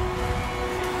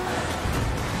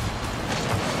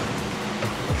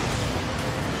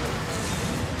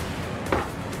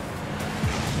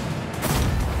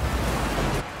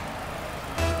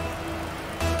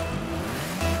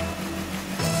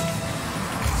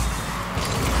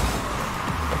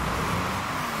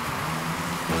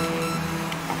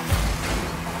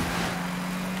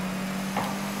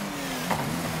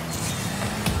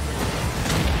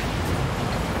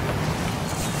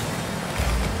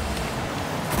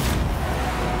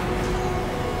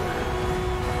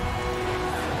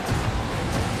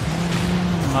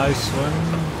 Nice one.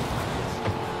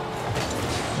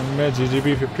 उनमें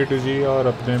GGB 52G और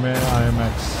अपने में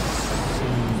IMX।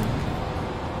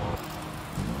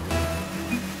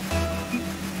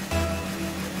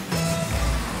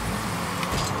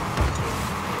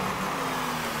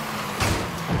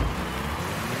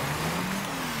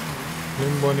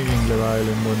 लिम्बो नहीं गेम ले भाई,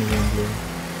 लिम्बो नहीं गेम ले।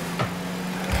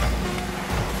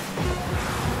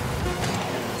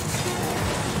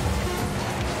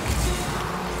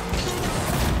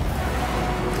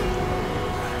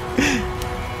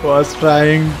 Was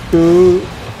trying to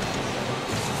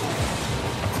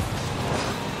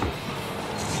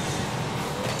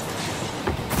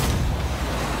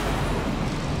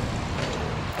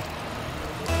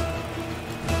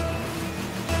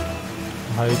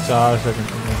भाई 4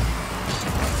 सेकंड में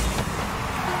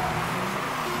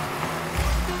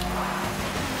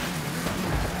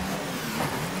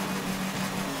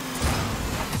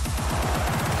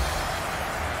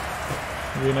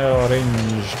winner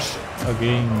orange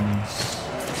against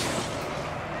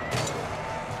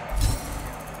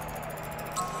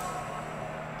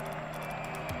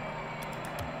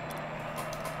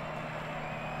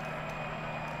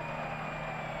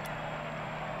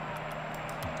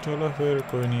चलो फिर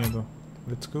कोई नहीं है तो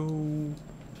let's go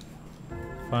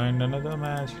find another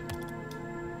match.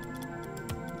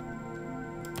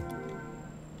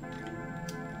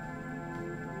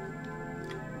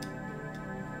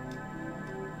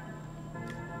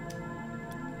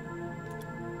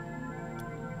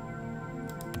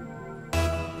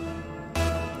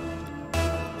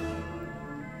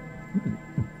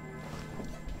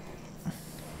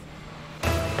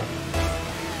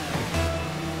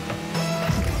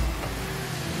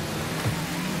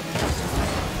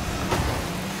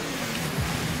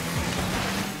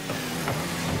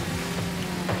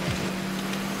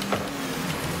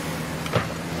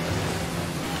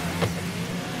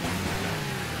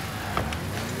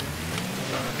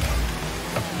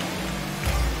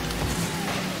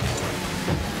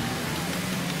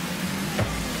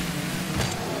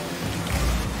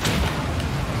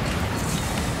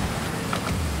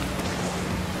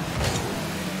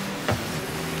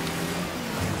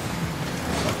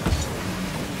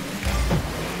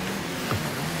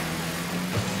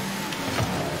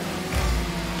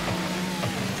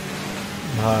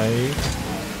 भाई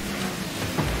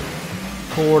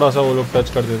थोड़ा सा वो लोग टच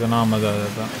कर देते ना मजा आ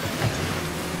जाता।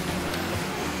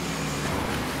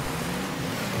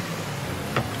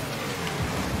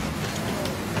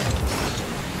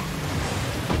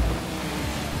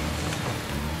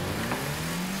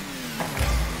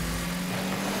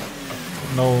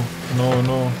 No no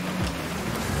no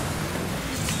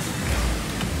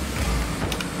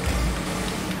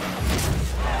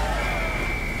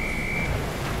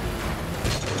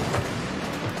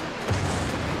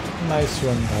nice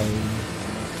one भाई।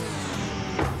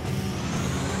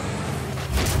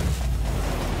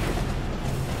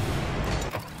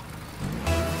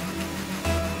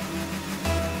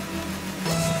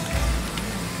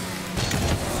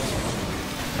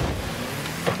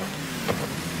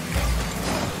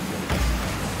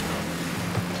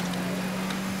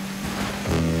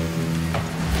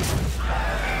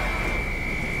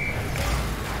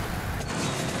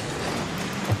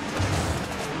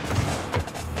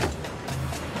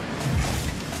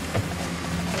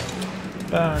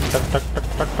 टक टक टक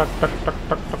टक टक टक टक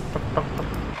टक टक टक टक।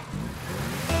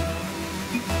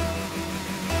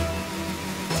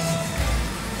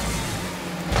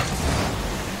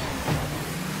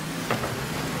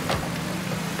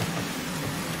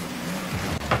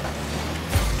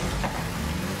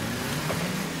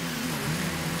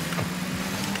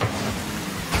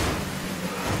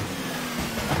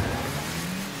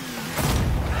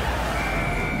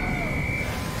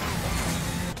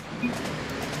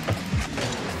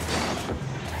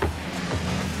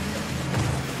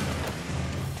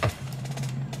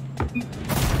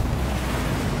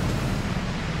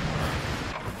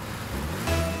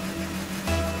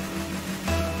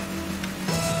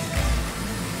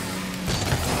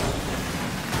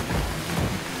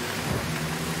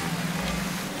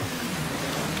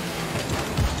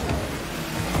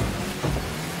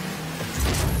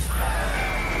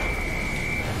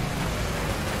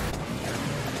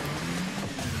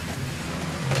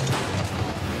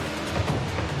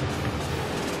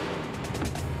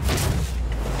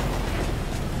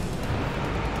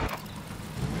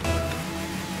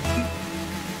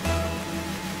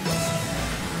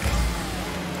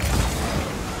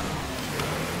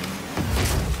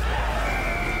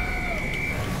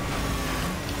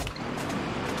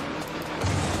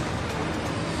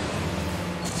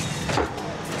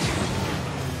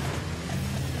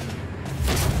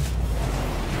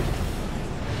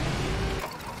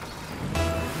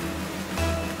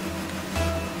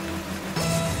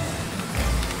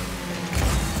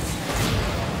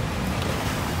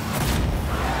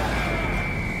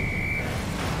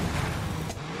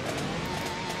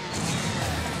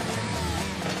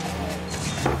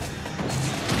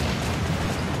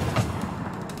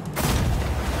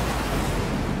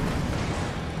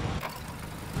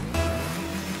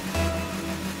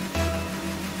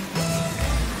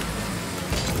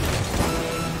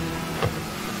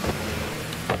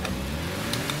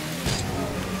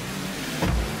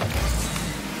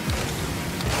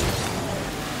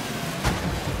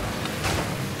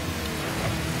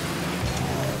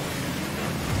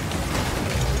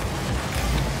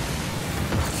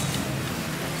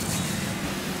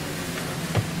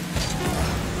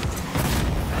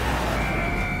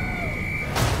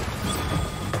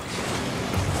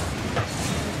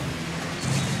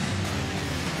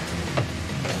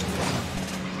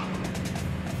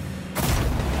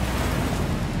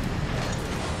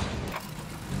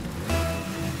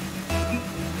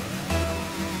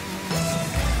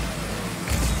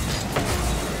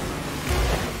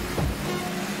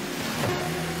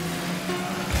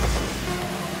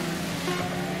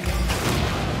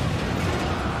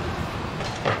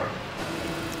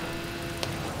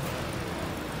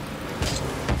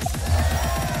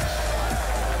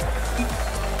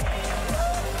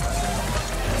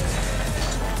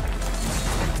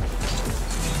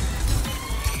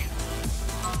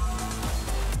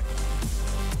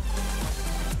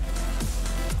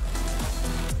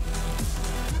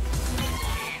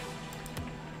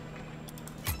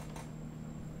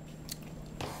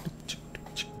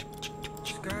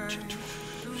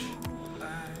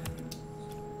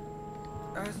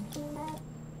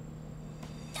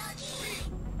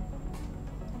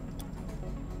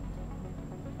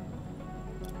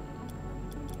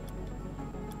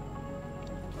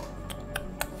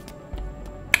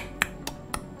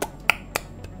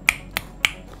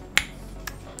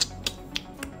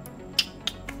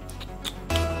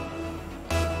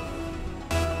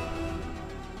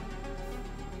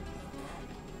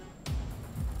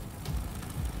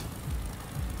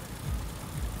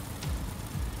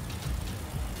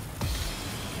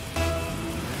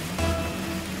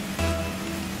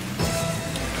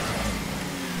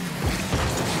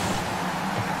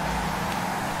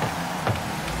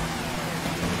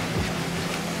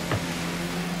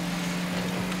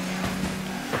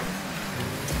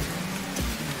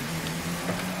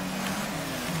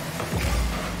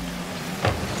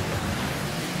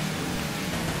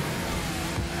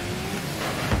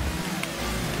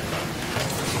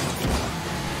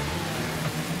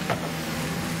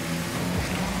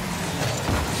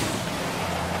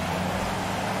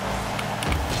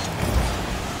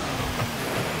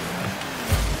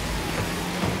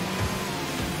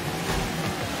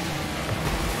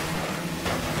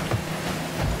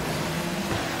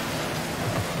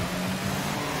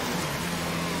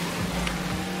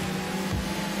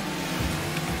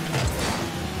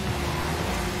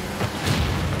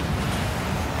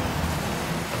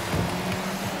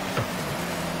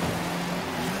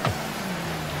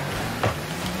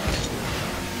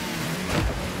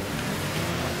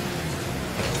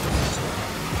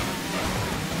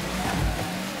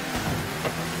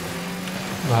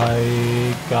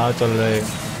 भाई क्या चल रहा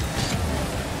है?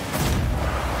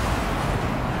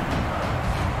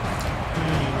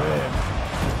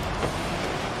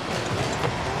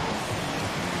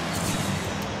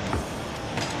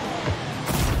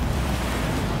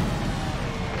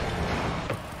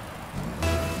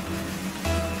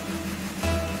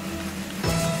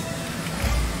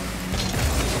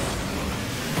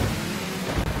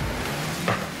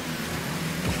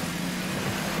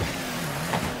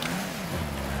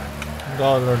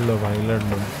 जाओ लड़ लो भाई, लड़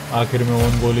लो। आखिर में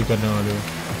ओन गोली करने वाले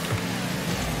हो।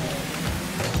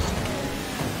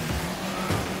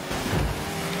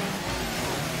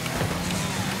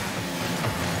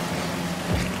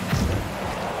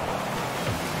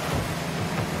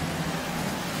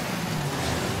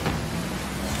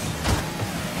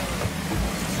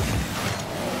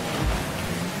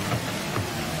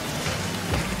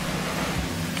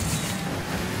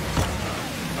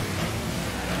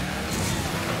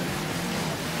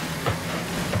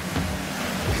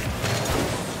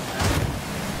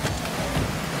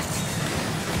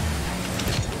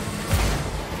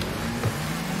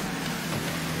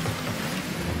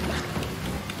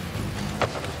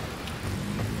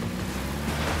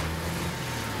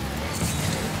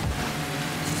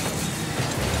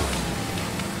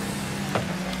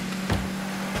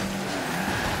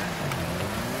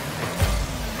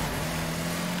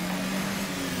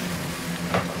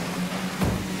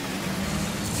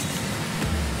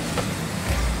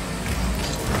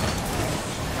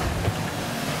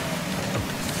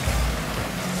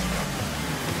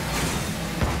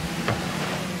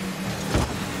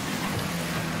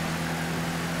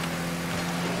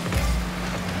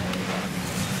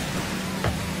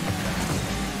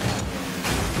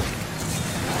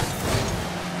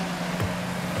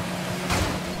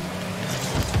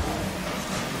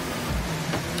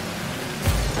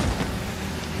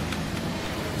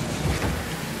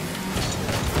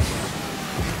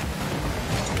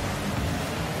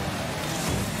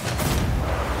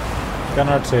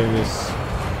 Cannot save this.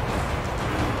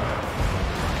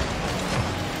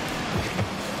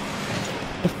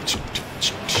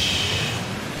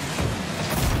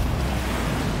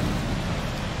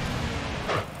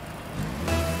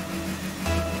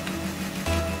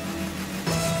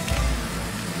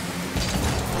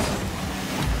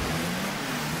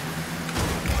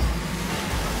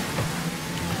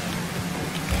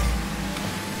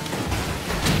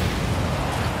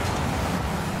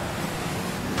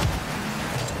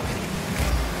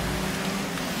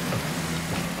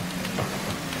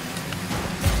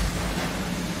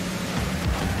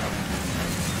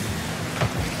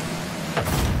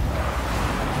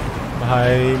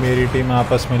 भाई मेरी टीम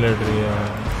आपस में लड़ रही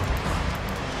है।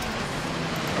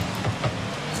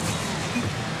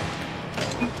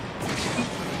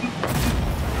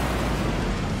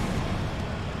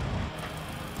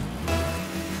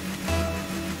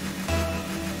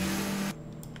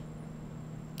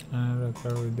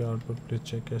 With the output, please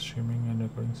check your streaming and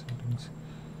recording settings.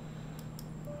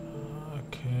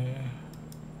 Okay.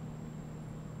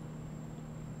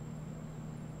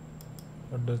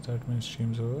 What does that mean?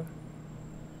 Streams over?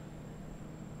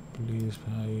 Please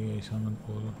भाई ऐसा मत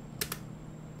बोलो।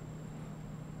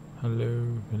 Hello,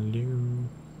 hello.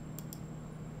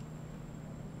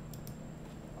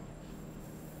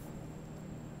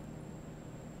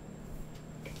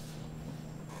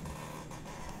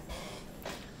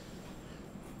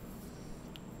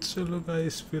 चलो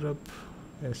गाइस, फिर अब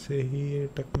ऐसे ही ये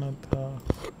टकना था,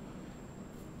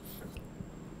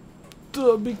 तो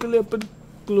अभी के लिए अपन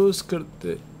क्लोज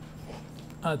करते।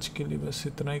 आज के लिए बस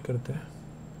इतना ही करते हैं,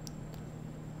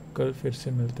 कल फिर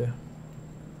से मिलते हैं।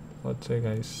 What's say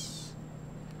guys?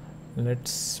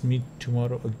 Let's meet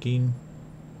tomorrow again.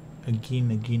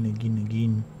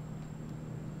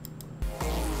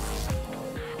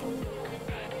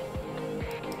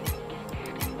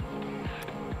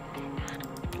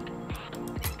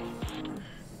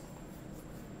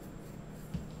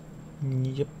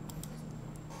 Yep.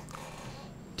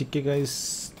 ठीक है गाइस,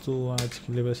 तो आज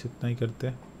के लिए बस इतना ही करते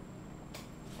हैं।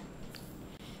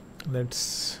 Let's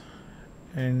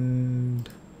end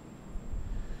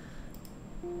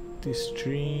the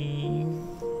stream.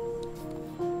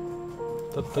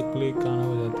 तब तक ले गाना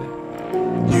बजाते हैं।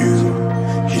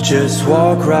 You just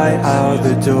walk right out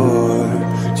the door.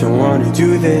 Don't wanna do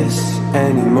this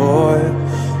anymore.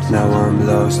 Now I'm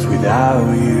lost without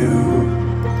you.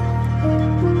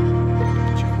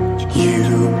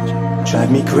 You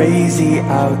drive me crazy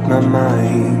out my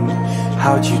mind.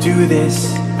 How'd you do this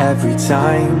every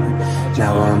time?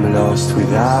 Now I'm lost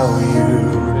without you.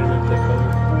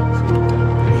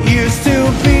 Used to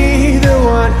be the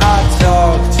one I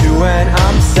talk to when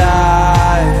I'm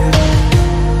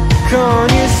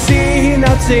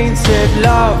tainted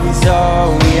love is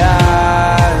all we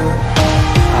have.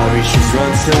 Our issues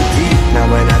run so deep. Now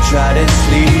when I try to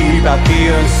sleep, I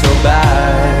feel so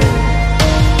bad.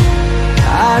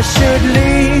 I should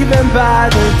leave, and by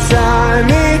the time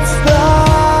it's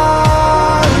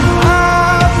done,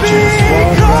 I'll be just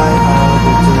walk right out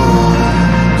the door.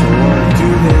 Don't wanna do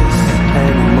this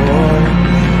anymore.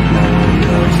 Now I'm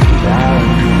lost without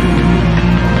you.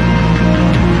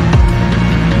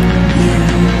 You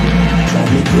drive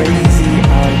me crazy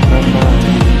out my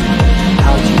mind.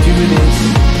 How'd you do this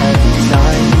every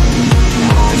time?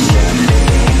 Now I should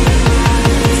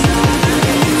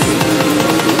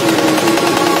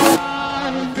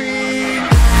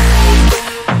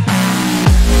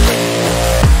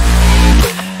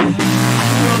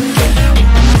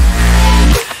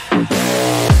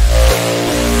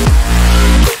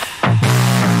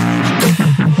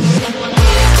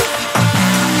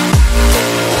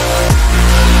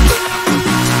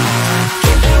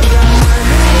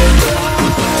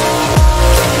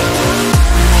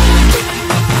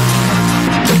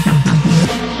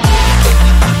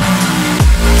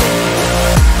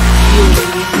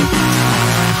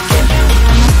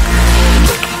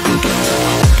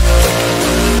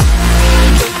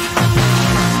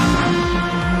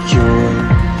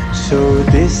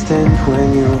distant when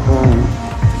you're home,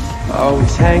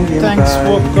 always hanging. Thanks by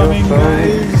for coming, your phone.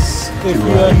 guys. If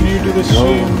you are new to the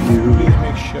stream, please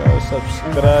make sure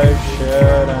subscribe,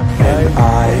 share, and like.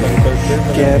 I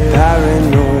get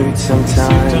paranoid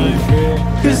sometimes,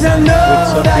 'cause I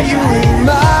know that you ain't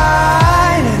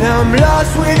mine, and I'm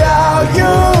lost without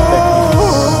you.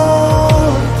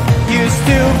 You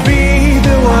still be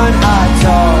the one I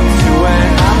talk to when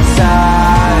I'm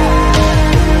sad.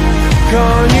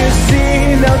 Can't you see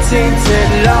now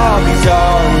tainted love is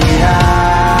all we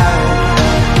have?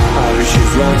 Our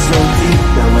issues run so deep.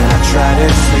 Now when I try to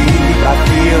sleep, I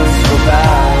feel so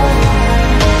bad.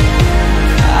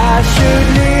 I should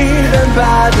leave, and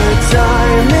by the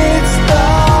time it's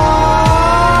done,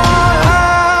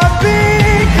 I'll be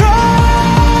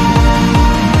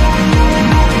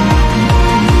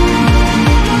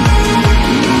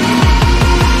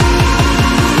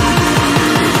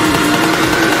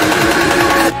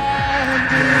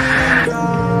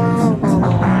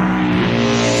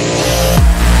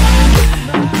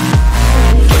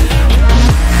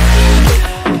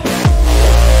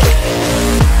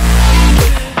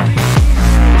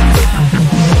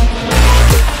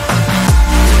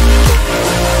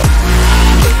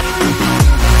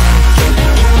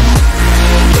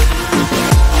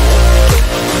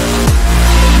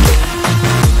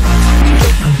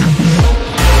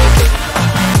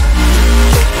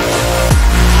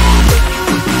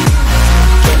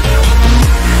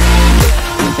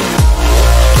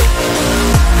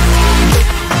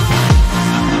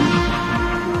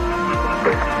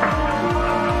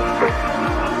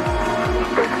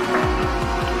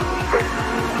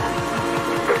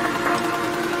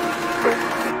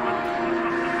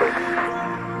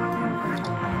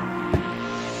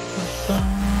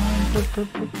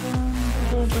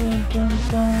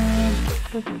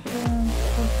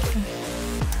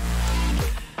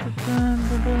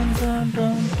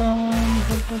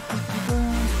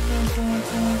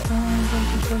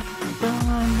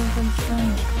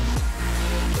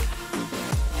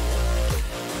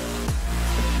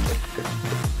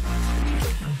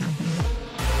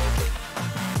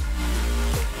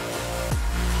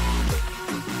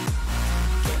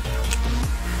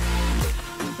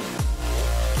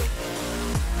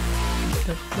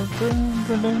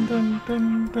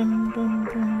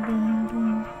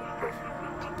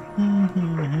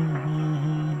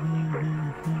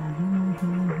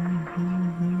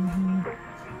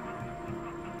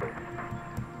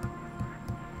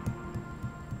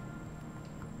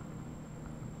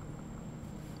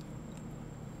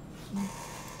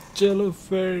चलो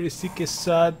फिर इसी के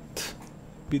साथ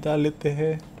बिता लेते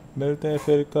हैं, मिलते हैं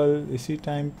फिर कल इसी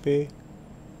टाइम पे।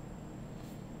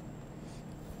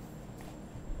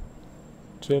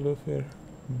 चलो फिर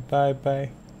bye bye,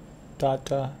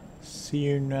 Tata, see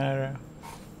you nara,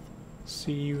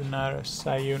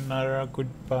 sayonara,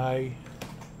 goodbye,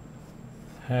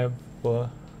 have a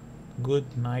good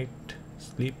night,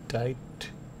 sleep tight,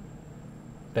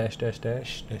 dash dash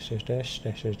dash dash dash dash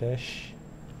dash dash dash.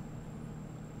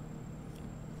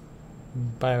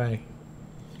 Bye bye.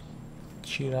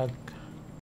 Chirag.